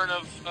Auburn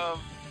of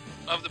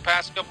the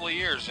past couple of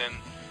years. And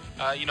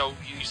you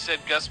said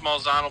Gus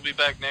Malzahn will be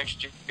back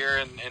next year,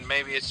 and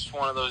maybe it's just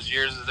one of those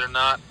years that they're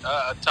not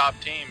a top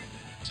team.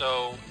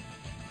 So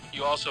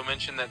you also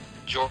mentioned that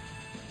Georgia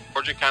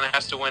kind of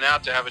has to win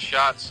out to have a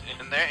shot,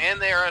 and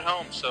they are at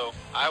home. So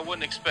I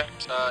wouldn't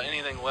expect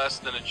anything less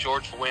than a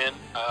Georgia win.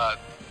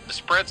 The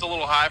spread's a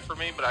little high for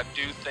me, but I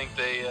do think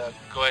they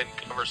go ahead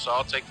and cover, so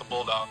I'll take the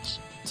Bulldogs.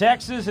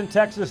 Texas and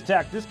Texas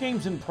Tech. This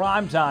game's in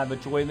prime time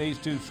between these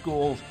two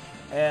schools,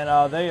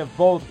 and they have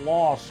both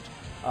lost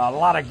a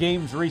lot of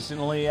games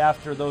recently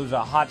after those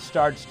hot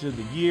starts to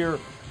the year.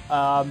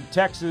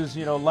 Texas,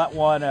 let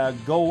one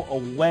go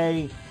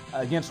away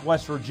against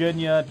West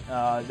Virginia.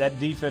 That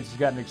defense has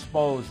gotten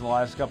exposed the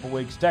last couple of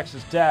weeks.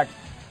 Texas Tech,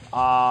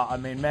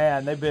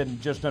 they've been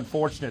just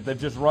unfortunate. They've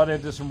just run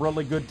into some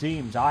really good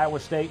teams.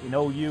 Iowa State and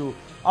OU.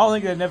 I don't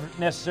think they never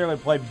necessarily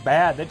played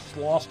bad. They just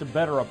lost to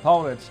better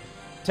opponents.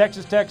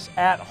 Texas Tech's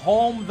at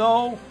home,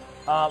 though.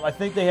 I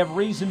think they have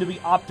reason to be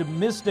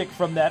optimistic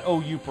from that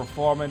OU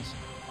performance.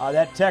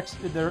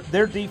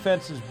 Their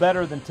defense is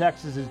better than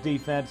Texas's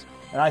defense,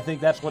 and I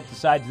think that's what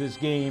decides this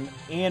game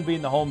and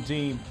being the home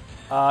team.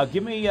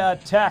 Give me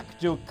Tech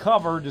to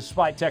cover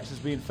despite Texas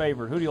being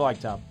favored. Who do you like,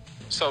 Tom?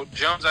 So,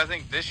 Jones, I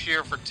think this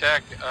year for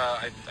Tech,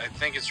 I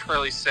think it's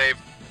really saved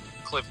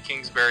Cliff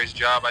Kingsbury's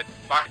job.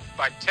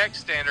 By Tech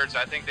standards,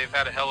 I think they've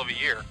had a hell of a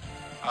year.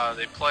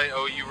 They play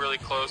OU really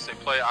close. They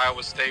play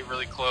Iowa State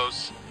really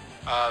close.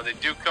 They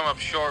do come up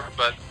short,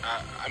 but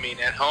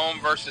at home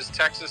versus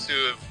Texas,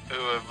 who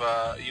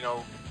have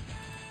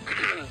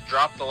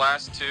dropped the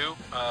last two.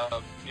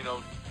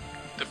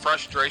 The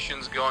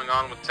frustrations going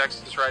on with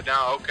Texas right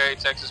now. Okay,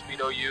 Texas beat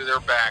OU, they're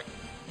back.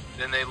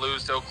 Then they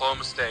lose to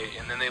Oklahoma State,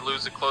 and then they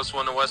lose a close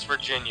one to West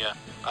Virginia.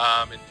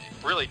 And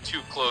really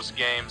two close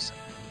games.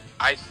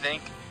 I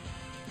think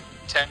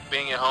Tech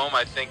being at home,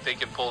 I think they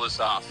can pull this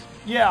off.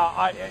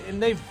 Yeah,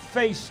 and they've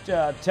faced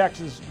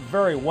Texas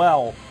very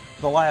well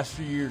the last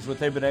few years, what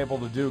they've been able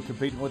to do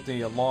competing with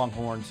the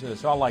Longhorns.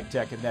 So I like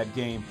Tech in that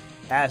game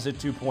as a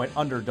 2-point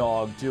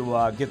underdog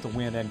to get the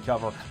win and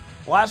cover.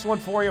 Last one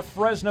for you,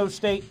 Fresno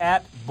State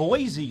at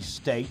Boise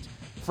State.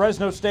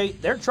 Fresno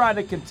State, they're trying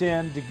to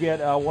contend to get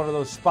one of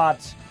those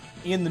spots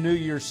in the New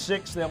Year's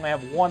Six. They only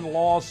have one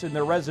loss, and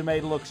their resume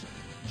looks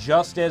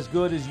just as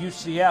good as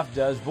UCF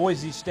does.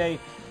 Boise State,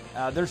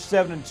 they're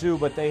 7-2,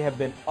 but they have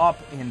been up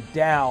and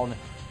down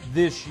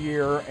this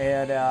year,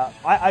 and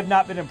I've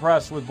not been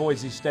impressed with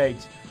Boise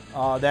State,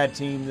 that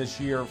team this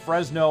year.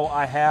 Fresno,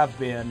 I have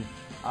been.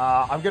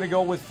 I'm going to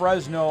go with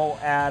Fresno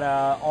at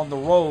on the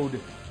road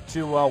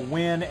to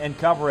win and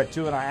cover at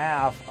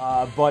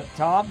 2.5. But,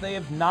 Tom, they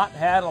have not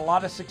had a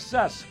lot of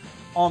success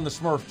on the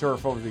Smurf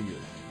turf over the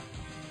years.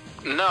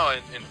 No,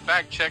 in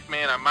fact, check me,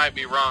 and I might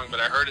be wrong, but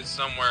I heard it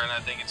somewhere, and I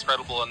think it's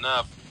credible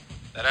enough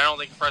that I don't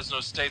think Fresno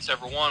State's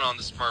ever won on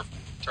the Smurf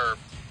turf.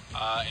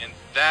 And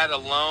that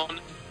alone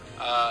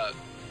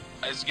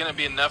is going to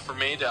be enough for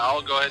me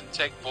I'll go ahead and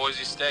take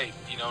Boise State.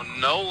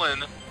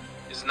 Nolan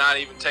is not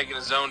even taking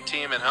his own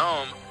team at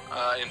home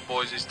in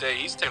Boise State.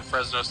 He's taking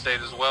Fresno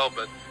State as well,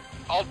 but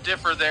I'll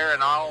differ there,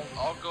 and I'll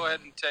go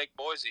ahead and take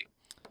Boise.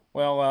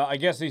 Well, I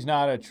guess he's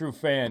not a true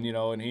fan,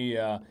 and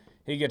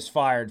he gets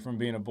fired from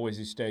being a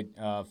Boise State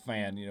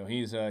fan.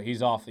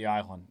 He's off the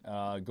island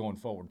going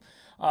forward.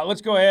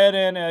 Let's go ahead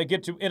and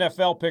get to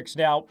NFL picks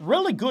now.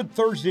 Really good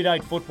Thursday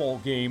night football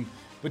game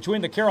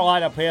between the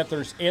Carolina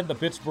Panthers and the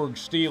Pittsburgh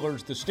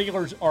Steelers. The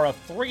Steelers are a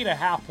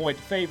 3.5-point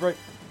favorite,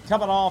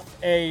 coming off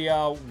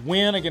a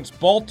win against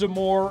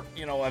Baltimore,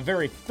 a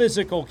very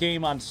physical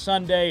game on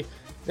Sunday.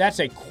 That's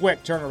a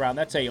quick turnaround.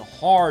 That's a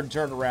hard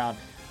turnaround.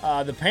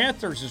 The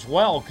Panthers as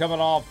well, coming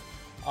off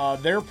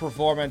their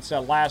performance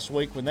last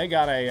week when they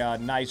got a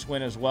nice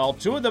win as well.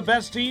 Two of the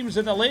best teams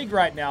in the league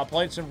right now,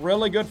 playing some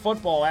really good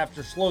football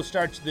after slow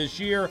starts this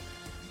year.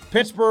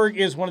 Pittsburgh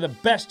is one of the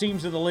best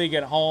teams in the league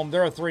at home.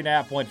 They're a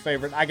 3.5-point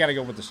favorite. I got to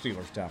go with the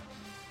Steelers, Tom.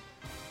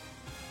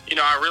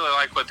 I really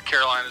like what the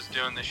Carolina's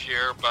doing this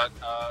year, but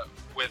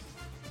with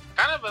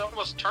kind of an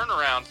almost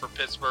turnaround for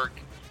Pittsburgh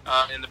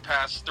in the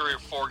past 3 or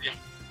 4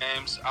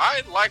 games,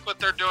 I like what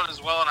they're doing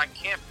as well, and I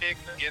can't pick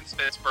against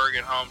Pittsburgh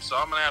at home, so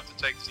I'm going to have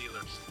to take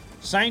Steelers.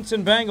 Saints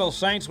and Bengals.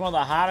 Saints, one of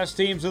the hottest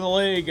teams in the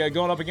league,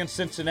 going up against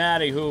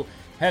Cincinnati, who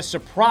has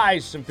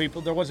surprised some people.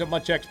 There wasn't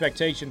much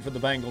expectation for the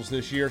Bengals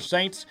this year.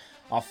 Saints,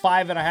 a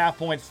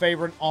 5.5-point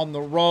favorite on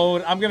the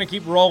road. I'm going to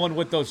keep rolling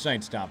with those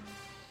Saints, Tom.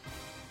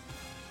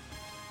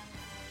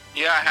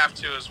 Yeah, I have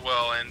to as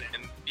well. And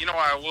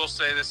I will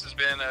say this has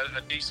been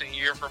a decent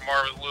year for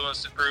Marvin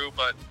Lewis and crew,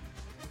 but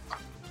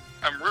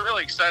I'm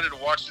really excited to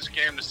watch this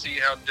game to see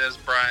how Des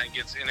Bryant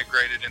gets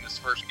integrated in this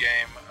first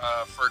game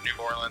for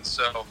New Orleans.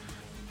 So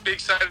be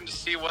excited to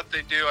see what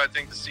they do. I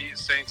think the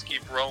Saints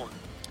keep rolling.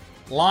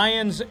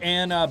 Lions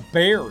and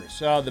Bears.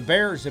 The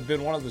Bears have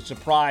been one of the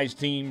surprise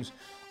teams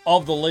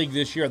of the league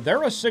this year.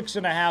 They're a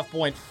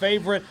 6.5-point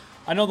favorite.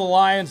 I know the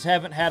Lions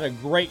haven't had a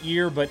great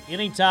year, but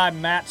anytime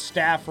Matt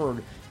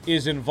Stafford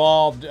is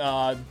involved,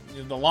 the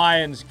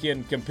Lions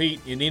can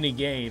compete in any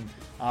game.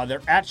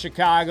 They're at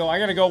Chicago. I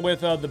got to go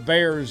with the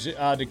Bears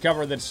to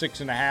cover that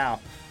 6.5.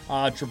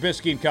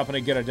 Trubisky and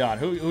company get it done.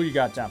 Who you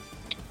got, Tom?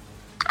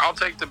 I'll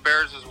take the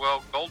Bears as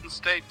well. Golden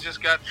State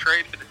just got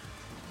traded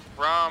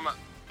from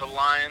the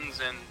Lions,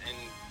 and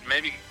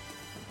maybe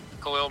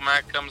Khalil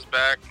Mack comes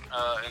back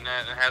and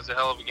has a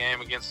hell of a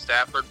game against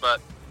Stafford.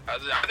 But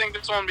I think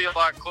this one will be a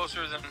lot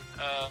closer than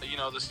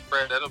the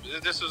spread.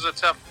 This was a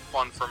tough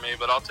one for me,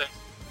 but I'll take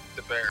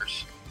the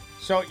Bears.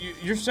 So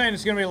you're saying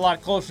it's going to be a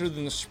lot closer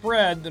than the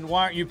spread. Then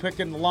why aren't you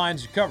picking the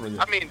Lions to cover this?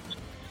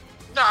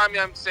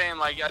 I'm saying,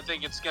 I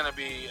think it's going to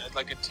be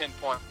like a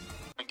 10-point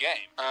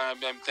game.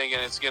 I'm thinking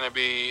it's going to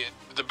be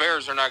the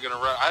Bears are not going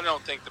to run. I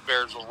don't think the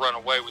Bears will run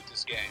away with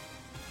this game.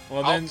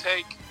 Well, then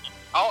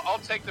I'll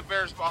take the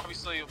Bears,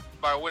 obviously,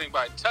 by winning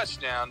by a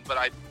touchdown, but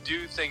I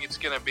do think it's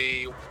going to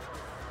be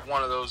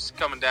one of those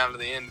coming down to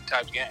the end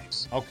type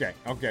games. Okay,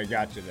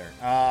 got you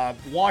there.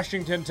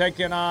 Washington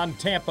taking on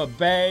Tampa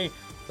Bay.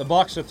 The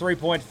Bucs a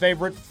 3-point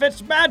favorite.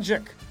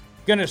 Fitzmagic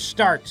going to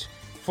start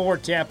for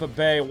Tampa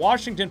Bay.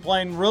 Washington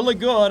playing really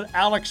good.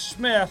 Alex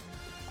Smith.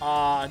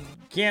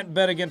 Can't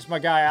bet against my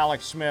guy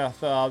Alex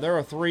Smith. They're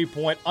a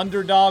 3-point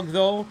underdog,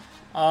 though.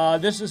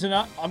 This is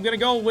I'm going to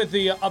go with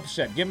the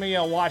upset. Give me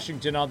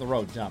Washington on the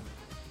road, Tom.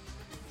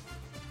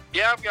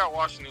 Yeah, I've got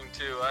Washington,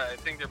 too. I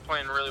think they're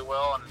playing really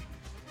well, and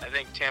I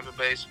think Tampa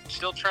Bay's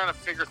still trying to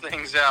figure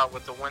things out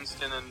with the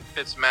Winston and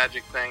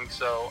Fitzmagic thing,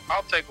 so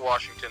I'll take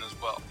Washington as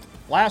well.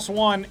 Last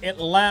one,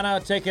 Atlanta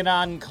taking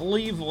on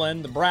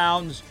Cleveland. The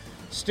Browns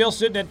still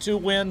sitting at 2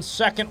 wins,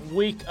 second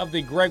week of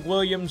the Greg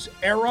Williams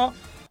era.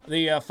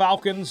 The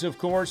Falcons, of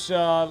course,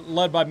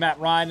 led by Matt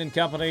Ryan and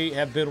company,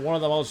 have been one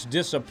of the most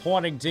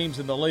disappointing teams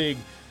in the league,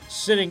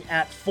 sitting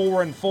at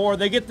 4-4.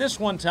 They get this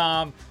one,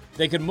 Tom.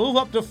 They can move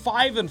up to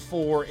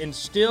 5-4 and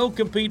still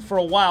compete for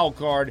a wild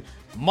card.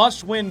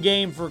 Must-win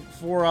game for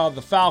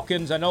the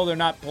Falcons. I know they're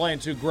not playing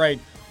too great,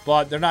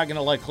 but they're not going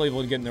to let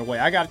Cleveland get in their way.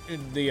 I got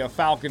the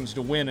Falcons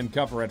to win and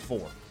cover at 4.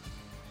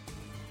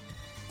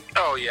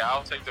 Oh, yeah,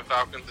 I'll take the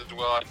Falcons as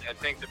well. I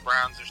think the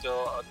Browns are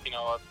still,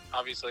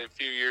 obviously a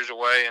few years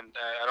away, and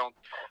I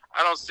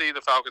don't see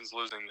the Falcons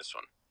losing this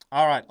one.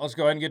 All right, let's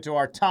go ahead and get to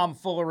our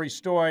tomfoolery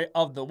story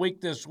of the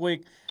week this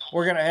week.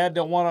 We're going to head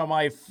to one of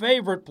my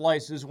favorite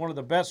places, one of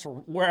the best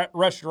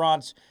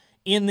restaurants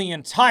in the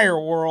entire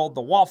world,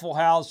 the Waffle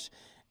House.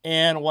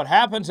 And what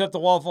happens at the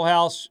Waffle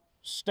House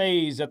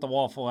stays at the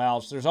Waffle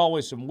House. There's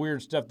always some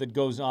weird stuff that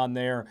goes on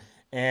there.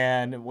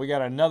 And we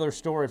got another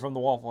story from the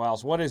Waffle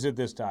House. What is it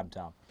this time,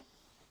 Tom?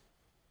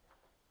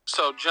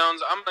 So,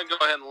 Jones, I'm going to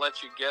go ahead and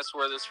let you guess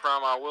where this is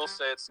from. I will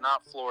say it's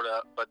not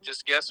Florida, but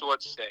just guess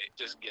what state.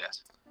 Just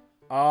guess.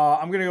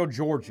 I'm going to go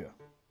Georgia.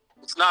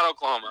 It's not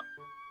Oklahoma.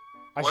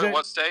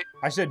 What state?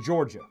 I said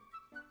Georgia.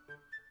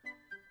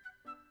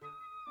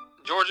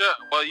 Georgia,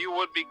 well, you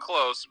would be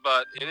close,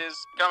 but it is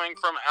coming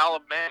from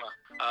Alabama.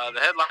 The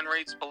headline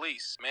reads,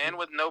 Police. Man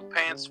with no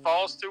pants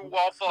falls through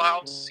Waffle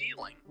House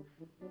ceiling.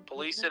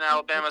 Police in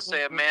Alabama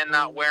say a man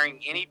not wearing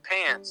any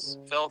pants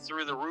fell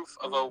through the roof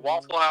of a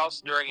Waffle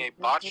House during a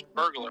botched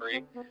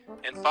burglary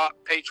and fought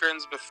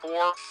patrons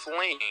before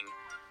fleeing.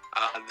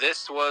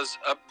 This was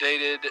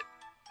updated.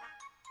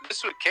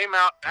 This came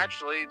out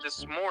actually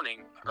this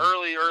morning,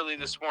 early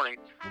this morning.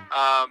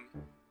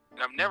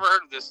 And I've never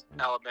heard of this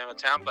Alabama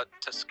town, but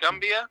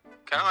Tuscumbia,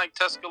 kind of like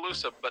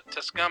Tuscaloosa, but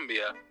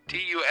Tuscumbia,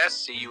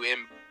 Tuscumbia.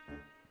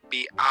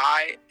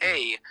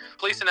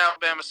 Police in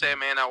Alabama say a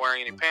man not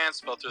wearing any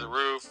pants fell through the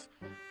roof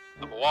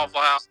of a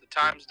Waffle House. The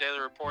Times Daily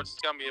reports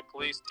Tuscumbia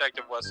Police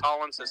Detective Wes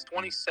Holland says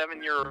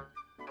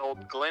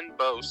 27-year-old Glenn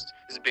Boast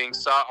is being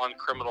sought on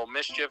criminal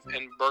mischief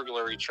and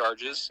burglary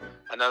charges.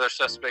 Another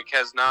suspect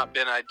has not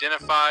been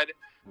identified.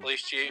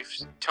 Police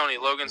Chief Tony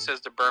Logan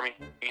says the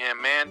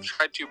Birmingham man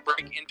tried to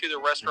break into the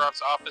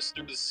restaurant's office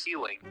through the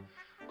ceiling.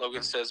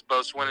 Logan says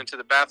Boast went into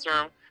the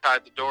bathroom,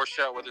 tied the door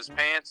shut with his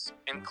pants,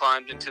 and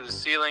climbed into the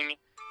ceiling.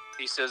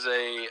 He says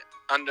an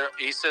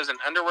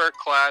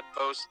underwear-clad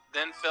Boast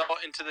then fell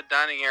into the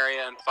dining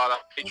area and fought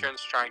off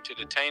patrons trying to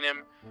detain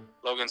him.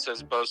 Logan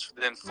says Boast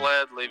then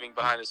fled, leaving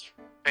behind his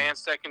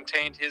pants that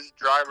contained his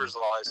driver's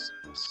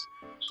license.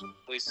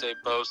 Police say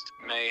Boast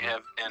may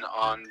have been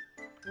on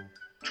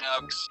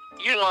drugs.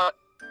 You know what?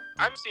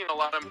 I've seen a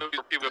lot of movies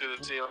where people do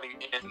the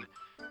ceiling, and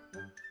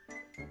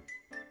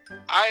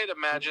I'd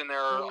imagine there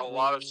are a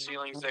lot of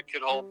ceilings that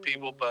could hold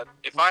people, but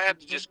if I had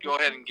to just go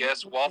ahead and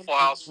guess, Waffle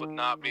House would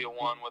not be a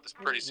one with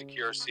a pretty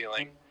secure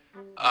ceiling.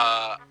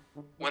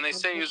 When they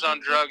say he was on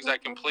drugs, I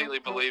completely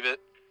believe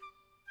it.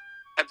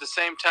 At the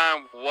same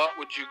time, what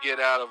would you get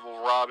out of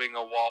robbing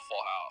a Waffle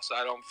House?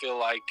 I don't feel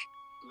like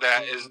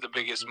that is the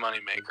biggest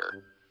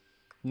moneymaker.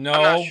 No.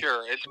 I'm not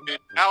sure. It's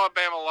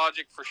Alabama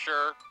logic for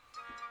sure.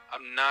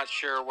 I'm not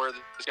sure where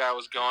this guy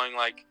was going.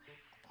 Like,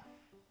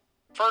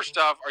 first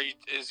off,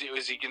 is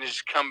he going to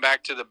just come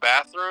back to the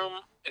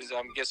bathroom?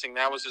 I'm guessing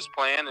that was his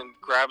plan, and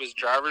grab his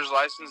driver's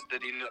license.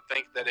 Did he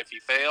think that if he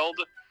failed,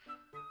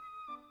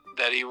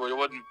 that he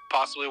wouldn't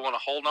possibly want to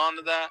hold on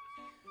to that?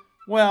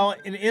 Well,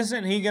 and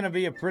isn't he going to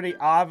be a pretty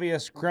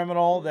obvious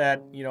criminal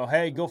that,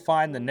 hey, go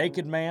find the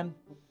naked man?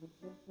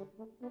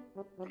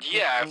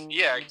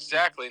 Yeah,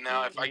 exactly.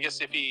 Now, if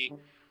he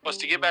was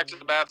to get back to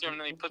the bathroom,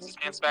 then he puts his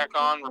pants back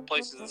on,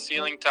 replaces the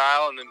ceiling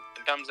tile, and then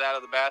comes out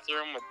of the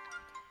bathroom with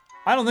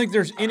I don't think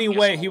there's any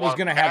way he was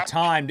going to have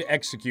time to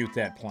execute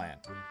that plan.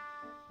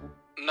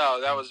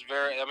 No, that was he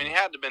had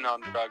to have been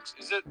on drugs.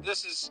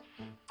 This is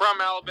from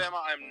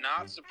Alabama. I'm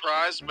not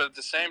surprised, but at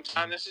the same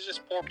time, this is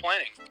just poor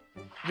planning.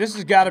 This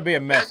has got to be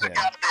a meth head.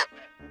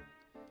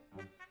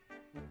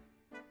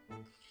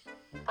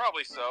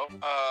 Probably so.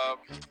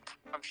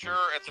 I'm sure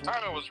at the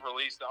time it was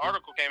released, the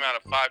article came out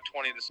at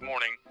 5:20 this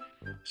morning.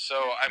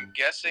 So I'm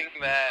guessing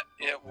that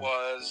it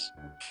was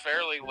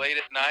fairly late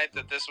at night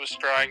that this was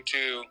trying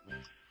to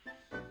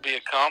be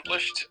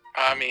accomplished.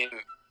 I mean,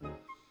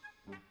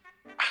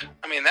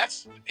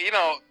 that's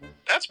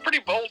pretty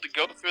bold to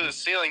go through the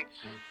ceiling.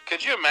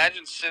 Could you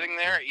imagine sitting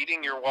there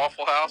eating your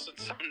Waffle House and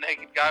some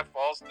naked guy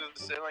falls through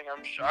the ceiling?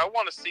 I'm sure I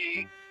want to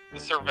see the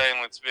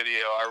surveillance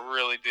video. I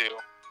really do.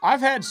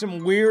 I've had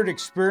some weird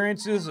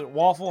experiences at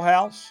Waffle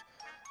House,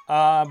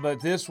 but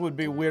this would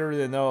be weirder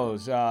than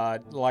those. I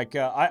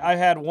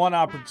had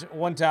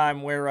one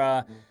time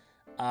where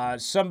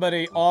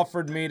somebody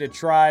offered me to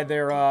try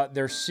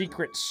their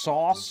secret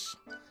sauce.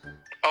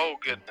 Oh,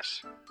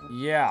 goodness.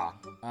 Yeah.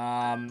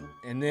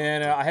 And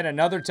then I had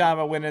another time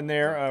I went in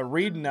there,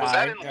 Reed and Was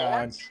I. that in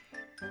Lawrence?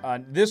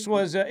 This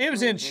was, it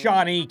was in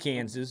Shawnee,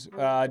 Kansas,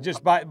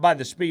 just by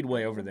the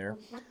Speedway over there.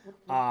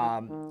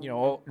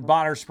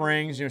 Bonner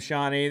Springs,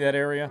 Shawnee, that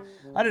area.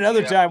 I had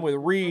another time with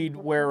Reed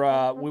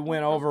where we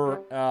went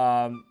over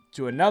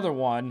to another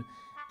one,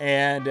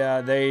 and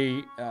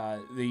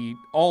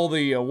all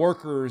the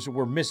workers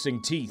were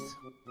missing teeth.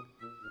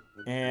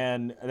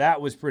 And that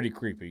was pretty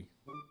creepy,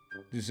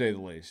 to say the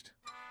least.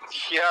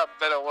 Yeah, I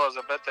bet it was.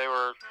 I bet they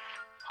were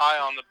high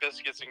on the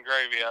biscuits and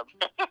gravy.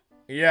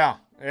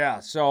 Yeah.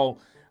 So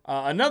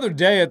another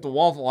day at the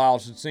Waffle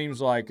House, it seems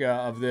like,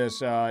 of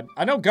this. I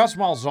know Gus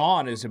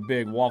Malzahn is a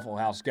big Waffle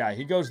House guy.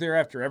 He goes there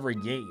after every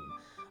game,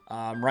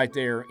 right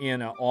there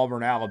in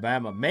Auburn,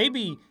 Alabama.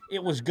 Maybe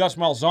it was Gus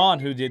Malzahn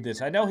who did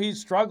this. I know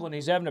he's struggling.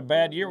 He's having a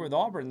bad year with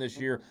Auburn this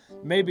year.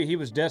 Maybe he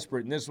was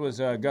desperate, and this was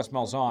Gus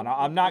Malzahn.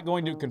 I'm not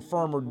going to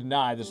confirm or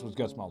deny this was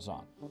Gus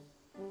Malzahn.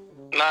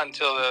 Not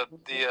until the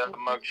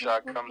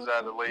mugshot comes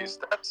out, at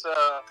least. That's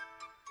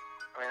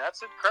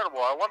incredible.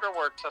 I wonder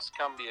where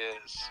Tuscumbia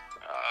is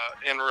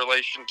in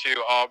relation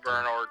to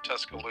Auburn or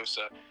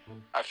Tuscaloosa.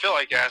 I feel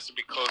like it has to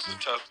be close to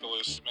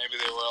Tuscaloosa. Maybe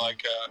they were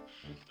like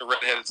the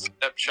redheaded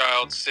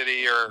stepchild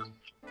city, or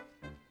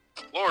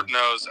Lord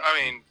knows.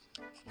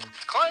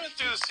 Climbing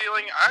through the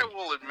ceiling, I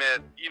will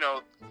admit,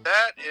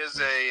 that is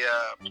a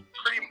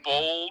pretty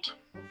bold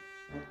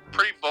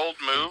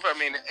move.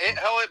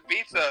 It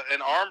beats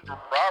an armed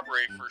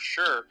robbery for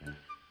sure.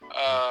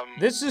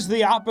 This is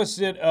the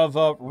opposite of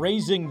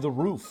raising the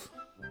roof.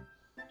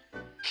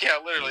 Yeah,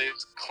 literally,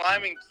 it's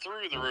climbing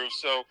through the roof.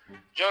 So,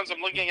 Jones, I'm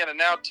looking at it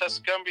now.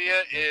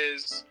 Tuscumbia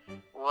is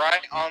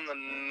right on the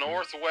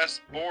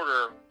northwest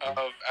border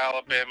of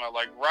Alabama,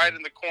 like right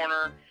in the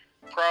corner,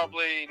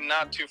 probably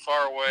not too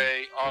far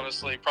away,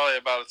 honestly, probably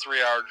about a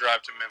 3-hour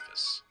drive to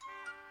Memphis.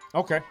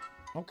 Okay,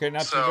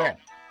 not too bad.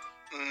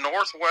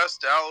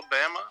 Northwest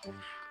Alabama?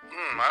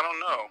 I don't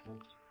know.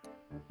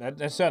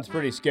 That sounds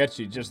pretty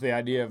sketchy, just the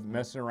idea of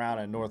messing around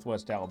in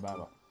northwest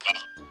Alabama.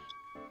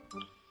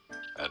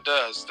 That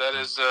does. That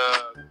is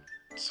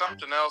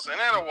something else. And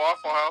at a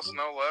Waffle House,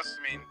 no less.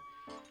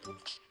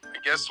 I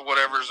guess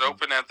whatever's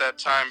open at that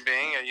time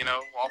being,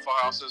 Waffle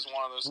House is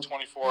one of those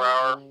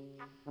 24-hour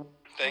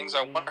things.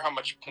 I wonder how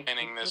much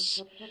planning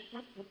this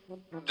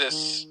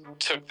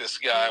took this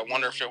guy. I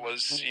wonder if it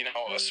was,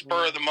 a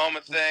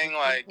spur-of-the-moment thing,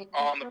 like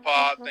on the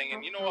pod,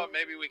 thinking, you know what,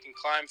 maybe we can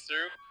climb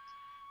through.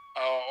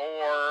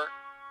 Or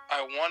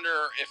I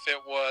wonder if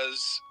it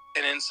was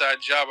an inside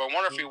job. I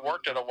wonder if he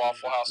worked at a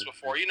Waffle House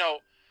before.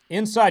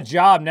 Inside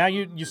job. Now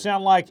you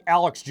sound like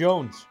Alex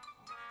Jones.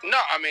 No,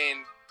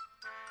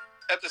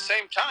 at the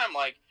same time,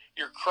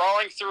 you're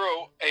crawling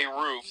through a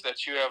roof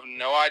that you have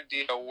no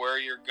idea where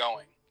you're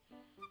going.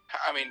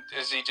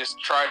 Does he just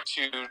try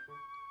to,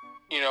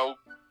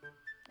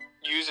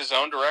 use his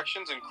own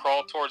directions and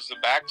crawl towards the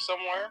back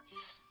somewhere?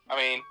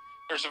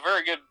 There's a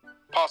very good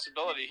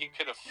possibility he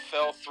could have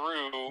fell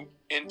through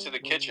into the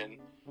kitchen.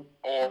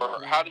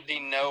 Or how did he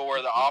know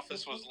where the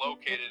office was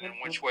located and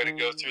which way to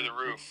go through the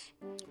roof?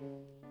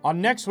 On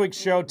next week's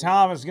show,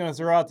 Tom is going to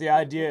throw out the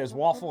idea, is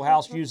Waffle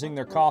House using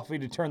their coffee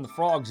to turn the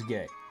frogs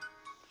gay?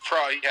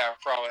 Probably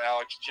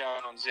Alex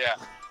Jones, yeah.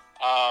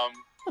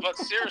 But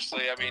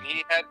seriously,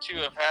 he had to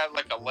have had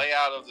a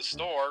layout of the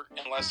store,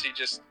 unless he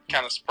just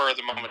kind of spur of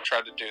the moment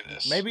tried to do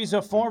this. Maybe he's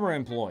a former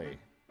employee.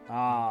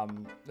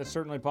 That's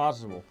certainly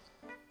possible.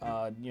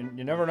 You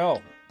never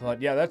know.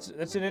 But yeah, that's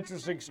an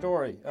interesting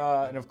story.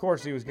 And of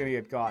course he was going to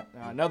get caught.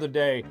 Another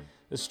day,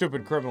 the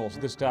stupid criminals,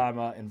 this time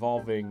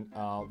involving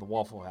the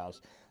Waffle House.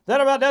 That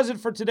about does it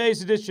for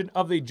today's edition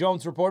of the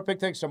Jones Report. Big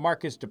thanks to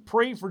Marcus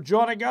Dupree for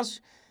joining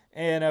us,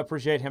 and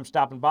appreciate him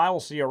stopping by.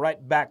 We'll see you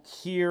right back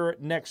here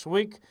next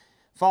week.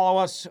 Follow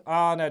us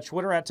on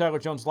Twitter at Tyler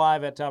Jones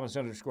Live, at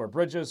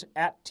Thomas_Bridges,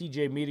 at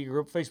TJ Media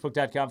Group,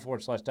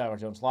 Facebook.com/Tyler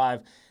Jones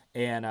Live,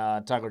 and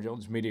Tyler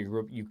Jones Media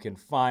Group. You can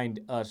find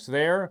us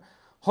there.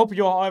 Hope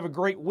you all have a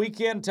great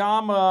weekend.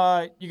 Tom,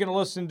 you going to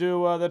listen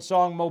to that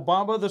song Mo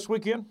Bamba this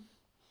weekend?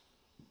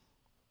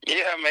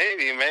 Yeah,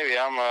 maybe.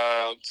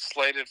 I'm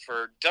slated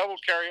for double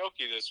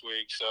karaoke this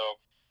week, so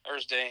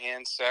Thursday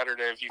and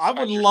Saturday. If you I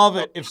would love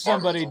it if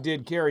somebody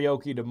did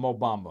karaoke to Mo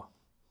Bamba.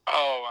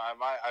 Oh,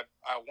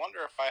 I wonder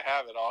if I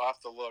have it. I'll have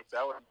to look.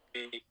 That would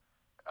be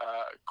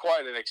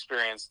quite an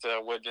experience to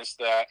witness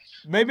that.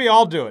 Maybe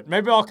I'll do it.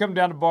 Maybe I'll come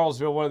down to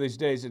Bartlesville one of these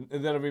days, and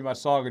that'll be my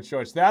song of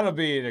choice. That'll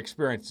be an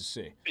experience to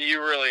see.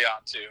 You really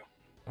ought to.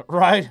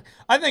 Right?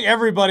 I think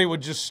everybody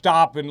would just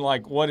stop and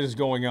like, what is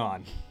going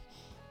on?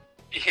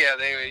 Yeah,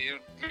 you'd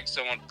make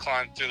someone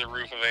climb through the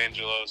roof of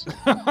Angelo's.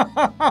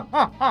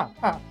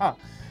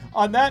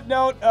 On that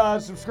note,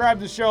 subscribe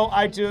to the show,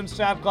 iTunes,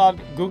 SoundCloud,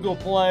 Google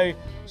Play,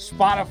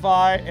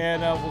 Spotify,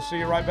 and we'll see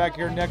you right back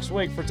here next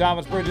week. For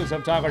Thomas Bridges,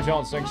 I'm Tyler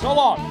Jones saying so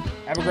long.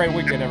 Have a great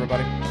weekend,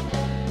 everybody.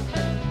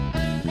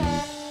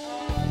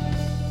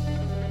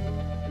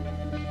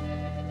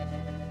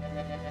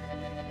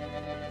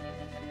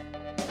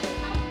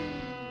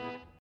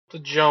 The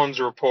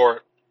Jones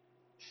Report.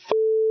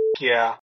 Yeah.